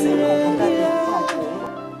ṣẹlẹ̀ ló ṣe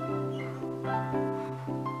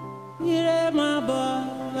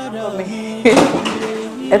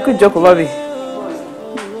ẹ kú jókòó bọ́bí.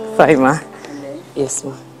 Fine ma. Yes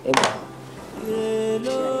ma.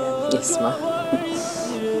 Yes ma.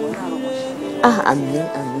 Àmín.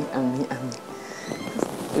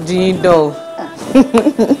 Ojú yín dán o.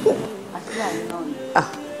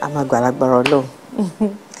 A máa gbà lágbára Ọlọ́run.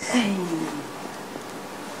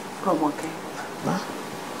 Rọ̀mọ̀kẹ́.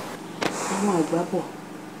 Àwọn àgbà bọ̀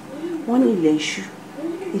wọ́n ní ilẹ̀ iṣu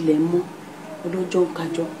ilẹ̀ mọ́ ọlọ́jọ́ ń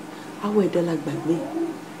kájọ́ àwọ̀ ẹ̀dá la gbàgbé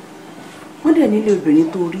wọ́n dẹ̀ nílé obìnrin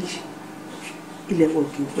tó rí ilẹ̀ wọ̀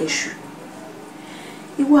kì í pẹ́ ṣù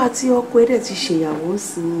ìwọ àti ọkọ ẹ̀ dẹ̀ ti ṣèyàwó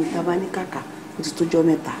sí ìtaba ní kàkà ó ti tójọ́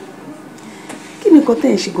mẹ́ta kí ni nǹkan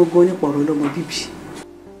tẹ̀ ń ṣe gangan nípa ọ̀rọ̀ ọlọ́mọ bíbí.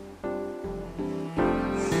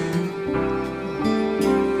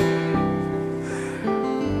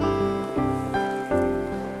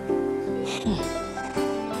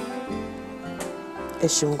 Ẹ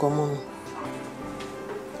ṣeun gan mọ́ mi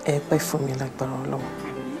ẹ pẹ́ fún mi lágbára Ọlọ́run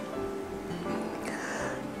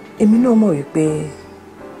èmi náà mọ̀ wípé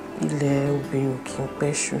ilẹ̀ obìnrin ò kí ń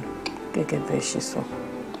pẹ́ ṣú gẹ́gẹ́ bẹ́ẹ̀ ṣe sọ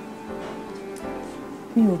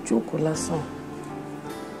mi ò jókòó lásán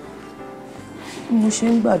bí mo ṣe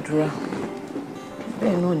ń gbàdúrà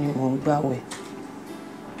bẹ́ẹ̀ náà ni mò ń gbàwẹ̀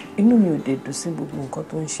inú mi ò dé dùn sí gbogbo nǹkan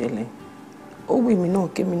tó ń ṣẹlẹ̀ ó wù mí náà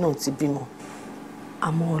kémi náà ti bímọ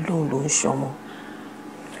àmọ́ Ọlọ́run ló ń ṣọmọ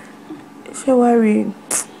ṣé wàá rí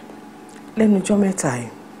lẹ́nu ọjọ́ mẹ́ta yìí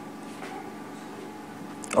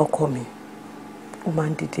ọkọ mi ó máa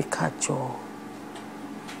ń dédé kájọ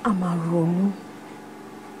a máa ronú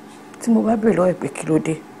tí mo bá bèrè lọ́wọ́ ẹ̀ pé kí ló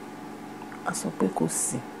dé a sọ pé kò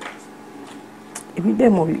sí èmi dẹ̀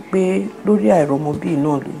mọ̀ wípé lórí àìrọ́mọbí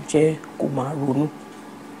náà ló jẹ́ kó máa ronú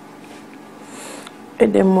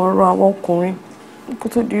ẹ̀dẹ̀ mọ̀ ọ̀rọ̀ àwọn ọkùnrin kó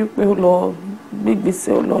tó di pé ó lọ gbégbèsè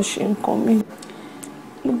ó lọ ṣe nǹkan mi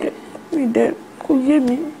dẹ̀ kò yé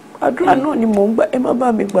mi àdúrà náà ni mò ń gbà ẹ má bá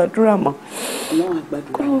mi gbàdúrà mọ́ Ọlọ́run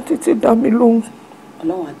àgbàdúrà kó ló títí dá mi lóhùn.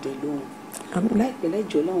 Ọlọ́run àdẹ lóhùn láìpẹ́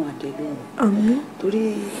lẹ́jọ́ Ọlọ́run àdẹ lóhùn àmín torí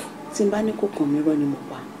tí n bá ní kò kàn mí rọ́ ni mo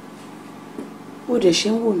pa ó dẹ̀ ṣe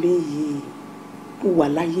ń wò mí yìí mo wà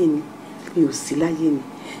láyé ni mi ò sí láyé ni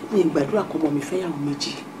mi gbàdúrà kọ́mọ mi fẹ́yàwó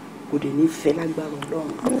méjì kò dé ní fẹ́ lágbára Ọlọ́run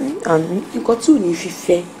àmín nǹkan tí ò ní fi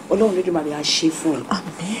fẹ́ Ọlọ́run Olódùmarè á ṣe fún ẹ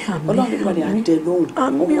Ọlọ́run Olódùmarè á dẹ lóhùn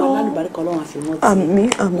ọmọ alálùbáríkà Ọlọ́run á fi wọ́n tì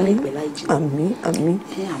láìpẹ́ láì jìnnà àmín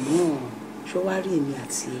àmọ́ ṣó wá rí èmi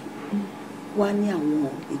àti ẹ wá ní àwọn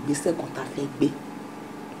ìgbésẹ̀ kan tá a fẹ́ gbé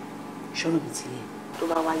ṣọ́nà mi ti yẹ tó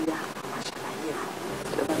bá wá yá àwọn àṣàlàyé ẹ̀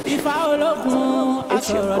Ifá olókun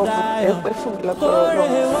asọ̀rọ̀ dayọ̀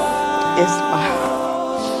kórè wá.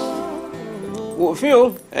 Òfin o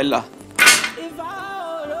ẹ̀là. Ifá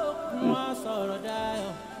olókun asọ̀rọ̀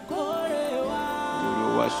dayọ̀ kórè wá. Èrò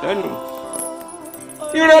wà sẹ́nu.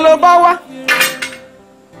 Ire ló bá wá.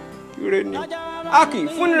 Ire ni. A kì í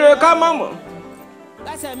fún ire ká má mọ̀.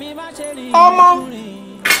 Ọmọ.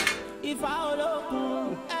 Ifá olókun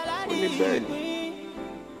ẹlẹ́dìí ìpín.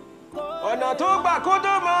 Ọ̀nà tó gbà kó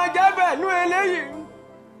tó máa jẹ́ bẹ̀lú eléyìí.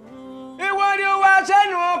 Ìwọ ni ó wá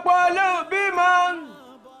sẹ́nu ọ̀pọ̀ ló bímọ.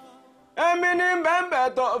 Èmi ní bẹ́ẹ̀nbẹ́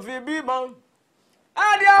tó fi bímọ.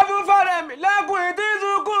 Adé afúnfọ́rẹ́ mi lẹ́kùn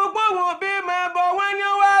ìdísùnkú pòwò bímọ ẹ̀bọ̀ wọ́n ní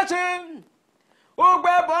ó wá ṣe. Ó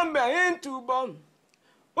gbẹ́ bọ́m̀bẹ̀ ń túbọ̀.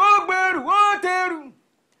 Ó gbèrú ó tẹrù.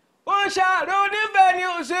 Ó ṣàrò onífẹ̀ẹ́ ni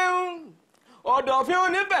ó ṣeun. Ọ̀dọ̀fín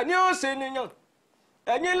onífẹ̀ẹ́ ni ó ṣe nìyàn.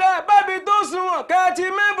 Ẹ̀yin lẹ́ bábi tó sunwọ̀n kẹ́ ti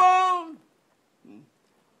mẹ́bọ̀.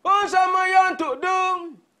 Ó ń sọmọ yọ̀ǹtòdó.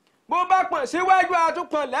 Bó bá pọ̀n síwájú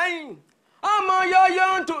àtúpọ̀n lẹ́yìn. Ọmọ yọ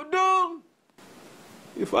yọ̀ǹtòdó.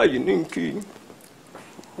 Ifá yìí ní kí.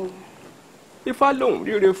 Ifá lòun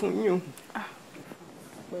ríre fún yín o.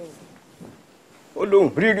 Ó lòun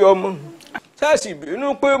ríre ọmọ. Ṣẹ́ẹ̀sì bínú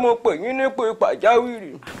pé mo pè yín ní pé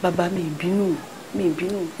pàjáwìrì. Bàbá mi ìbínú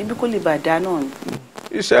ibi kó lè bàdá náà ni.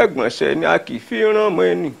 Iṣẹ́ ìgbọ̀nsẹ̀ ni a kì í fi rán ọmọ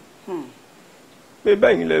ẹni. Pé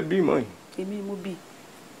bẹ́yìn lẹ bímọ yìí. Èmi mo bí.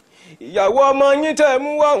 Ìyàwó ọmọ yín tẹ́ ẹ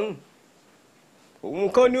mú wá òun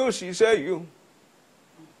kan ni ó ṣiṣẹ́ yìí o.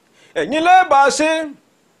 Ẹ̀yin lẹ́ bá a ṣe.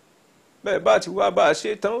 Bẹ́ẹ̀ bá ti wá bá a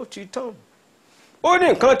ṣe tán ó ti tán. Ó ní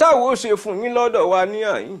nǹkan táwọn ó ṣe fún yín lọ́dọ̀ wa ní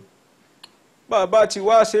àyín. Bàbá ti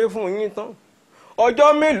wá ṣe fún yín tán.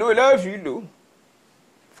 Ọjọ́ mélòó lẹ́ fi lò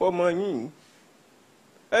fọmọ yín.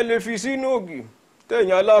 Ẹ lè fi sínú ògì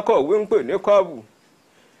tẹ̀yìn alákọ̀wé ń pè ní káàbù.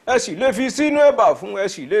 Ẹ sì lè fi sínú ẹ̀bà fún ẹ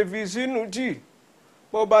sì lè fi sínú tíì.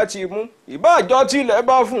 Bó bá ti mú ìbáàjọ́ tilẹ̀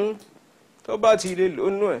bá fún un tó bá ti lè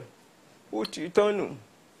lónú ẹ̀ ó ti tán nù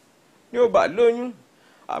ní ó bá lóyún.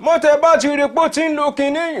 Àmọ́ tẹ bá ti rí pé ó ti ń lo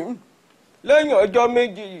kinní yìí lẹ́yìn ọjọ́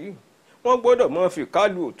méjì yìí wọ́n gbọ́dọ̀ máa fi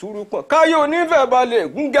kálu òtúrú pọ̀n káyé onífẹ̀ẹ́ balẹ̀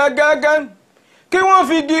gún gẹ́gẹ́gẹ́ kí wọ́n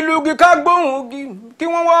fi igi lugi ká gbóhùn igi kí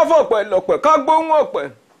wọ́n wá fọ̀pẹ̀ lọ̀pẹ̀ ká gbóhùn ọ̀pẹ̀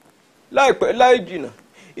láìpẹ́ láì jìnnà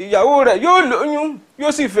ìyàwó rẹ̀ yóò lóyún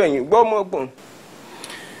yóò sì fẹ̀yìn gbọ́mọ gbọ̀n.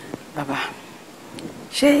 Bàbá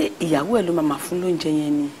ṣé ìyàwó ẹ ló máa fún lóúnjẹ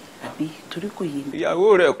yẹn ni àbí torí kò yé mi.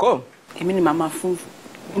 ìyàwó rẹ̀ kọ́. èmi ni màá fún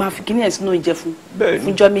máa fi kíní ẹ̀ sínú oúnjẹ fún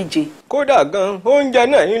fúnjọ́ méje. kódà gan oúnjẹ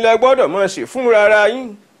náà yín lẹ gbọ́dọ̀ máa ṣe fún rárá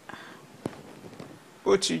yín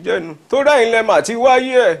ó ti jẹ́nu tó ráyìn lẹ mà ti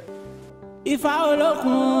wáyé ẹ̀. Ifá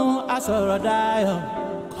olókun asọ̀rọ̀ dayọ̀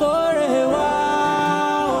kórè wá.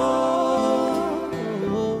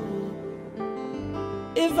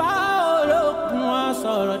 Ifá olókun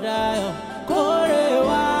asọ̀rọ̀ dayọ̀ kórè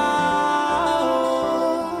wá.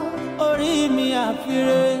 Orí mi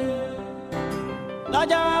àfiré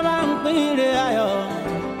lọ́jọ́ wa máa ń pín ire ayọ̀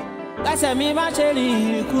lẹ́sẹ̀ mi má ṣe rìn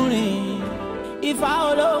ìrìnkúrìn. Ifá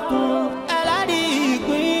olókun ẹlẹ́dìí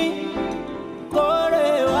ìpín kórè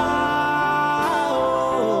wá.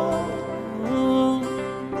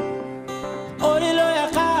 Orí ló yẹ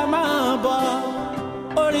ká máa bọ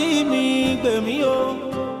orí mi gbèmí o.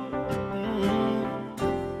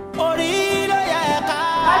 Orí ló yẹ ká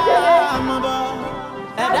máa bọ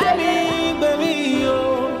ẹ̀dá mi gbèmí o.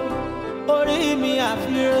 Orí mi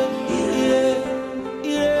àfiré ire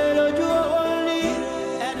ire lójú orí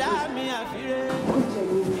ẹ̀dá mi àfiré.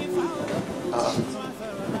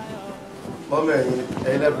 mọ́mí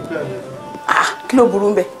ẹ̀yin lẹ́bùn pẹ́ mi. kí ló burú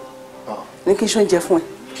ń bẹ̀ ní kí n ṣoúnjẹ fún ẹ.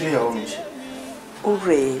 kí ni ìyàwó mi ṣe. ó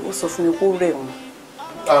rẹ̀ ẹ́ ó sọ fún mi pé ó rẹ̀ òun.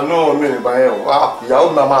 àná mi ò bá yẹn o ìyàwó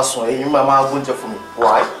mi máa sùn ẹ̀yin máa máa gbóúnjẹ fún mi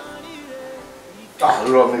wáyé.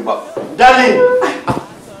 àárọ̀ mi bá. jáde.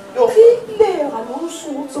 kí lè àlọ́ ń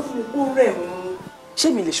sùn ó sọ fún mi pé ó rẹ̀ òun. ṣé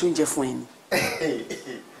mi lè ṣoúnjẹ fún ẹ ni.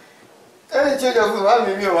 ẹni tí ó jọ fún bàbá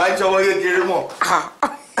mi ò wá ń ṣọwọ́ kékeré mọ́.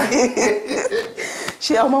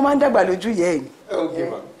 ṣé ọmọ máa ń dàgbà lójú yẹ ẹ ni. ok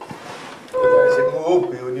ma ṣe mo ó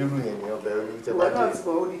pè onírú yẹn ní ọbẹ̀ orí tẹ́ bá dé.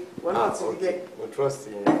 wọ́n náà ti gẹ́. mo trust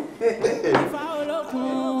yẹn. Ifá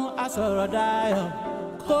olókun asọ̀rọ̀ dayọ̀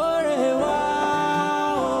kórè wá.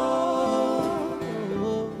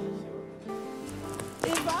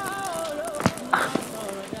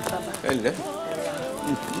 ẹlẹ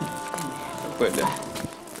pẹ̀lẹ́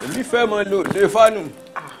èmi fẹ́ mọ lò lè fánù.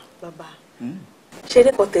 bàbá ṣé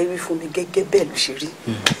lẹ́kọ̀ọ́ tẹ wí fún mi gẹ́gẹ́ bẹ́ẹ̀ ló ṣe rí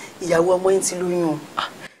ìyàwó ọmọ yín ti lóyún.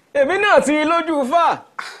 èmi náà ti lójú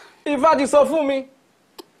Ifá ti sọ fún mi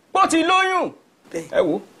bó ti lóyún. ẹ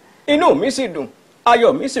wo inú mi sì dùn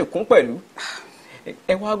ayọ̀ mi sì kún pẹ̀lú.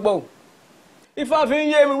 ẹ wá gbọ́ o Ifá fi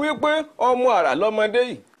ń yé mi wípé ọmọ àrà lọmọdé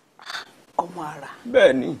yìí. ọmọ àrà.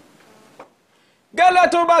 bẹ́ẹ̀ ni gẹ́lẹ́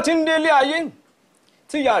tó bá ti ń délé ayé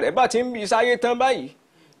tíya rẹ̀ bá ti ń bí sáyé tán báyìí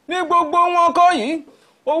ní gbogbo wọn kọ́ yìí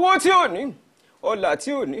owó tí ò ní ọlà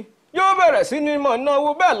tí ò ní yóò bẹ̀rẹ̀ sí ní mọ̀ náwó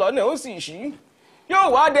bẹ́ẹ̀ lọ́nà ó sì ṣí yóò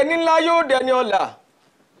wá dẹni ńlá yóò dẹni ọlà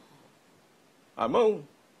àmọ́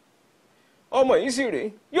ọmọ yìí sì rèé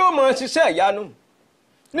yóò mọ ṣiṣẹ́ ìyanu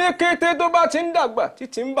ní kété tó bá ti ń dàgbà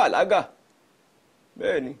títí ń bàlágà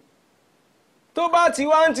bẹ́ẹ̀ ni tó bá ti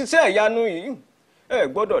wá ń ṣiṣẹ́ ìyanu yìí ẹ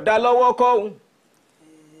gbọ́dọ̀ dá lọ́wọ́ kọ́ òun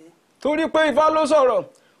torí pé Ifá ló sọ̀rọ̀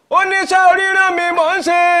ó ní iṣẹ́ oríran mi mò ń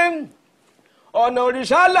ṣe ọ̀nà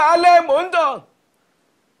òrìṣà làálẹ̀ mò ń tọ̀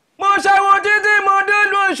mo ṣẹ́wọ́n títí mo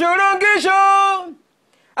délùú òṣòro gíṣó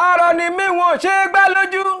àrọ̀ ni mí wọn ò ṣe é gbá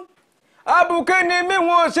lójú àbùké ni mí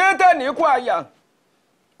wọn ò ṣe é tẹ̀ níkù àyà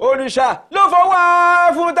òrìṣà ló fọwọ́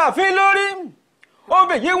fún tàfin lórí ó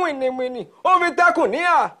fi yí wìnìwìnì ó fi tẹkùn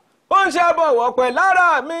níhà ó ń ṣe àbọ̀wọ̀ pẹ̀ lára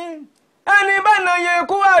mi ẹni bá na yẹ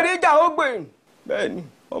kú àríjà ó gbè bẹ́ẹ̀ ni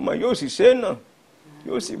ọmọ yóò sì ṣe é náà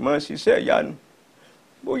yóò sì máa ṣiṣẹ́ ìyanu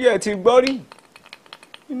bóyá ẹ ti gbọ́ rí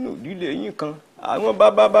nínú ìdílé yín kan àwọn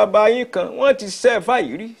bàbá yín kan wọ́n ti ṣẹ́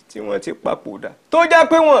fàyírí tí wọ́n ti papòdà tó jẹ́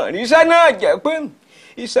pé wọ́n ríṣẹ́ náà jẹ́ pé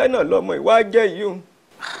iṣẹ́ náà lọ́mọ ìwà jẹ́ yìí o.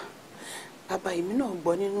 bàbá èmi náà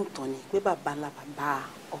gbọ́ nínú ìtàn ni pé bàbá ńlá bàbá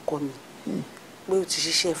ọkọ mi pé ó ti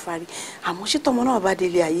ṣiṣẹ́ fárí àmọ́ ṣé tọmọ náà bá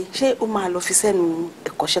délé ayé ṣé ó máa lọ fi sẹ́nu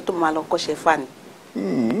ẹ̀kọ́ṣẹ́ tó máa lọ kọ́ṣẹ́ fà ni.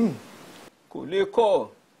 kò lè kọ́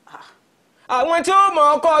àwọn tí ó mọ̀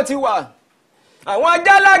ọkọ ti wà àwọn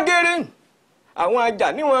ajálágere àwọn ajá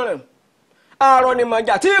níwọ̀n rẹ̀ àrọ̀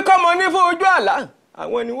nìmọ̀jà tí kọ́mọ ní fún ojú àlá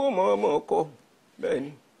àwọn ni wọ́n mọ̀ ọmọ ọkọ bẹ́ẹ̀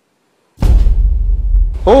ni.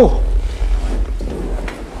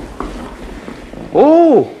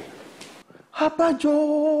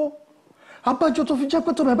 abájọ tó fi jẹ́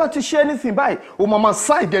pé tó mẹ́ bá ti ṣe anything báyìí o máa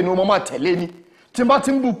ṣáìdì ẹni o máa tẹ̀lé ni tí n bá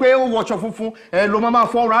ti ń bù pé ó wọṣọ funfun ẹ ló máa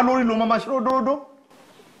fọ ọrùn alórí ló máa ṣe ródóródó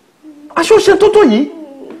aṣọ ṣe tó tó yìí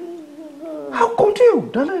how come you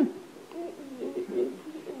darling.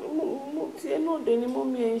 mo tiẹ̀ náà dé ni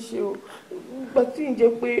mọ́mí ẹ̀ ń ṣe o ìgbà tí ń jẹ́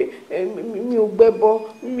pé mi ò gbẹ́bọ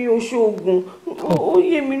mi ò ṣoògùn ó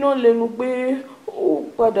yé mi náà lẹ́nu pé ó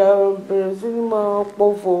padà bẹ̀rẹ̀ sí ní máa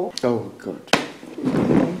pọ̀fọ̀.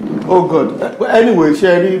 Oh God anyway ṣe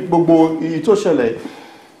rí gbogbo èyí tó ṣẹlẹ̀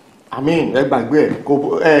I mean ẹ gbàgbé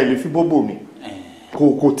ẹ lè fi bóbò mi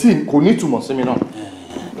kò ní ìtumọ̀ sí mi náà.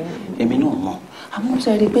 èmi náà mọ̀ àmọ́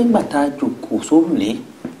ṣe rí pé ńgbà tá a jókòó sórùlé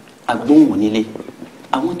agbóhùn nílé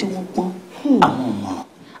àwọn tí wọ́n gbọ́n àwọn ọ̀mọ̀ràn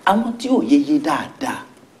àwọn tí ò yéye dáadáa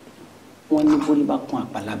wọ́n ní borí bá kún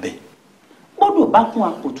àpàlábẹ̀ gbọ́dọ̀ bá kún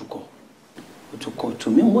àpòtùkọ̀ òtùkọ̀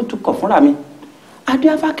tùmí wọ́n tukọ̀ fúnra mi adé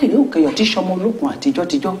afákèrè òkèèyàn tí sọmọ olókun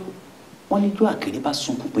àtijọ́tijọ́ wọ́n ní jó àkèrè bá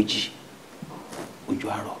sunkún péjì ojú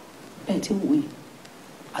àrọ̀ bẹ́ẹ̀ tí wò yìí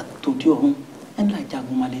àtòdí ọ̀run ẹ̀ńlá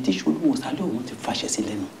jagun malẹ̀ tí sọ́lúwò sálẹ̀ òun ti fàṣẹ sí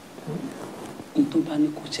lẹ́nu n tó bá ní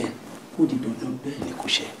kò ṣe ó di dandan bẹ́ẹ̀ ni kò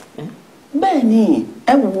ṣe. bẹ́ẹ̀ ni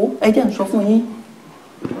ẹ wo ẹ jẹ́ n sọ fún yín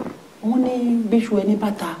wọ́n ní bíṣu ẹni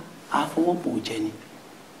bàtà àfọwọ́pọ̀ jẹ ni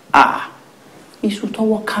iṣu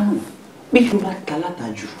tọwọ́ kánò bíṣu bá ta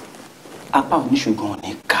látàjù apá oníṣùgbọ́n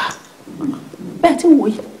ní ká bẹ́ẹ̀ tí wò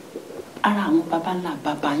yìí ara àwọn baba ńlá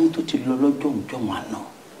baba yín tó ti lọ lọ́jọ́ òjò wọn àná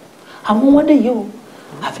àwọn wọ́n dé yìí o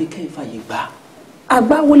àfi kẹ́ ẹ fàyè gbà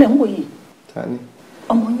àgbà wo lẹ̀ ń wò yìí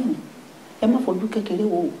ọmọ yín ni ẹ má fojú kékeré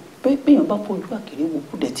wo pé péyàn bá fojú àkèré wo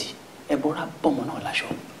kú dẹ̀tì ẹ bọ́ra bọ́mọ náà láṣọ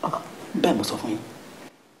bẹ́ẹ̀ mo sọ fún yín.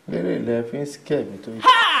 lérè ilẹ̀ fi ń sikẹ́ mi tó yìí.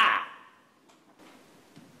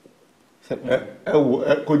 ẹ wo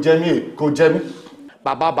kò jẹ mí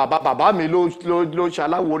bàbá mi ló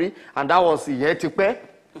ṣaláworí and that was ìyẹn ti pẹ́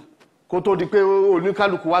kó tó di pé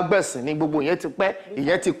oníkálukú wa gbẹ̀sìn ní gbogbo ìyẹn ti pẹ́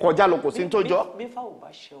ìyẹn ti kọjá lọ kò sí tó jọ. bí fáwọn bá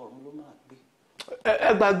ṣe ọ̀run ló máa gbé.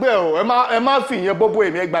 ẹ gbàgbé ẹ o ẹ má fi ìyẹn bóbó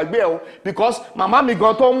èmi ẹ gbàgbé ẹ o because màmá mi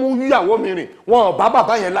gan tó mú ìyàwó mi rìn wọn ò bá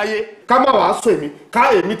bàbá yẹn láyé ká má wàá sọ èmi ká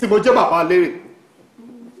èmi tí mo jẹ́ bàbá lérè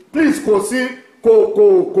please kò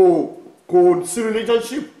sí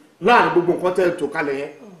relationship láàrin gbogbo nǹkan tẹ́ ẹ tó kalẹ̀ yẹn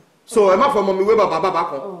so ẹ má fọmọ mi wé bàbá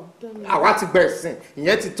kan àwa ti gbẹ ẹ̀sìn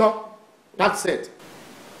ìyẹn ti tán that's it.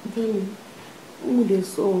 bẹ́ẹ̀ni mo lè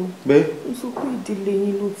sọ ọ mo sọ pé ìdílé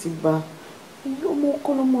yín ló ti bá ọmọ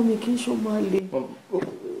kọlọmọ mi kì í ṣe ọmọ àlè.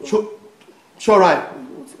 ṣọ́ra ẹ̀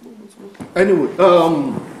anyway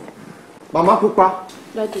màmá pupa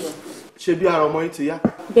ṣe bí ara ọmọ yín ti yá.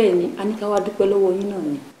 bẹ́ẹ̀ ni a ní ká wá dúpẹ́ lọ́wọ́ yín náà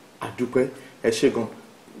ni. àdúpẹ́ ẹ ṣe gan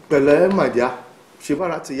pẹ̀lẹ́ màdìá ṣe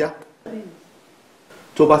bára ti yá.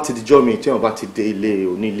 tó bá ti dijọ́ mi tí wọ́n bá ti dé ilé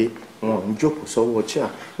onílé wọn ń jókòó sọ́wọ́ chair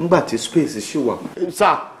nígbà tí space ṣì wà.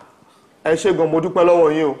 sá ẹ ṣe gan mo dúpẹ́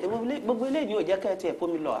lọ́wọ́ yín o. gbogbo ilé ni ò jẹ́ kẹ́ ẹ tiẹ̀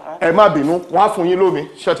fún mi lọ. ẹ má bínú wọn á fún yín lómi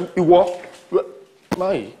ṣètò ìwọ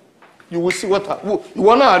máyì you will see water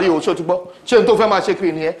ìwọ náà rí o ṣé o ti gbọ́ ṣé n tó fẹ́ máa ṣe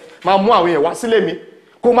kiri nìyẹn máa mú àwọn èèyàn wá sílé mi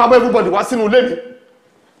kó máa mú everybody wá sínú ilé mi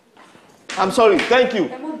I'm sorry thank you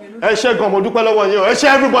ẹ ṣe gan mo dúpẹ́ lọ́wọ́ yín o ẹ ṣe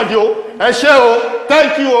everybody o ẹ ṣe o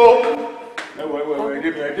thank you o.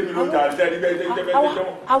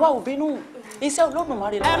 àwa ò bínú iṣẹ́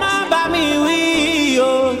Olódùmarè lọ. ẹ má bá mi wí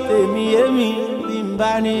o tèmi èmi bí n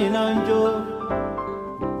bá ní iná ń jó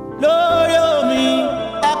lórí omi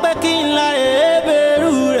ẹ pé kí n la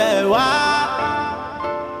èébèrú rẹ̀ wá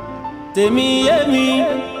tèmi èmi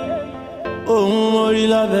òun orí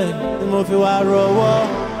lọ́bẹ̀ tí mo fi wá rọwọ́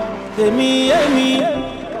tèmi èmi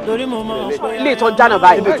torí mo mọ̀ pé. ilé ìtọ́ jáná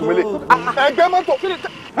báyìí. ẹgbẹ́ mọ́tò.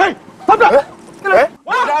 tọ́jà.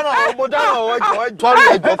 mo dáná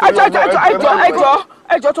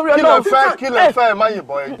ẹjọ́ torí Ọlọ́run kí lẹ fẹ́ ẹ má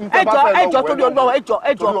yìnbọn ẹjọ́ torí Ọlọ́run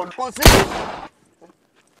ẹjọ́.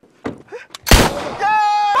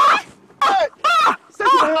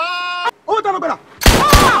 owó tọ́lọ̀ gbẹ̀rẹ̀.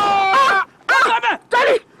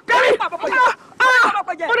 kẹ́rì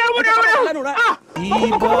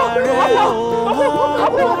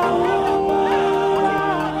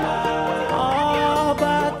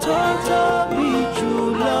ọba tó tóbi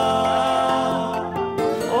jùlọ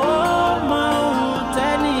ó mọ ohun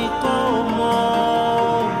tẹ́nìkan ò mọ̀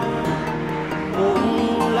òun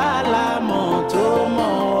lálàmọ̀ tó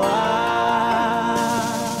mọ̀ wá.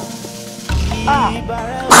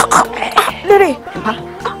 lérè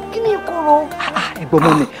kí ni ìkorò. ẹ̀gbọ́n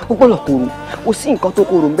mọ́ mi ó gbọ́dọ̀ korò ó sí nǹkan tó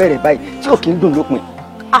korò ń bẹ̀rẹ̀ báyìí tí ò kí ń dùn lópin.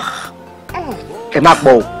 ẹ má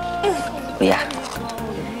pọ̀ o. bóyá.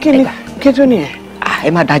 kí ni kí tó nìyẹn. ẹ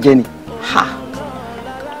má dájẹ́ ni.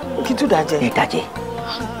 kí tó dájẹ́. ẹ dájẹ́.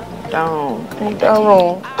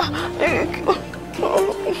 dáràn.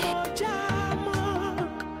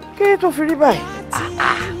 kí ni tó fi rí báyìí.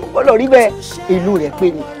 ó gbọ́dọ̀ rí bẹ́ẹ̀ ìlú rẹ̀ pé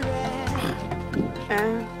ni.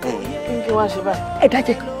 kí n kí wá ṣe báyìí. ẹ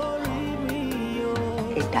dájẹ́.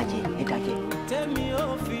 ẹ dájẹ́ ẹ dájẹ́.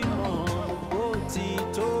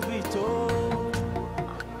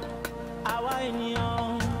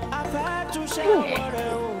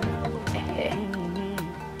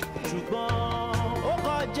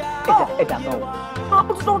 ẹ dàgbà o.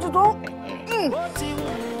 ó ti tó.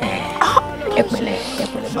 ẹ pẹ̀lẹ́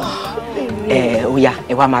náà. ó yá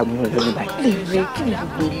ẹ wá máa gbóná lórí báyìí. lèrè kí ni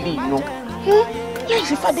gbogbo ilé iná láì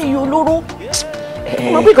sí Fádéyí olóró.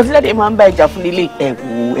 mo bí ìkànsílẹ̀ dẹ̀ máa ń bá ìjà fún nílé. ẹ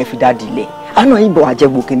wo ẹ fi dáàdì lẹ àná yìí bọ̀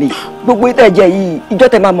àjẹgbò kìíní gbogbo ìtẹ̀ jẹ yìí ìjọ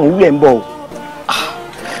tẹ máa mọ̀ wúlẹ̀ ń bọ̀ o.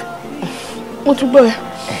 mo tún gbọ́ ẹ.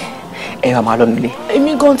 ẹ wà máa lọ nílé.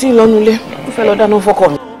 èmi gan ti lọ nílé mo fẹ́ lọ dáná fọ́kọ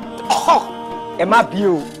mi. ẹ má bí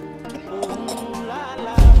o.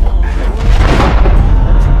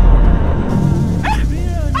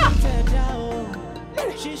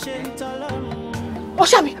 ó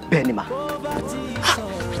ṣàmì. bẹ́ẹ̀ ni mà.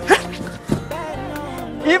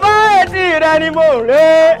 ìbá etí rẹ ni mò ń ré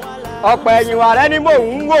ọ̀pọ̀ ẹ̀yìn wà rẹ ni mò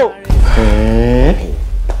ń wò.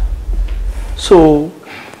 so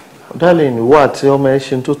darling ìwọ àti ọmọ ẹ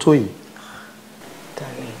ṣe tó tó yìí.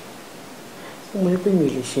 darling ó mọ pé mi ò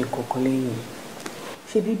lè ṣe nǹkan kan lẹ́yìn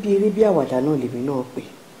ṣe bí eré bí àwàdà náà lèmi náà pé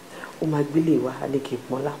ó máa gbélé wa alékè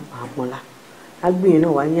pọ́nlá máa pọ́nlá agbóyin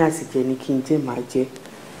náà wá ní àsìjẹ ni kí n jẹ máa jẹ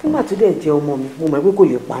nígbà tó dẹ̀ jẹ́ ọmọ mi mo mọ̀ pé kò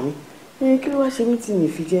lè pa mí kí ló wá ṣe mí tí mi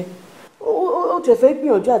fi jẹ́ ó tẹ̀ fẹ́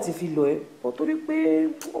gbìyànjú àti fi lọ ẹ́ bọ́ torí pé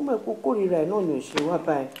ó mọ̀ pé kórìíra ẹ̀ náà ni ò ṣe wá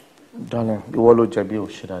báyìí. darling ìwọ ló jẹ̀bi ò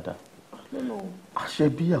ṣe dáadáa àṣẹ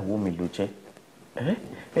bíyàwó mi ló jẹ́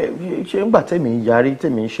ṣé ńgbà tẹ̀mí ń yarí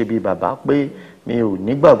tẹ̀mí ń ṣe bí bàbá pé mi ò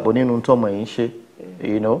nígbàgbọ́ nínú tọ́mọ yìí ń ṣe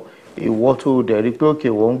ìwọ tó dẹ̀ rí pé òkè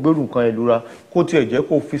wọ́n ń gbèrú nǹkan ìlúra kó tiẹ̀ jẹ́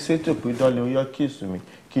kó fi sétò pé dánlẹ̀ ó yá kíìsù mi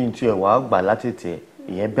kí n tiẹ̀ wàá gbà látètè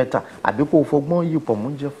ìyẹn bẹ́tà àbí kó fọgbọ́n yí pọ̀ mú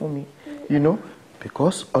jẹ fún mi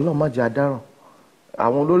because ọlọ́mọ jẹ́ adaràn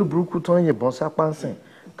àwọn olórí burúkú tó ń yìnbọn sápá ń sìn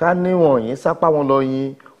ká níwọ̀n yín sápá wọn lọ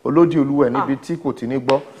yin olódì olúwẹ̀ níbi tí kò ti ní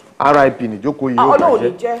gbọ́ RIP níjókòó yìí ó bàjẹ́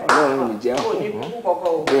ọlọ́run ní jẹ́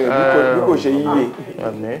bí kò ṣe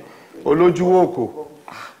yíyẹ olójú òkò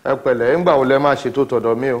ẹ pẹ̀lẹ́ ńgbà wo lẹ máa ṣètò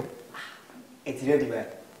tọ̀dọ̀ mi o. ẹ ti rẹ́ẹ̀dì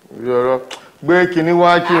báyìí. yọrọ gbé kinní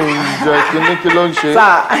wá kí n jẹ kinní kí ló ń ṣe.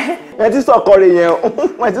 sáà ẹ ti sọkọrọ yẹn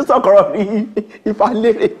ẹ ti sọkọrọ ní ifá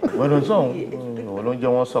lérè. wọ́n ló ń sọ òun ló ń jẹ́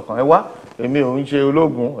wọ́n sọ̀kan ẹ wá èmi ò ń ṣe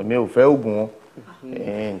ológun èmi ò fẹ́ oògùn wọn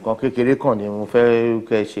nǹkan kékeré kan ni mo fẹ́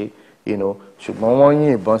kẹ́ ẹ ṣe ṣùgbọ́n wọ́n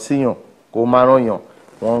yín ìbọn síyàn kó má rán yàn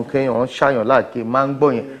wọ́n kéèyàn wọ́n ṣàyàn láàké máa ń gbọ́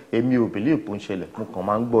yẹn èmi ò bìlí ìpò ń ṣẹlẹ̀ mo kàn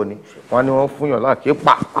máa ń gbọ́ ni wọ́n ní wọ́n fún yàn láàké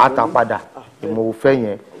pa àtàpadà mo fẹ́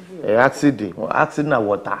yẹn accident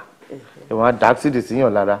water wọ́n á da accident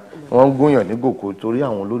síyàn lára wọ́n ń gúnyàn ní gòkò torí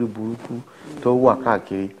àwọn olórí burúkú tó wà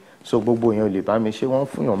káàkiri so gbogbo yẹn ò lè bá mi ṣe wọ́n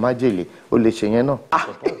fún yàn májèlé ó lè ṣe yẹn náà.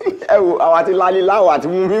 ẹ wo àwọn àti lálẹ́ láwọ̀ àti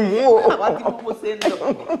mú mi mú o.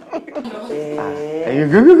 ẹ̀yin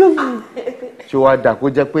gẹ́gẹ́ ṣé wàá dà kó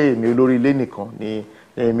jẹ́ pé èmi olórí ilé nìkan ni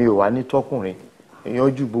èmi ò wá ní tọkùnrin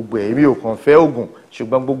èèyàn ju gbogbo ẹ̀ èmi ò kàn fẹ́ oògùn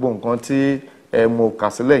ṣùgbọ́n gbogbo nǹkan tí mo kà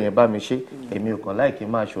sílẹ̀ yẹn bá mi ṣe èmi ò kàn láì kí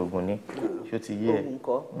n máa ṣoògùn ni ṣó ti yé ẹ.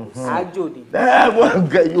 àjò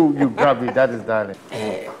ni. you grab it that is darling.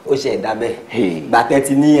 ó ṣe ẹ̀dá bẹ́ẹ̀ gbàtẹ́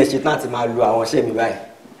ti ní ẹṣin tán àti máa lo àwọn iṣẹ́ mi báyìí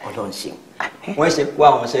ọlọ́run ṣeun wọ́n ṣe kó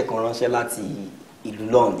àwọn iṣẹ́ kan ránṣẹ́ láti ìlú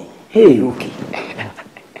lọ́ọ̀nì ìlú òkè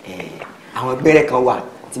àwọn gbẹ́rẹ́ kan wà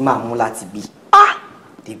tí màá mú láti bí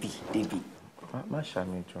débi. má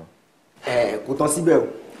ṣàmì jọ. kò tán síbẹ̀ o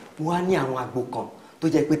mo wá ní àwọn àgbo kan tó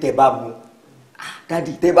jẹ́ pé tẹ́ bá mu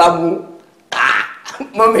dádì tẹ́ bá mu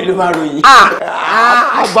mọ́mí ló máa ròyìn.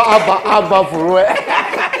 àgbà fòrò ẹ.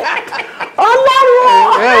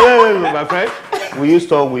 ọlọ́run. my friend will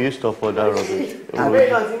you stop for that rubbish. àbẹ́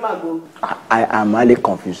náà ti máa go. I am highly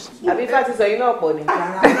confused. àbí ká ti sọ yín náà pọ̀ ni.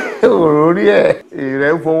 òrò rí ẹ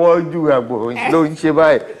ìrẹ́ ń fọwọ́ ju àgbò ló ń ṣe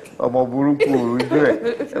báyìí ọmọ burúkú ojú ẹ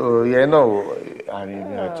òye náà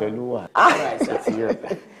àrìnrìn àjọ ló wà.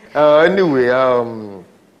 Anyway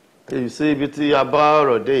you see ibi tí a bá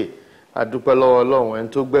ọ̀rọ̀ dé adúpẹ́ lọ́wọ́ Ọlọ́run ẹni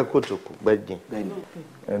tó gbẹ́ kòtò kò gbẹ́jìn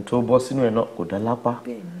ẹni tó bọ́ sínú ẹ̀ náà kò dá lápá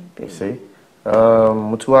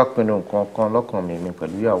mo ti wá pinnu nǹkan kan lọ́kàn mi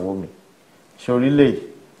pẹ̀lú ìyàwó mi ṣé orílẹ̀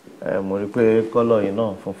mo rí pé kọ́lọ̀ yìí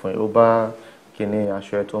náà funfun ó bá kíní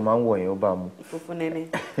aṣọ ẹ tó máa ń wọ̀ yẹn ó bá mu funfun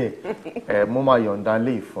nẹ́nẹ́. mo máa yọ̀ǹda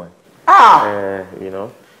lé ìfún ẹ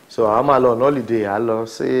so a máa lọ on holiday a lọ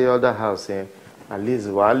sí other house yẹn at least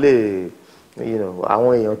wàá lè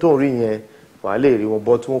àwọn èèyàn tó ń rí yẹn wàá lè rí wọn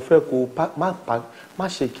bọ́ tí wọ́n fẹ́ kó má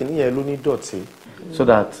ṣe kíní yẹn lóní dọ̀tí so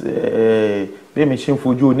that bí èmi ṣe ń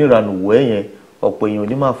fojú oníranù wò ẹ́ yẹn ọ̀pọ̀ èèyàn ò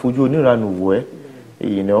ní máa fojú oníranù wò ẹ́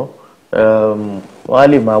wọ́n á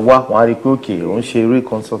lè máa wá wọ́n á rí pé òkè ò ń ṣe eré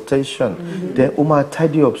consultation then ó máa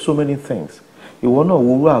tidy up so many things ìwọ náà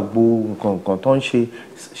wo àgbo nǹkan tó ń ṣe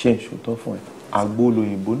ń ṣòótọ́ fún ẹ àgbo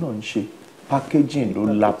olóyìnbó náà ń ṣe packaging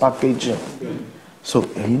ló la packaging so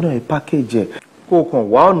ẹ̀yin náà ẹ package ẹ̀ kó o kàn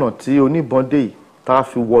wá ọ̀nà tí oníbọn dé yìí tá a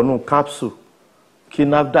fi wọnú capsule kí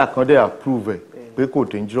NAFDAC kan dé approve ẹ̀ pé kò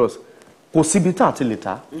dangerous kò síbi tá a ti lè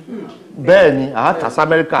ta bẹ́ẹ̀ ni a ta sí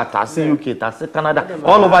America ta sí UK ta sí Canada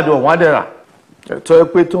all over the world wọ́n á dẹ̀ rà tó yẹ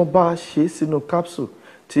pé tó bá ṣe sínú capsule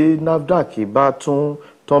tí NAFDAC bá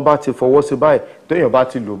tó bá ti fọwọ́ sí báyìí téèyàn bá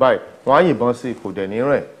ti lò báyìí wọ́n á yìnbọn sí kò dẹ̀ ní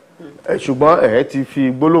rẹ̀ ṣùgbọ́n ẹ̀ ti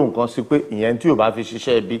fi gbólóhùn kan sí pé ìyẹn tí ò bá fi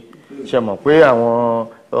ṣiṣẹ́ bí ṣe mọ̀ pé àwọn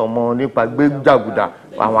ọmọ nípa gbé jàgùdà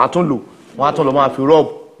àwọn àtúnlò wọn àtúnlò máa fi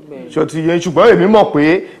rọ́ọ̀bù ṣé o ti yẹ ṣùgbọ́n èmi mọ̀ pé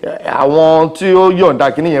àwọn tí ó yọ̀ǹda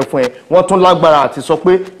kínní yẹn fún ẹ wọ́n tún lágbára àti sọ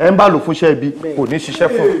pé ẹ ń bá lò fún iṣẹ́ ibi kò ní ṣiṣẹ́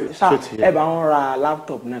fún ẹ. ẹ bá wọn ra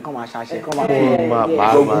laptop náà kọ́ máa ṣàṣẹ kọ́ máa.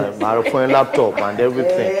 máa fún ẹ laptop and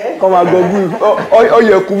everything. kọ́ máa gọ́gù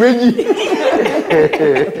ọyẹ̀kú méjì.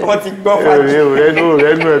 wọ́n ti gbọ́ fàájì. òrẹ́nu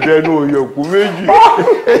ẹ̀bí ẹnu ọyẹ̀kú méjì.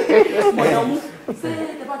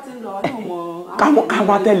 ká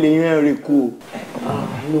má tẹ̀lé yẹn rè kú o.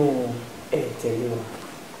 no ẹ tẹ̀lé wa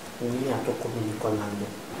òun ní àtọkọ mi nìkan là ń lọ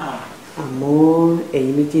àmọ́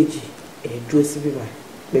ẹ̀yin méjèèjì ẹ̀ dúró síbí báyìí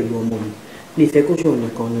pẹ̀lú ọmọ mi lè fẹ́ kó ṣòro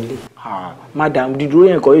nìkan nílé. madam dídúró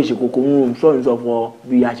yẹn kọ́ yìí ṣe kókó ń sọ̀rọ̀ sọ fún ọ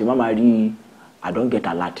bí a ṣe má máa rí I don't get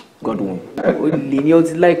alert Godwin. o lè ní o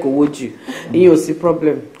ti láìkó owó jù ìyẹn ò sí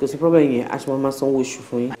problem kò sí problem yẹn a ṣe máa sanwó oṣù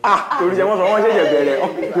fún yín. torí ṣe wọ́n sọ wọ́n ṣẹ̀ṣẹ̀ bẹ̀rẹ̀.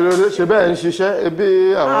 kí ló dé ṣe bẹ́ẹ̀ ń ṣiṣẹ́ ebi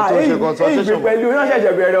àwọn tó ń ṣe consultation. ìgbè pẹ̀lú yóò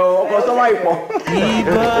ṣẹ̀ṣẹ̀ bẹ̀rẹ̀ ọkọ̀ sọ́mọ́ ìpọ̀.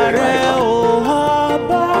 ìbẹ̀rẹ̀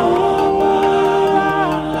ọba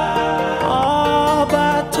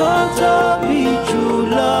tó tóbi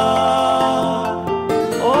jùlọ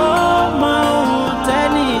ó mọ ohun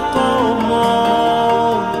tẹ́nìkan ò mọ̀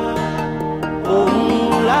òun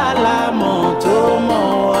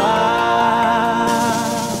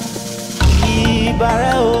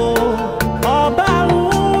ìbàrẹ̀